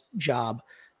McBride's job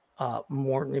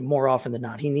more often than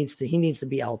not. He needs to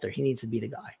be out there. He needs to be the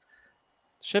guy.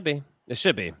 Should be. It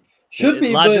should be.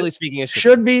 Logically speaking, it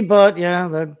should be, but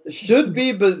yeah, should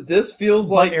be. But this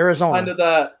feels like Arizona, kind of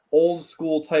that old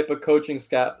school type of coaching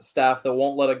staff that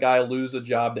won't let a guy lose a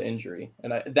job to injury,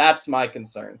 and that's my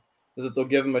concern. Is that they'll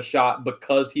give him a shot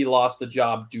because he lost the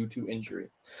job due to injury.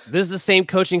 This is the same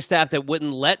coaching staff that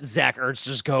wouldn't let Zach Ertz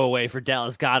just go away for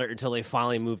Dallas Goedert until they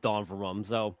finally moved on from him.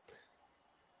 So,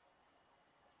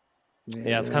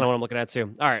 yeah, that's kind of what I'm looking at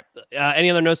too. All right. Any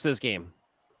other notes to this game?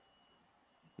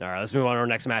 All right, let's move on to our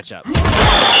next matchup.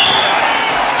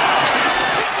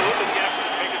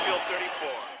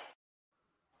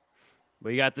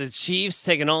 We got the Chiefs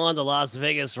taking on the Las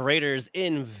Vegas Raiders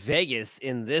in Vegas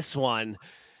in this one.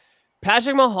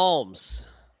 Patrick Mahomes.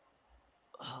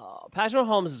 Patrick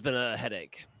Mahomes has been a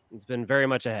headache. It's been very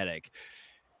much a headache.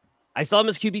 I saw him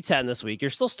as QB10 this week.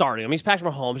 You're still starting him. He's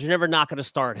Patrick Mahomes. You're never not going to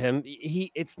start him.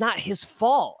 It's not his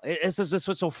fault. It's just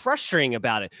what's so frustrating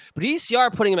about it. But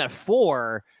ECR putting him at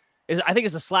 4 I think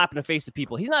it's a slap in the face to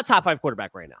people. He's not a top 5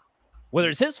 quarterback right now. Whether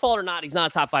it's his fault or not, he's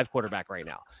not a top 5 quarterback right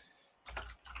now.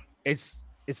 It's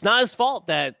not his fault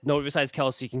that nobody besides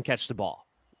Kelsey can catch the ball.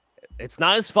 It's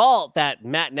not his fault that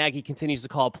Matt Nagy continues to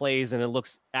call plays and it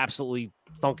looks absolutely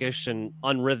thunkish and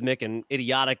unrhythmic and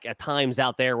idiotic at times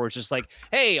out there where it's just like,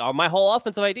 hey, my whole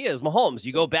offensive idea is Mahomes.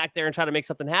 You go back there and try to make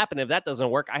something happen. If that doesn't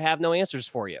work, I have no answers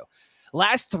for you.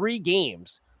 Last 3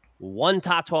 games, 1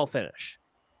 top 12 finish.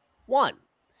 1.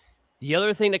 The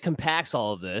other thing that compacts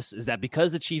all of this is that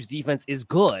because the Chiefs defense is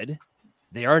good,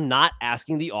 they are not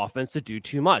asking the offense to do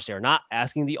too much. They're not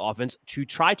asking the offense to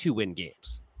try to win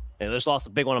games. And there's also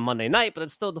a big one on Monday night, but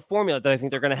it's still the formula that I think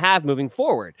they're going to have moving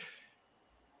forward.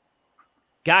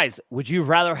 Guys, would you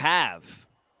rather have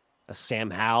a Sam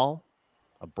Howell,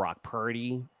 a Brock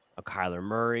Purdy, a Kyler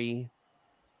Murray?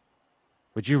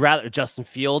 Would you rather Justin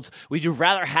Fields? Would you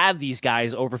rather have these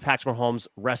guys over Patrick Mahomes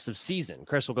rest of season?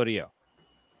 Chris, we'll go to you.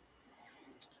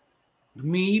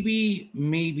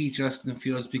 Maybe Justin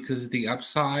Fields because of the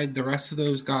upside. The rest of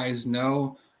those guys,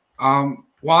 no.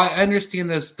 While I understand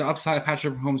this, the upside of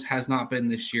Patrick Mahomes has not been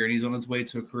this year, and he's on his way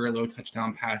to a career low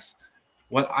touchdown pass.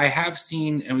 What I have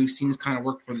seen, and we've seen this kind of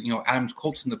work for Adams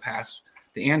Colts in the past,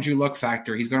 the Andrew Luck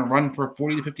factor. He's going to run for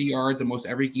 40 to 50 yards in most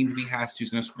every game that he has to. He's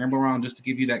going to scramble around just to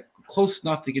give you that close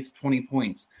enough to get 20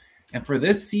 points. And for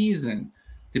this season,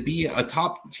 to be a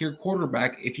top-tier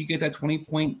quarterback, if you get that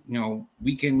 20-point,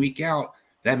 week in, week out,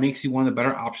 that makes you one of the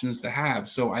better options to have.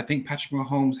 So I think Patrick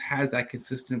Mahomes has that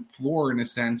consistent floor in a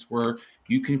sense where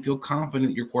you can feel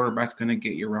confident your quarterback's going to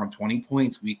get you around 20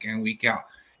 points week in, week out.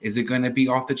 Is it going to be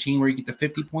off the chain where you get to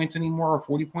 50 points anymore or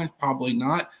 40 points? Probably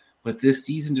not. But this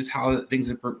season, just how things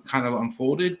have kind of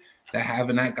unfolded, that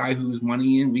having that guy who's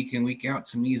money in, week out,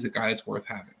 to me is a guy that's worth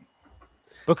having.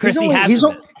 But Chris,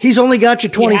 he's only got you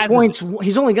 20 points.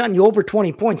 He's only gotten you over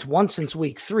 20 points once since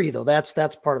week 3, though. That's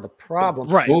part of the problem.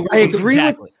 Right. Well,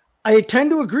 I tend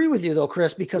to agree with you, though,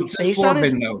 Chris, because what's the floor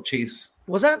been, though, Chase?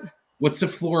 Was that? What's the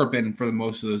floor been for the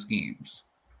most of those games?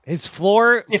 His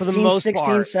floor 15, for the most 16,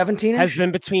 part 17 has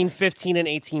been between 15 and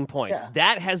 18 points. Yeah.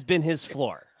 That has been his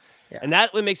floor. Yeah. And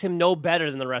that what makes him no better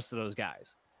than the rest of those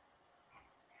guys.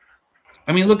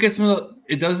 I mean, look at some of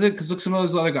some of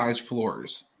those other guys'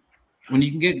 floors. When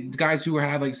you can get guys who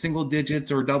have like single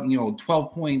digits or double,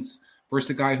 12 points versus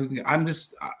the guy who can,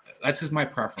 that's just my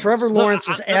preference. Trevor Lawrence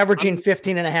is averaging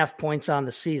 15 and a half points on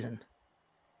the season.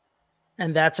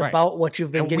 And that's about what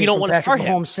you've been getting from Patrick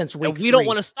Mahomes since week 3. We don't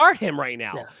want to start him right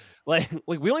now. Yeah. Like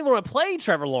we don't even want to play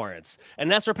Trevor Lawrence. And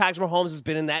that's where Patrick Mahomes has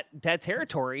been in that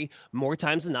territory more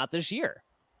times than not this year.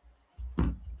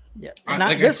 Yeah. And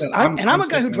I'm a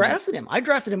guy who drafted him. I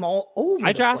drafted him all over.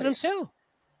 I drafted him too.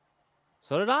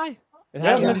 So did I. It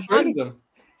hasn't been traded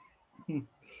him.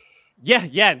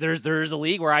 Yeah. There's a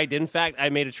league where I did. In fact, I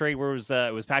made a trade where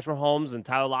it was Patrick Mahomes and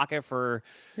Tyler Lockett for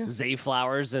Zay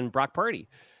Flowers and Brock Purdy,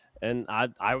 and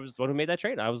I was the one who made that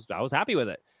trade. I was happy with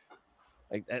it.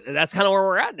 Like that's kind of where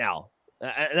we're at now.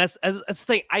 And that's the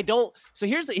thing. So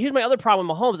here's my other problem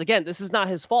with Mahomes. Again, this is not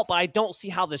his fault, but I don't see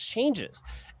how this changes.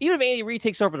 Even if Andy Reid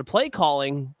takes over the play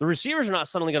calling, the receivers are not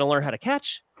suddenly going to learn how to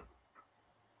catch.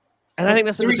 And I think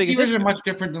that's the receivers are much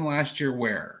different than last year.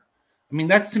 Where, I mean,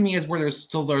 that's to me is where there's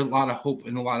still a lot of hope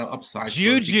and a lot of upside.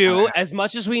 Juju, as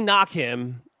much as we knock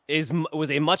him, was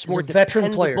a much more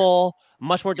veteran player,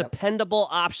 much more dependable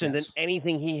option than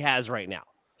anything he has right now.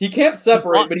 He can't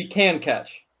separate, but he can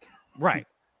catch. Right.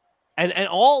 And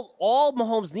all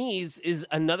Mahomes needs is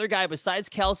another guy besides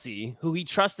Kelsey who he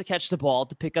trusts to catch the ball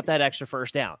to pick up that extra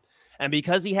first down. And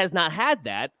because he has not had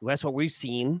that, that's what we've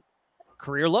seen.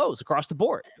 Career lows across the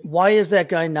board. Why is that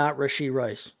guy not Rashee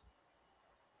Rice?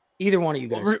 Either one of you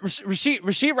guys.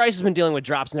 Rashee Rice has been dealing with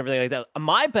drops and everything like that.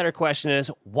 My better question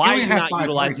is, why are you not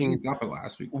utilizing?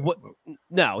 Last week.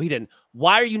 No, he didn't.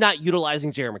 Why are you not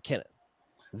utilizing Jerick McKinnon?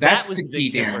 That's the key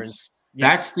difference. Yeah.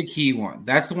 That's the key one.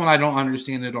 That's the one I don't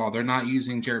understand at all. They're not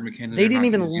using Jerick McKinnon. They didn't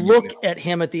even look at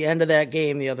him at the end of that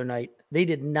game the other night. They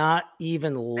did not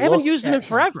even look. They haven't used him in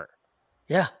forever.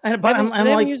 Yeah, but I'm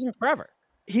like, used him forever.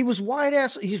 He was wide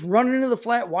ass. He's running into the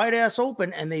flat, wide ass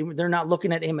open, and they're not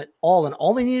looking at him at all. And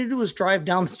all they need to do is drive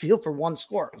down the field for one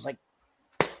score. It was like,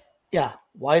 yeah,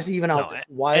 why is he even out there?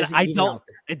 Why is he even out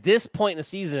there? At this point in the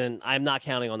season, I'm not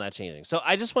counting on that changing. So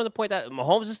I just wanted to point that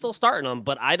Mahomes is still starting him,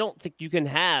 but I don't think you can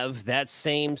have that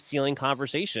same ceiling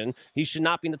conversation. He should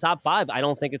not be in the top 5. I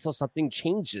don't think until something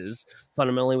changes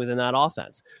fundamentally within that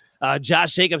offense.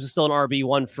 Josh Jacobs is still an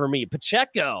RB1 for me.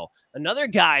 Pacheco, another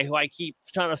guy who I keep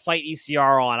trying to fight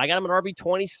ECR on. I got him at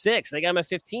RB26. They got him at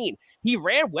 15. He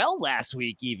ran well last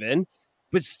week even,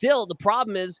 but still the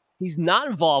problem is he's not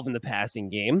involved in the passing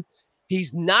game.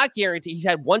 He's not guaranteed. He's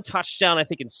had 1 touchdown, I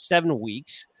think, in 7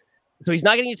 weeks. So he's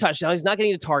not getting a touchdown. He's not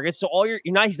getting a target. So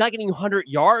he's not getting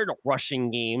 100-yard rushing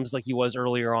games like he was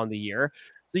earlier on the year.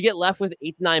 So you get left with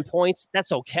 8 to 9 points.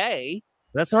 That's okay.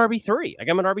 That's an RB3. I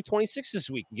got him an RB26 this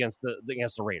week against the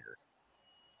Raiders.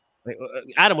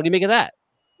 Adam, what do you make of that?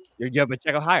 You have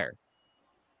Pacheco higher.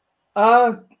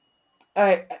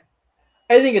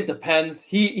 I think it depends.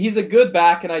 He's a good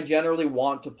back, and I generally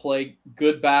want to play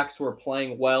good backs who are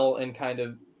playing well and kind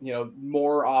of,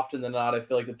 more often than not, I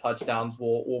feel like the touchdowns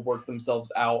will work themselves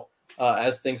out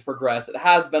as things progress. It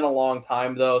has been a long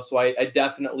time, though, so I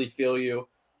definitely feel you.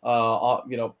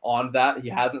 On that. He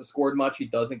hasn't scored much. He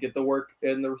doesn't get the work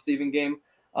in the receiving game.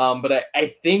 But I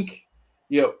think,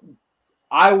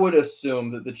 I would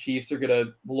assume that the Chiefs are going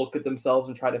to look at themselves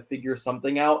and try to figure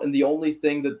something out. And the only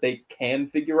thing that they can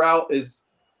figure out is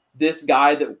this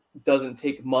guy that doesn't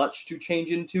take much to change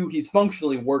into. He's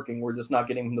functionally working. We're just not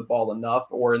getting him the ball enough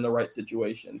or in the right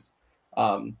situations.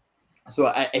 So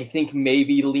I think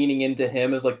maybe leaning into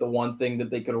him is like the one thing that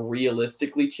they could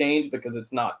realistically change because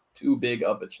it's not too big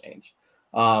of a change.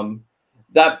 I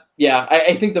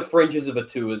think the fringes of a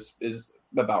 2 is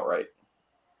about right.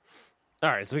 All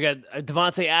right, so we got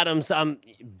Devontae Adams.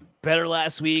 Better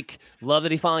last week. Love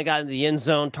that he finally got in the end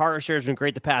zone. Target share has been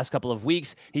great the past couple of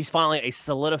weeks. He's finally a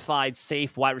solidified,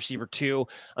 safe wide receiver 2.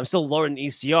 I'm still lower than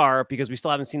ECR because we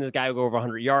still haven't seen this guy go over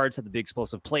 100 yards, have the big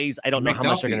explosive plays. I don't know how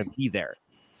much they're going to be there.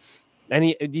 And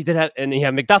he did have, and he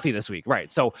had McDuffie this week,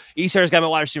 right? So ECR's got my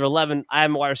wide receiver 11. I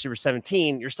am a wide receiver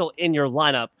 17. You're still in your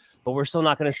lineup, but we're still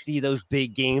not going to see those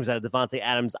big games out of Devontae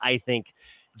Adams, I think,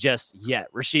 just yet.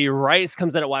 Rashee Rice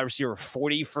comes in at wide receiver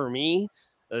 40 for me.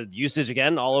 Usage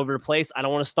again all over the place. I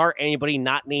don't want to start anybody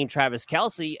not named Travis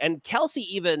Kelce. And Kelce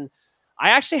even,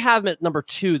 I actually have him at number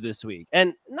 2 this week.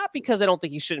 And not because I don't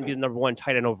think he shouldn't be the number 1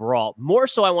 tight end overall. More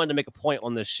so I wanted to make a point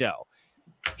on this show.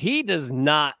 He does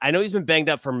not, I know he's been banged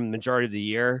up for the majority of the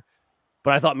year,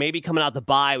 but I thought maybe coming out the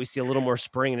bye, we see a little more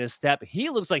spring in his step. He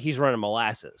looks like he's running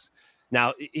molasses.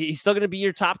 Now, he's still going to be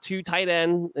your top 2 tight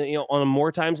end, on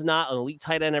more times than not, an elite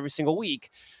tight end every single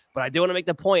week. But I do want to make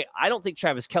the point, I don't think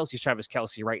Travis Kelce's Travis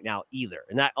Kelce right now either.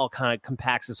 And that all kind of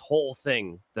compacts this whole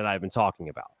thing that I've been talking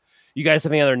about. You guys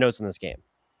have any other notes on this game?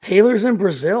 Taylor's in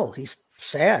Brazil. He's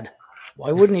sad.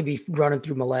 Why wouldn't he be running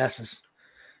through molasses?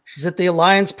 She's at the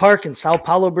Alliance Park in Sao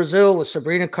Paulo, Brazil with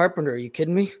Sabrina Carpenter. Are you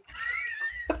kidding me?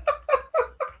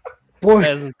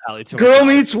 Boy, Girl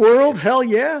Meets World. Hell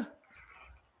yeah.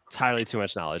 Entirely too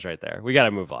much knowledge right there. We got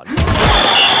to move on.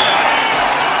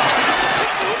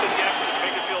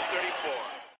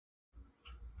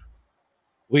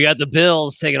 We got the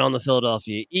Bills taking on the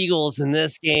Philadelphia Eagles in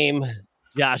this game.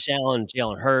 Josh Allen,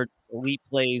 Jalen Hurts, elite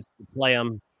plays to play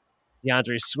them.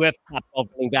 DeAndre Swift, top 12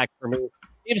 running back for me.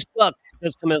 James Cook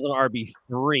does come in as an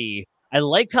RB3. I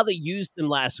like how they used him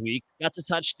last week. Got to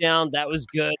touchdown. That was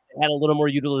good. They had a little more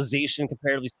utilization,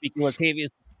 comparatively speaking. Latavius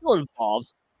still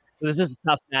involves. So this is a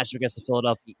tough matchup against the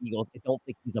Philadelphia Eagles. I don't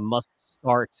think he's a must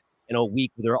start in a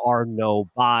week where there are no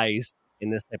buys in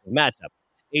this type of matchup.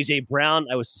 A.J. Brown,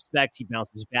 I would suspect he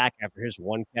bounces back after his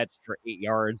 1 catch for 8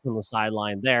 yards on the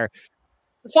sideline there.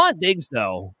 Stephon Diggs,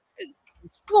 though,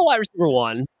 still wide receiver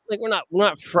 1. Like we're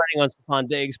not fretting on Stephon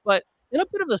Diggs, but in a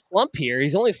bit of a slump here.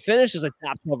 He's only finished as a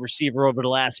top 12 receiver over the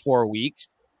last 4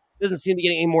 weeks. Doesn't seem to be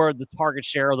getting any more of the target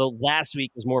share, although last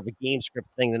week was more of a game script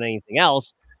thing than anything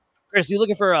else. Chris, you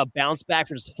looking for a bounce back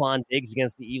for Stephon Diggs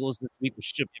against the Eagles this week, which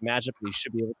should be a matchup we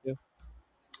should be able to?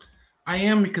 I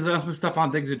am, because I was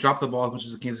Stephon Diggs to drop the ball as much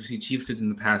as the Kansas City Chiefs did in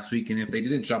the past week. And if they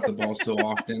didn't drop the ball so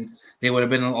often, they would have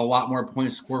been a lot more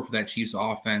points scored for that Chiefs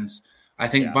offense. I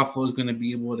think Buffalo is going to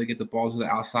be able to get the ball to the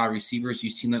outside receivers.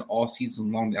 You've seen that all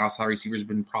season long. The outside receivers have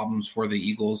been problems for the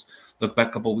Eagles. Look back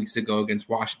a couple of weeks ago against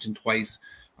Washington twice.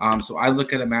 So I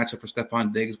look at a matchup for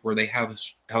Stephon Diggs where they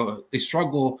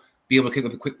struggle to be able to kick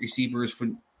with the quick receivers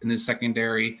in the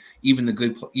secondary, even the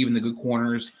good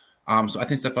corners. So I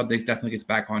think Stephon Diggs definitely gets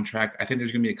back on track. I think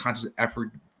there's going to be a conscious effort,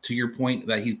 to your point,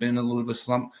 that he's been in a little bit of a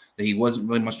slump, that he wasn't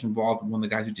really much involved with one of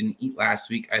the guys who didn't eat last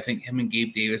week. I think him and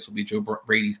Gabe Davis will be Joe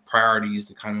Brady's priorities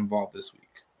to kind of involve this week.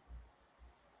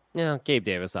 Yeah, Gabe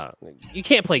Davis. You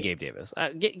can't play Gabe Davis.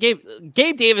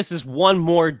 Gabe Davis is one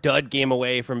more dud game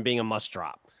away from being a must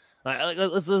drop.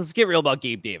 Let's get real about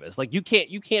Gabe Davis. Like you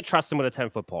can't trust him with a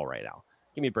 10-foot pole right now.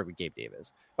 Give me a break with Gabe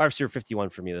Davis. Wide receiver 51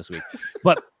 for me this week.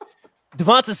 But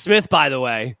Devonta Smith, by the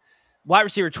way, wide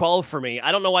receiver 12 for me.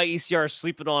 I don't know why ECR is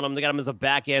sleeping on him. They got him as a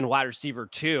back-end wide receiver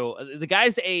 2. The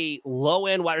guy's a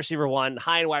low-end wide receiver 1,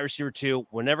 high-end wide receiver 2.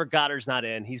 Whenever Goddard's not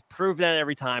in, he's proven it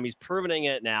every time. He's proving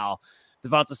it now.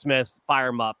 Devonta Smith, fire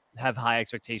him up. Have high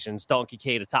expectations. Donkey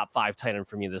K, a top 5 tight end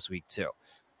for me this week, too.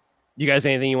 You guys,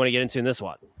 anything you want to get into in this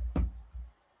one?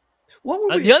 What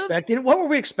were we expecting? What were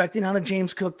we expecting out of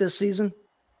James Cook this season?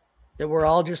 That we're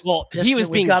all just pissed he was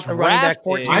that being we got the running back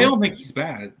 14. I don't think he's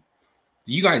bad.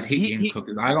 You guys hate James Cook.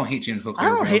 I don't hate James Cook.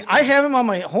 I have him on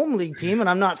my home league team, and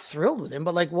I'm not thrilled with him.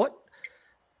 But like, what?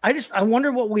 I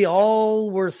wonder what we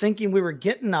all were thinking we were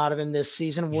getting out of him this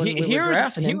season when we were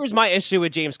drafting him. Here's my issue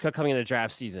with James Cook coming into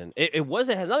draft season. It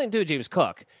has nothing to do with James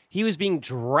Cook. He was being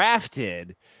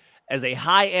drafted as a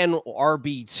high-end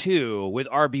RB2 with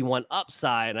RB1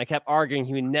 upside, and I kept arguing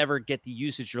he would never get the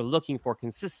usage you're looking for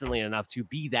consistently enough to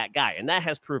be that guy, and that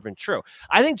has proven true.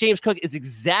 I think James Cook is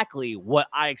exactly what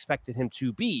I expected him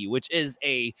to be, which is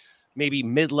a maybe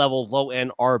mid-level,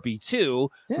 low-end RB2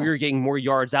 where you're getting more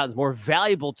yards out, is more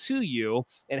valuable to you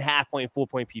in half-point,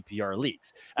 full-point PPR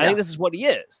leagues. I think this is what he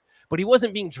is. but he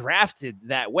wasn't being drafted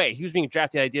that way. He was being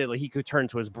drafted the idea that he could turn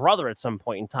to his brother at some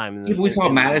point in time. We saw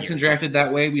Madison drafted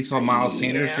that way. We saw Miles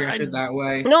Sanders drafted that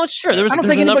way. No, sure. I don't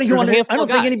think anybody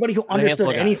who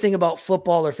understood anything about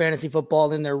football or fantasy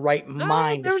football in their right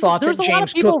mind thought that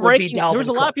James Cook would be Dalvin. There was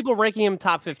a lot of people ranking him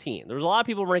top 15. There was a lot of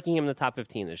people ranking him in the top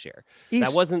 15 this year.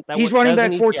 He's running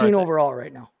back 14 overall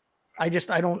right now. I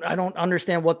don't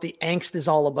understand what the angst is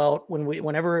all about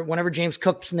whenever James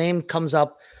Cook's name comes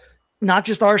up. Not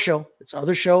just our show, it's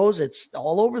other shows, it's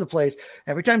all over the place.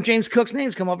 Every time James Cook's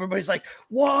names come up, everybody's like,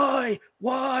 why?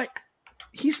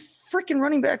 He's freaking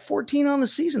running back 14 on the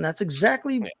season. That's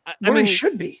exactly where he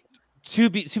should be.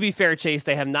 To be fair, Chase,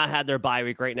 they have not had their bye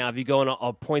week right now. If you go on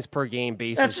a points per game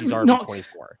basis, he's already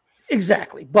 24.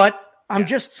 Exactly. But I'm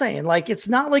just saying, like, it's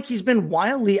not like he's been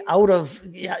wildly out of.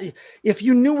 Yeah, if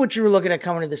you knew what you were looking at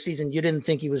coming into the season, you didn't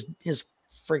think he was his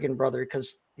friggin' brother,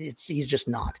 because he's just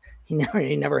not. He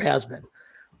never has been.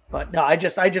 But no, I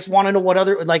just want to know what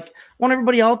other, like, want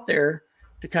everybody out there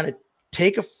to kind of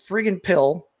take a friggin'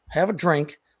 pill, have a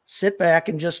drink, sit back,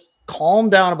 and just calm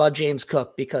down about James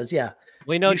Cook, because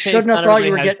we know you shouldn't have thought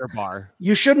you were getting.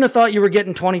 You shouldn't have thought you were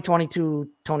getting 2022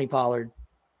 Tony Pollard.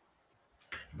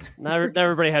 Not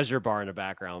everybody has your bar in the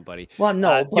background, buddy. Well,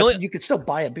 no, but you could still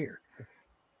buy a beer.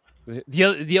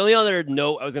 The only other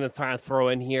note I was going to try and throw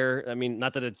in here, I mean,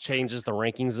 not that it changes the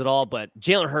rankings at all, but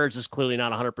Jalen Hurts is clearly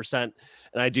not 100%.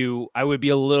 And I would be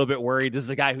a little bit worried. This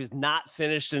is a guy who's not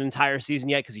finished an entire season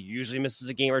yet, because he usually misses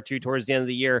a game or two towards the end of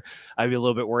the year. I'd be a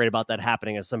little bit worried about that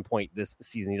happening at some point this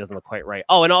season. He doesn't look quite right.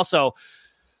 Oh, and also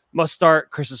must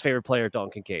start Chris's favorite player,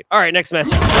 Dalton Kincaid. All right, next match.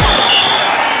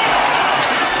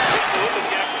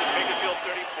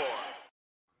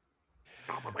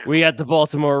 We got the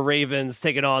Baltimore Ravens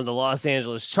taking on the Los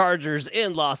Angeles Chargers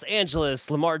in Los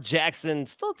Angeles. Lamar Jackson,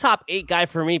 still a top 8 guy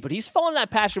for me, but he's falling that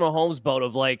Patrick Mahomes boat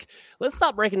of, like, let's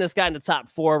stop ranking this guy in the top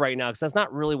 4 right now, because that's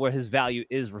not really what his value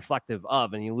is reflective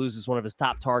of. And he loses one of his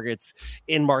top targets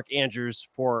in Mark Andrews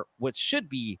for what should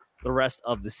be the rest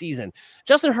of the season.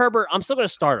 Justin Herbert, I'm still going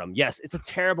to start him. Yes, it's a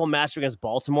terrible match against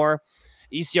Baltimore.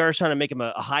 ECR is trying to make him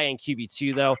a high-end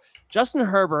QB2, though. Justin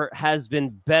Herbert has been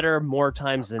better more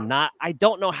times than not. I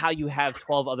don't know how you have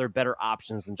 12 other better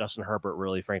options than Justin Herbert,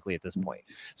 really, frankly, at this point.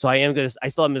 So I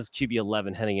still have him as QB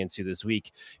 11 heading into this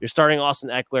week. You're starting Austin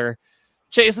Eckler.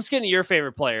 Chase, let's get into your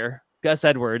favorite player, Gus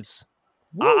Edwards.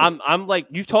 I'm like,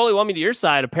 you totally want me to your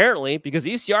side, apparently, because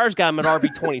ECR's got him at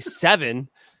RB 27,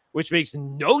 which makes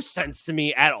no sense to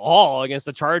me at all against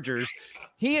the Chargers.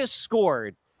 He has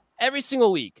scored every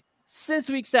single week since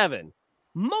week 7,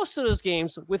 most of those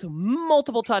games with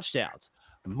multiple touchdowns.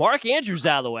 Mark Andrews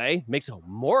out of the way makes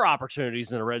more opportunities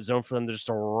in the red zone for them to just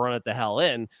run it the hell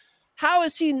in. How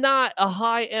is he not a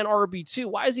high-end RB2?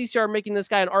 Why is ECR making this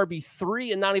guy an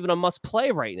RB3 and not even a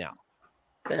must-play right now?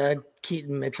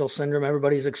 Keaton Mitchell syndrome.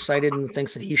 Everybody's excited and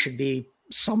thinks that he should be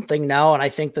something now, and I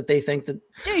think that they think that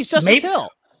he's Justice Hill.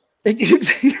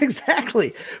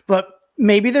 Exactly. But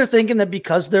maybe they're thinking that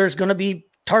because there's going to be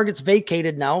targets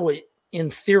vacated now,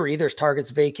 in theory, there's targets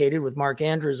vacated with Mark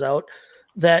Andrews out,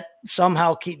 that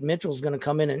somehow Keaton Mitchell is going to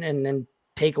come in and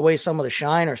take away some of the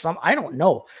shine or something. I don't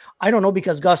know.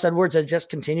 Because Gus Edwards has just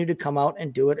continued to come out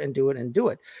and do it.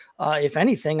 If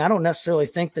anything, I don't necessarily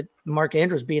think that Mark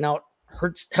Andrews being out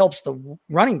helps the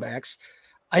running backs.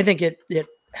 I think it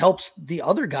helps the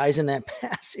other guys in that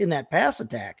pass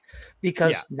attack,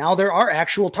 because now there are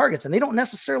actual targets, and they don't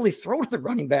necessarily throw to the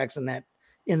running backs in that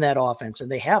offense,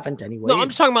 and they haven't anyway. No, I'm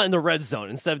just talking about in the red zone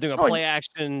instead of doing a play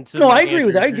action. I agree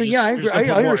with that. I agree. Yeah, I agree. I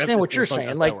understand what you're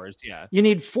saying. Like, you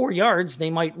need 4 yards. They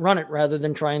might run it rather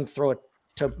than try and throw it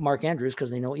to Mark Andrews,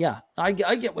 because they know. Yeah, I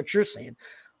get what you're saying.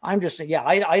 I'm just saying. Yeah,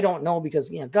 I don't know, because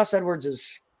Gus Edwards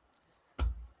is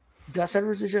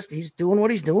just, he's doing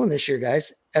what he's doing this year,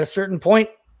 guys. At a certain point,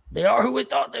 they are who we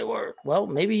thought they were. Well,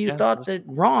 maybe you thought that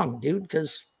wrong, dude,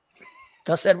 because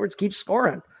Gus Edwards keeps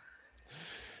scoring.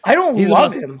 I don't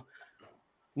love him.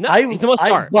 No, he's a must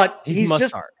start. But he's a must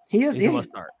start. He's a must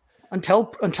start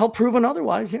until proven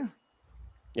otherwise. Yeah.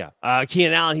 Yeah.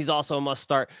 Keenan Allen, he's also a must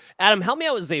start. Adam, help me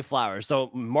out with Zay Flowers. So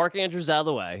Mark Andrews out of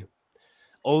the way.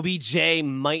 OBJ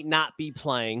might not be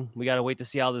playing. We got to wait to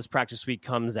see how this practice week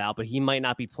comes out, but he might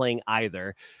not be playing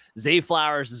either. Zay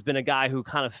Flowers has been a guy who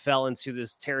kind of fell into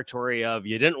this territory of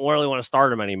you didn't really want to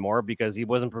start him anymore because he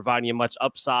wasn't providing you much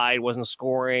upside, wasn't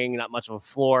scoring, not much of a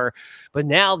floor. But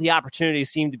now the opportunities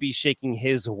seem to be shaking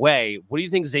his way. What do you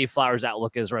think Zay Flowers'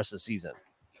 outlook is rest of the season?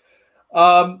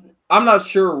 I'm not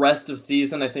sure rest of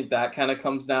season. I think that kind of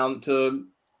comes down to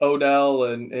Odell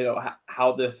and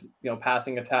how this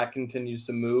passing attack continues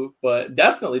to move. But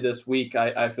definitely this week,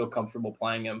 I feel comfortable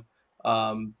playing him.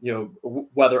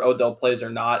 Whether Odell plays or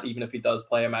not, even if he does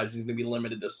play, I imagine he's going to be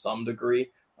limited to some degree.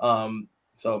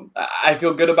 So I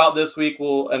feel good about this week.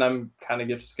 And I'm kind of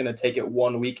just going to take it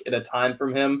 1 week at a time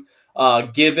from him.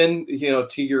 Given,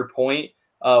 to your point,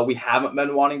 we haven't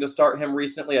been wanting to start him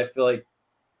recently. I feel like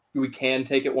we can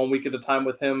take it 1 week at a time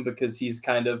with him because he's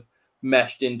kind of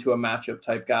meshed into a matchup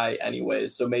type guy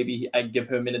anyways. So maybe I give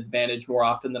him an advantage more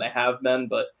often than I have been,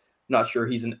 but I'm not sure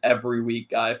he's an every week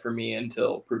guy for me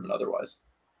until proven otherwise.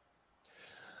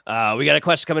 We got a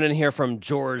question coming in here from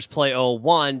George Play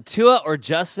 01. Tua or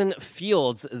Justin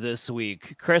Fields this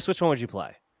week? Chris, which one would you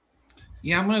play?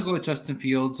 Yeah, I'm going to go with Justin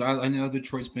Fields. I know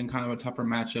Detroit's been kind of a tougher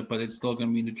matchup, but it's still going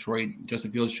to be Detroit.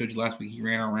 Justin Fields showed you last week he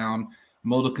ran around.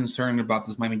 I'm a little concerned about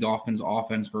this Miami Dolphins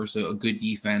offense versus a good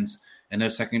defense, and their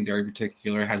secondary in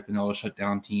particular has been able to shut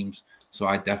down teams. So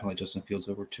I definitely Justin Fields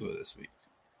over Tua this week.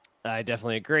 I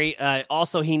definitely agree.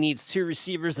 Also, he needs 2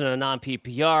 receivers in a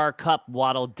non-PPR. Kupp,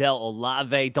 Waddle, Dell,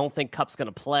 Olave. Don't think Kupp's going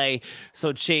to play.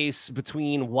 So, Chase,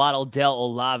 between Waddle, Dell,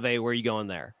 Olave, where are you going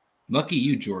there? Lucky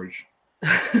you, George.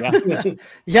 Yeah.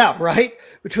 Yeah, right.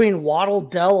 Between Waddle,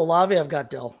 Dell, Olave, I've got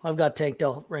Dell. I've got Tank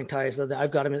Dell ranked highest. I've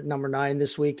got him at number 9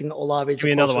 this week, and Olave's Give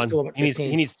me another one. to him at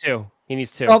 15. He needs 2. He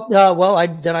needs 2. Oh, well,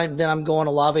 then I'm going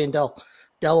Olave and Dell.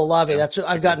 Dell, Olave. Yeah.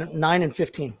 I've got 9 and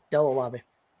 15. Dell, Olave.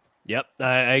 Yep,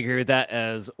 I agree with that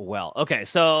as well. Okay,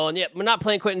 so yeah, we're not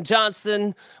playing Quentin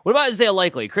Johnson. What about Isaiah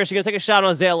Likely? Chris, you gonna take a shot on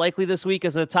Isaiah Likely this week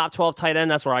as a top 12 tight end?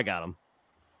 That's where I got him.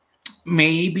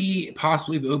 Maybe,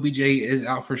 possibly, if OBJ is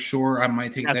out for sure, I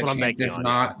might take that chance. If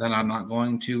not, then I'm not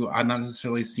going to. I'm not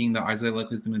necessarily seeing that Isaiah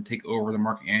Likely is going to take over the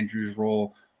Mark Andrews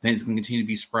role. Then it's going to continue to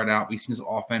be spread out. We've seen this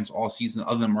offense all season,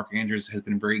 other than Mark Andrews, has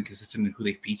been very inconsistent in who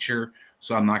they feature.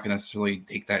 So I'm not going to necessarily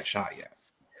take that shot yet.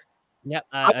 Yep,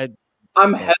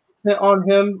 I'm hesitant on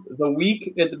him. The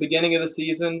week at the beginning of the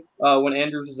season, when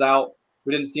Andrews was out,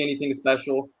 we didn't see anything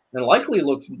special, and Likely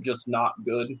looked just not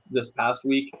good this past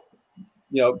week.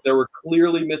 There were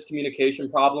clearly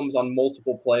miscommunication problems on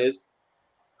multiple plays.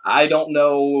 I don't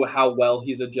know how well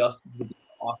he's adjusted to the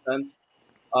offense.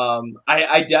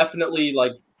 I definitely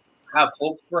have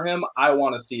hopes for him. I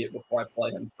want to see it before I play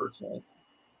him personally.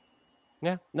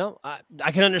 Yeah, no,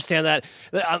 I can understand that.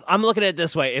 I'm looking at it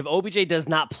this way. If OBJ does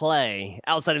not play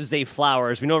outside of Zay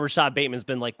Flowers, we know Rashad Bateman's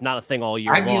been not a thing all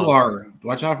year Aguilar. long.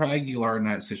 Watch out for Aguilar in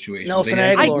that situation. Nelson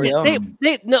Aguilar.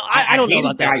 I don't know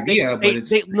about that idea,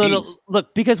 no.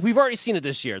 Look, because we've already seen it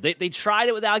this year. They tried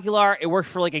it with Aguilar. It worked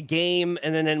for a game,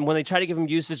 and then when they tried to give him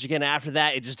usage again after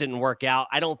that, it just didn't work out.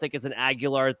 I don't think it's an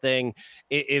Aguilar thing.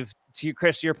 If to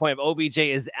your point, if OBJ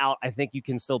is out, I think you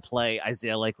can still play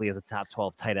Isaiah Likely as a top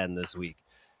 12 tight end this week.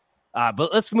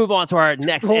 But let's move on to our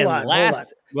next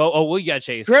last. Well, you got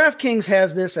Chase. DraftKings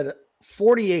has this at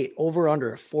 48 over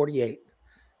under 48.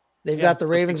 They've got the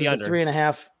Ravens at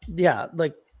 3.5. Yeah,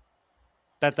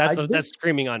 that's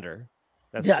screaming under.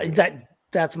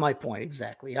 That's my point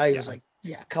exactly. I was like,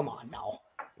 yeah, come on now.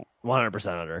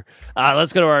 100% under.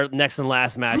 Let's go to our next and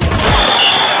last match.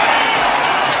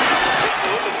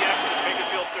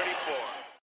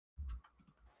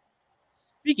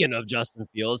 Speaking of Justin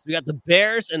Fields, we got the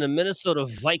Bears and the Minnesota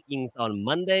Vikings on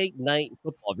Monday Night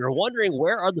Football. If you're wondering,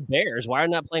 where are the Bears? Why are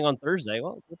they not playing on Thursday?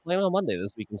 Well, they're playing on Monday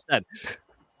this week instead.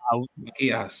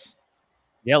 Lucky us.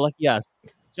 Yeah, lucky us.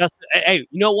 Justin, hey,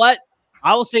 you know what?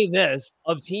 I will say this.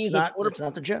 Of teams, it's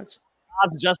not the Jets.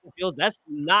 Justin Fields, that's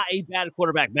not a bad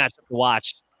quarterback matchup to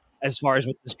watch as far as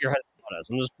what this year has taught us.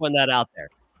 I'm just putting that out there.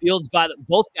 Fields,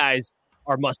 both guys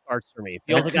are must-starts for me.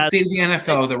 That's the state of the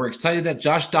NFL, that we're excited that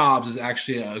Josh Dobbs is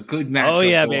actually a good matchup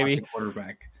to watch a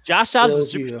quarterback. Josh Dobbs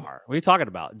is a superstar. What are you talking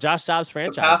about? Josh Dobbs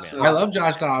franchise, man. I love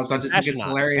Josh Dobbs. I just think it's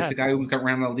hilarious. The guy who got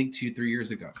ran out of the league 2-3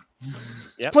 years ago.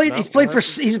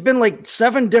 He's been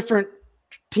 7 different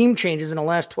team changes in the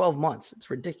last 12 months.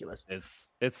 It's ridiculous.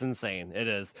 It's insane. It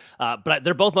is. But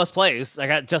they're both must plays. I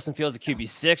got Justin Fields at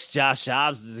QB6. Josh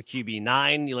Dobbs is a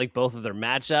QB9. You like both of their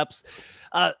matchups.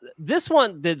 This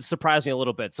one did surprise me a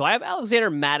little bit. So I have Alexander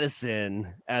Mattison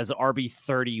as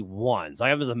RB31. So I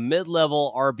have him as a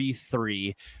mid-level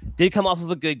RB3. Did come off of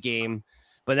a good game,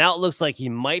 but now it looks like he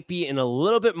might be in a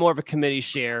little bit more of a committee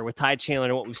share with Ty Chandler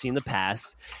and what we've seen in the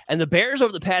past. And the Bears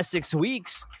over the past 6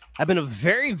 weeks have been a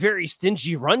very, very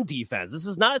stingy run defense. This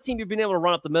is not a team you've been able to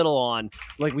run up the middle on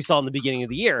like we saw in the beginning of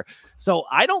the year. So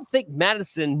I don't think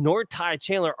Madison nor Ty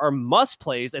Chandler are must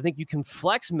plays. I think you can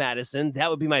flex Madison. That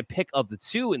would be my pick of the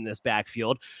 2 in this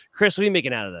backfield. Chris, what are you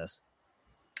making out of this?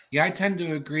 Yeah, I tend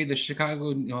to agree. The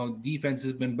Chicago defense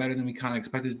has been better than we kind of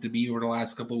expected it to be over the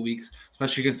last couple of weeks,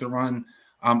 especially against the run.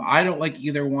 I don't like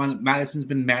either one. Madison's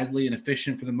been madly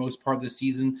inefficient for the most part of the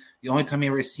season. The only time he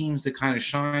ever seems to kind of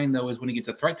shine, though, is when he gets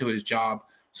a threat to his job,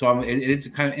 So it is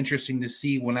kind of interesting to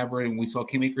see whenever we saw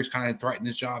Cam Akers kind of threaten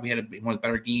his job. He had one of the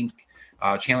better games.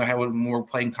 Chandler had more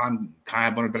playing time, kind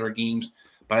of one of the better games.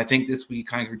 But I think this week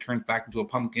kind of returns back into a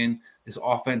pumpkin. This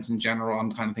offense in general,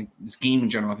 I'm kind of think this game in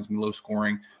general has been low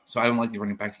scoring. So I don't like the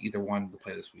running back to either one to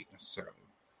play this week necessarily.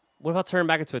 What about turning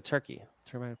back into a turkey?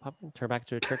 Turn back to a pumpkin? Turn back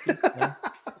to a turkey? No?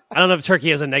 I don't know if turkey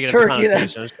has a negative connotation. I'm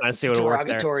just trying to see what would work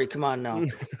there. Come on now.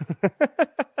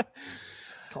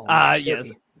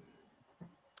 Yes.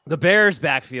 The Bears'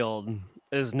 backfield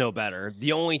is no better.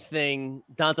 The only thing,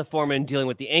 Donta Foreman dealing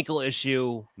with the ankle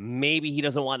issue, maybe he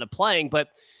doesn't want to playing, but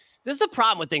this is the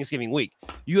problem with Thanksgiving week.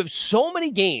 You have so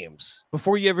many games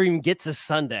before you ever even get to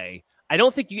Sunday. I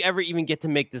don't think you ever even get to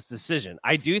make this decision.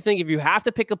 I do think if you have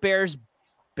to pick a Bears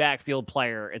backfield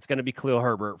player, it's going to be Khalil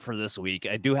Herbert for this week.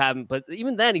 I do have him, but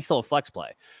even then, he's still a flex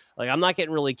play. Like, I'm not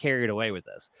getting really carried away with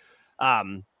this.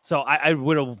 So I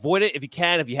would avoid it if you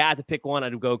can. If you had to pick one,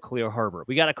 I'd go Khalil Herbert.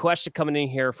 We got a question coming in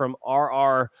here from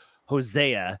RR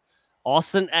Hosea,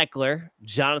 Austin Eckler,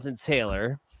 Jonathan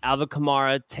Taylor, Alvin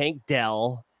Kamara, Tank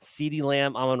Dell, CeeDee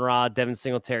Lamb, Amon-Ra, Devin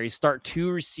Singletary. Start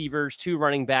 2 receivers, 2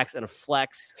 running backs, and a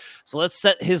flex. So let's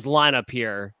set his lineup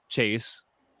here, Chase.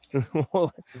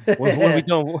 what are we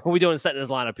doing? What are we doing setting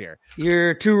his lineup here?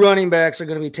 Your 2 running backs are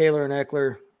going to be Taylor and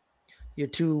Eckler. Your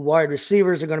 2 wide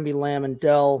receivers are going to be Lamb and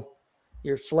Dell.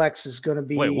 Your flex is going to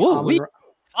be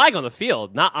flag on the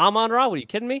field, not Amon-Ra. What, are you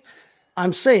kidding me?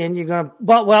 I'm saying you're going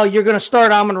to, you're going to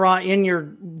start Amon-Ra in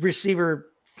your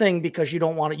receiver thing because you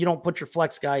don't want it. You don't put your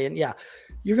flex guy in. Yeah.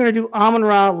 You're going to do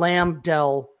Amon-Ra, Lamb,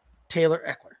 Dell, Taylor,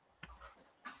 Eckler.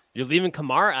 You're leaving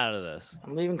Kamara out of this.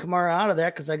 I'm leaving Kamara out of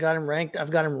that because I got him ranked. I've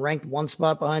got him ranked 1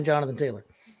 spot behind Jonathan Taylor.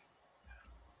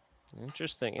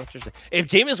 Interesting. If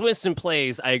Jameis Winston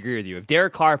plays, I agree with you. If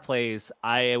Derek Carr plays,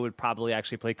 I would probably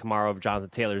actually play Kamara over Jonathan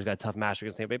Taylor, who's got a tough match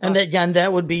against Tampa Bay. And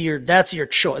that would be that's your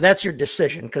choice. That's your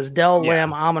decision because Dell,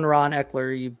 Lamb, Amon-Ra, and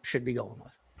Eckler you should be going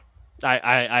with.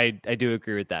 I do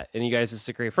agree with that. And you guys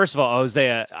disagree. First of all,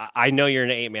 Hosea, I know you're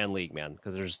in an 8-man league, man,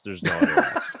 because there's no other way.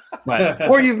 But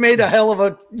or you've made had a hell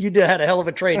of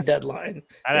a trade deadline.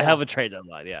 I had a hell of a trade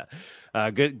deadline, yeah.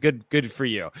 Good for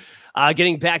you.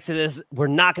 Getting back to this, we're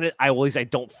not going to, I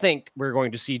don't think we're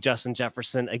going to see Justin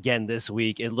Jefferson again this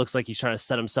week. It looks like he's trying to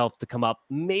set himself to come up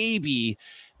maybe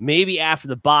after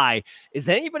the bye. Is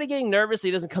anybody getting nervous that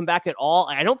he doesn't come back at all?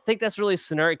 I don't think that's really a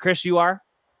scenario. Chris, you are?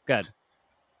 Good.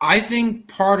 I think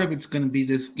part of it's going to be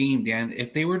this game, Dan.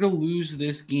 If they were to lose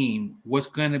this game, what's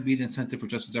going to be the incentive for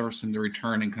Justin Jefferson to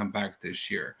return and come back this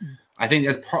year? I think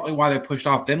that's partly why they pushed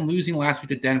off. Them losing last week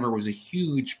to Denver was a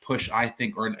huge push, I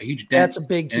think, or a huge dent. That's a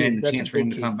big key. And a chance for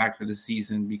him to come back for the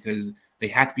season because they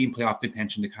have to be in playoff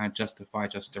contention to kind of justify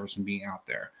Justin Jefferson being out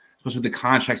there, especially with the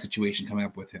contract situation coming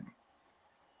up with him.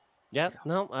 Yeah,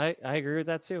 no, I agree with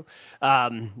that too.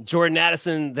 Jordan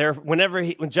Addison,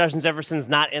 when Justin Jefferson's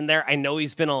not in there, I know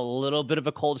he's been a little bit of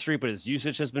a cold streak, but his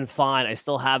usage has been fine. I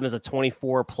still have him as a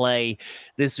 24 play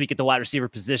this week at the wide receiver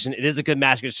position. It is a good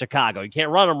match against Chicago. You can't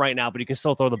run him right now, but you can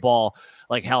still throw the ball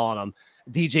like hell on him.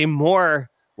 DJ Moore,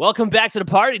 welcome back to the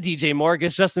party, DJ Moore.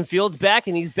 Gets Justin Fields back,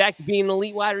 and he's back to being an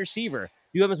elite wide receiver.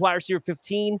 You have his wide receiver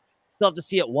 15. Still have to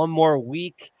see it one more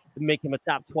week to make him a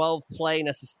top 12 play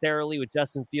necessarily with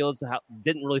Justin Fields.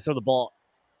 Didn't really throw the ball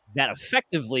that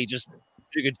effectively, just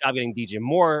did a good job getting DJ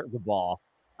Moore the ball.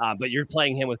 But you're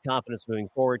playing him with confidence moving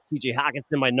forward. TJ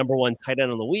Hockenson, my number 1 tight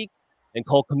end of the week, and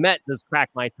Cole Kmet does crack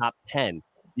my top 10.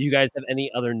 Do you guys have any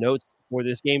other notes for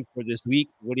this game, for this week?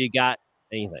 What do you got?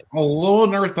 Anything? A little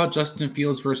nervous about Justin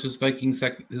Fields versus Vikings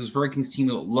team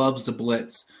that loves to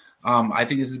blitz. I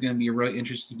think this is going to be a really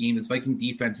interesting game. This Viking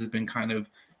defense has been kind of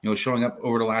showing up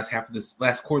over the last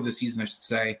quarter of the season, I should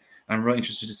say. And I'm really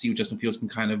interested to see what Justin Fields can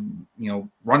kind of,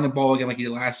 run the ball again like he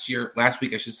did last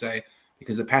week, I should say,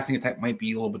 because the passing attack might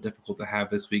be a little bit difficult to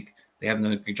have this week. They haven't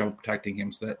done a great job of protecting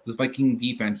him, so that this Viking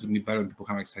defense is going to be better than people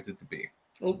kind of expected it to be.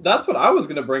 Well, that's what I was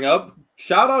going to bring up.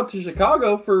 Shout out to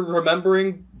Chicago for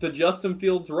remembering the Justin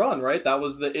Fields run, right? That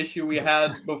was the issue we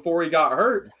had before he got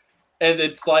hurt. And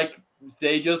it's like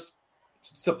they just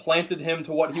supplanted him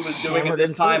to what he was doing at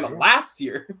this time last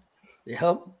year.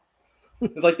 Yep.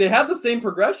 It's like they had the same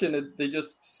progression. And they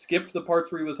just skipped the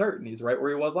parts where he was hurt, and he's right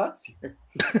where he was last year.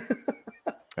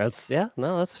 That's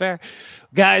fair.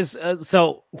 Guys,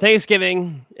 so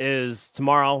Thanksgiving, is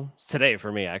tomorrow. It's today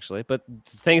for me, actually, but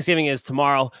Thanksgiving is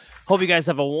tomorrow. Hope you guys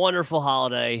have a wonderful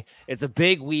holiday. It's a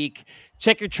big week.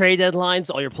 Check your trade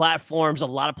deadlines, all your platforms. A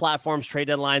lot of platforms' trade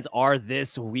deadlines are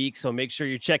this week, so make sure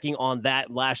you're checking on that.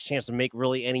 Last chance to make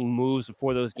really any moves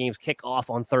before those games kick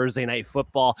off on Thursday Night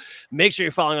Football. Make sure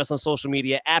you're following us on social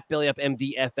media at Billy Up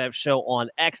MDFF Show on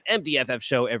X, MDFF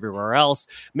Show everywhere else.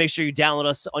 Make sure you download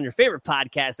us on your favorite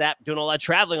podcast app. Doing all that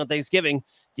traveling on Thanksgiving.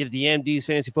 Give the MD's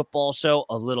Fantasy Football Show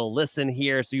a little listen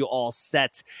here so you all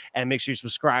set, and make sure you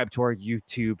subscribe to our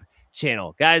YouTube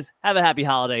channel. Guys, have a happy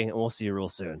holiday, and we'll see you real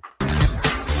soon.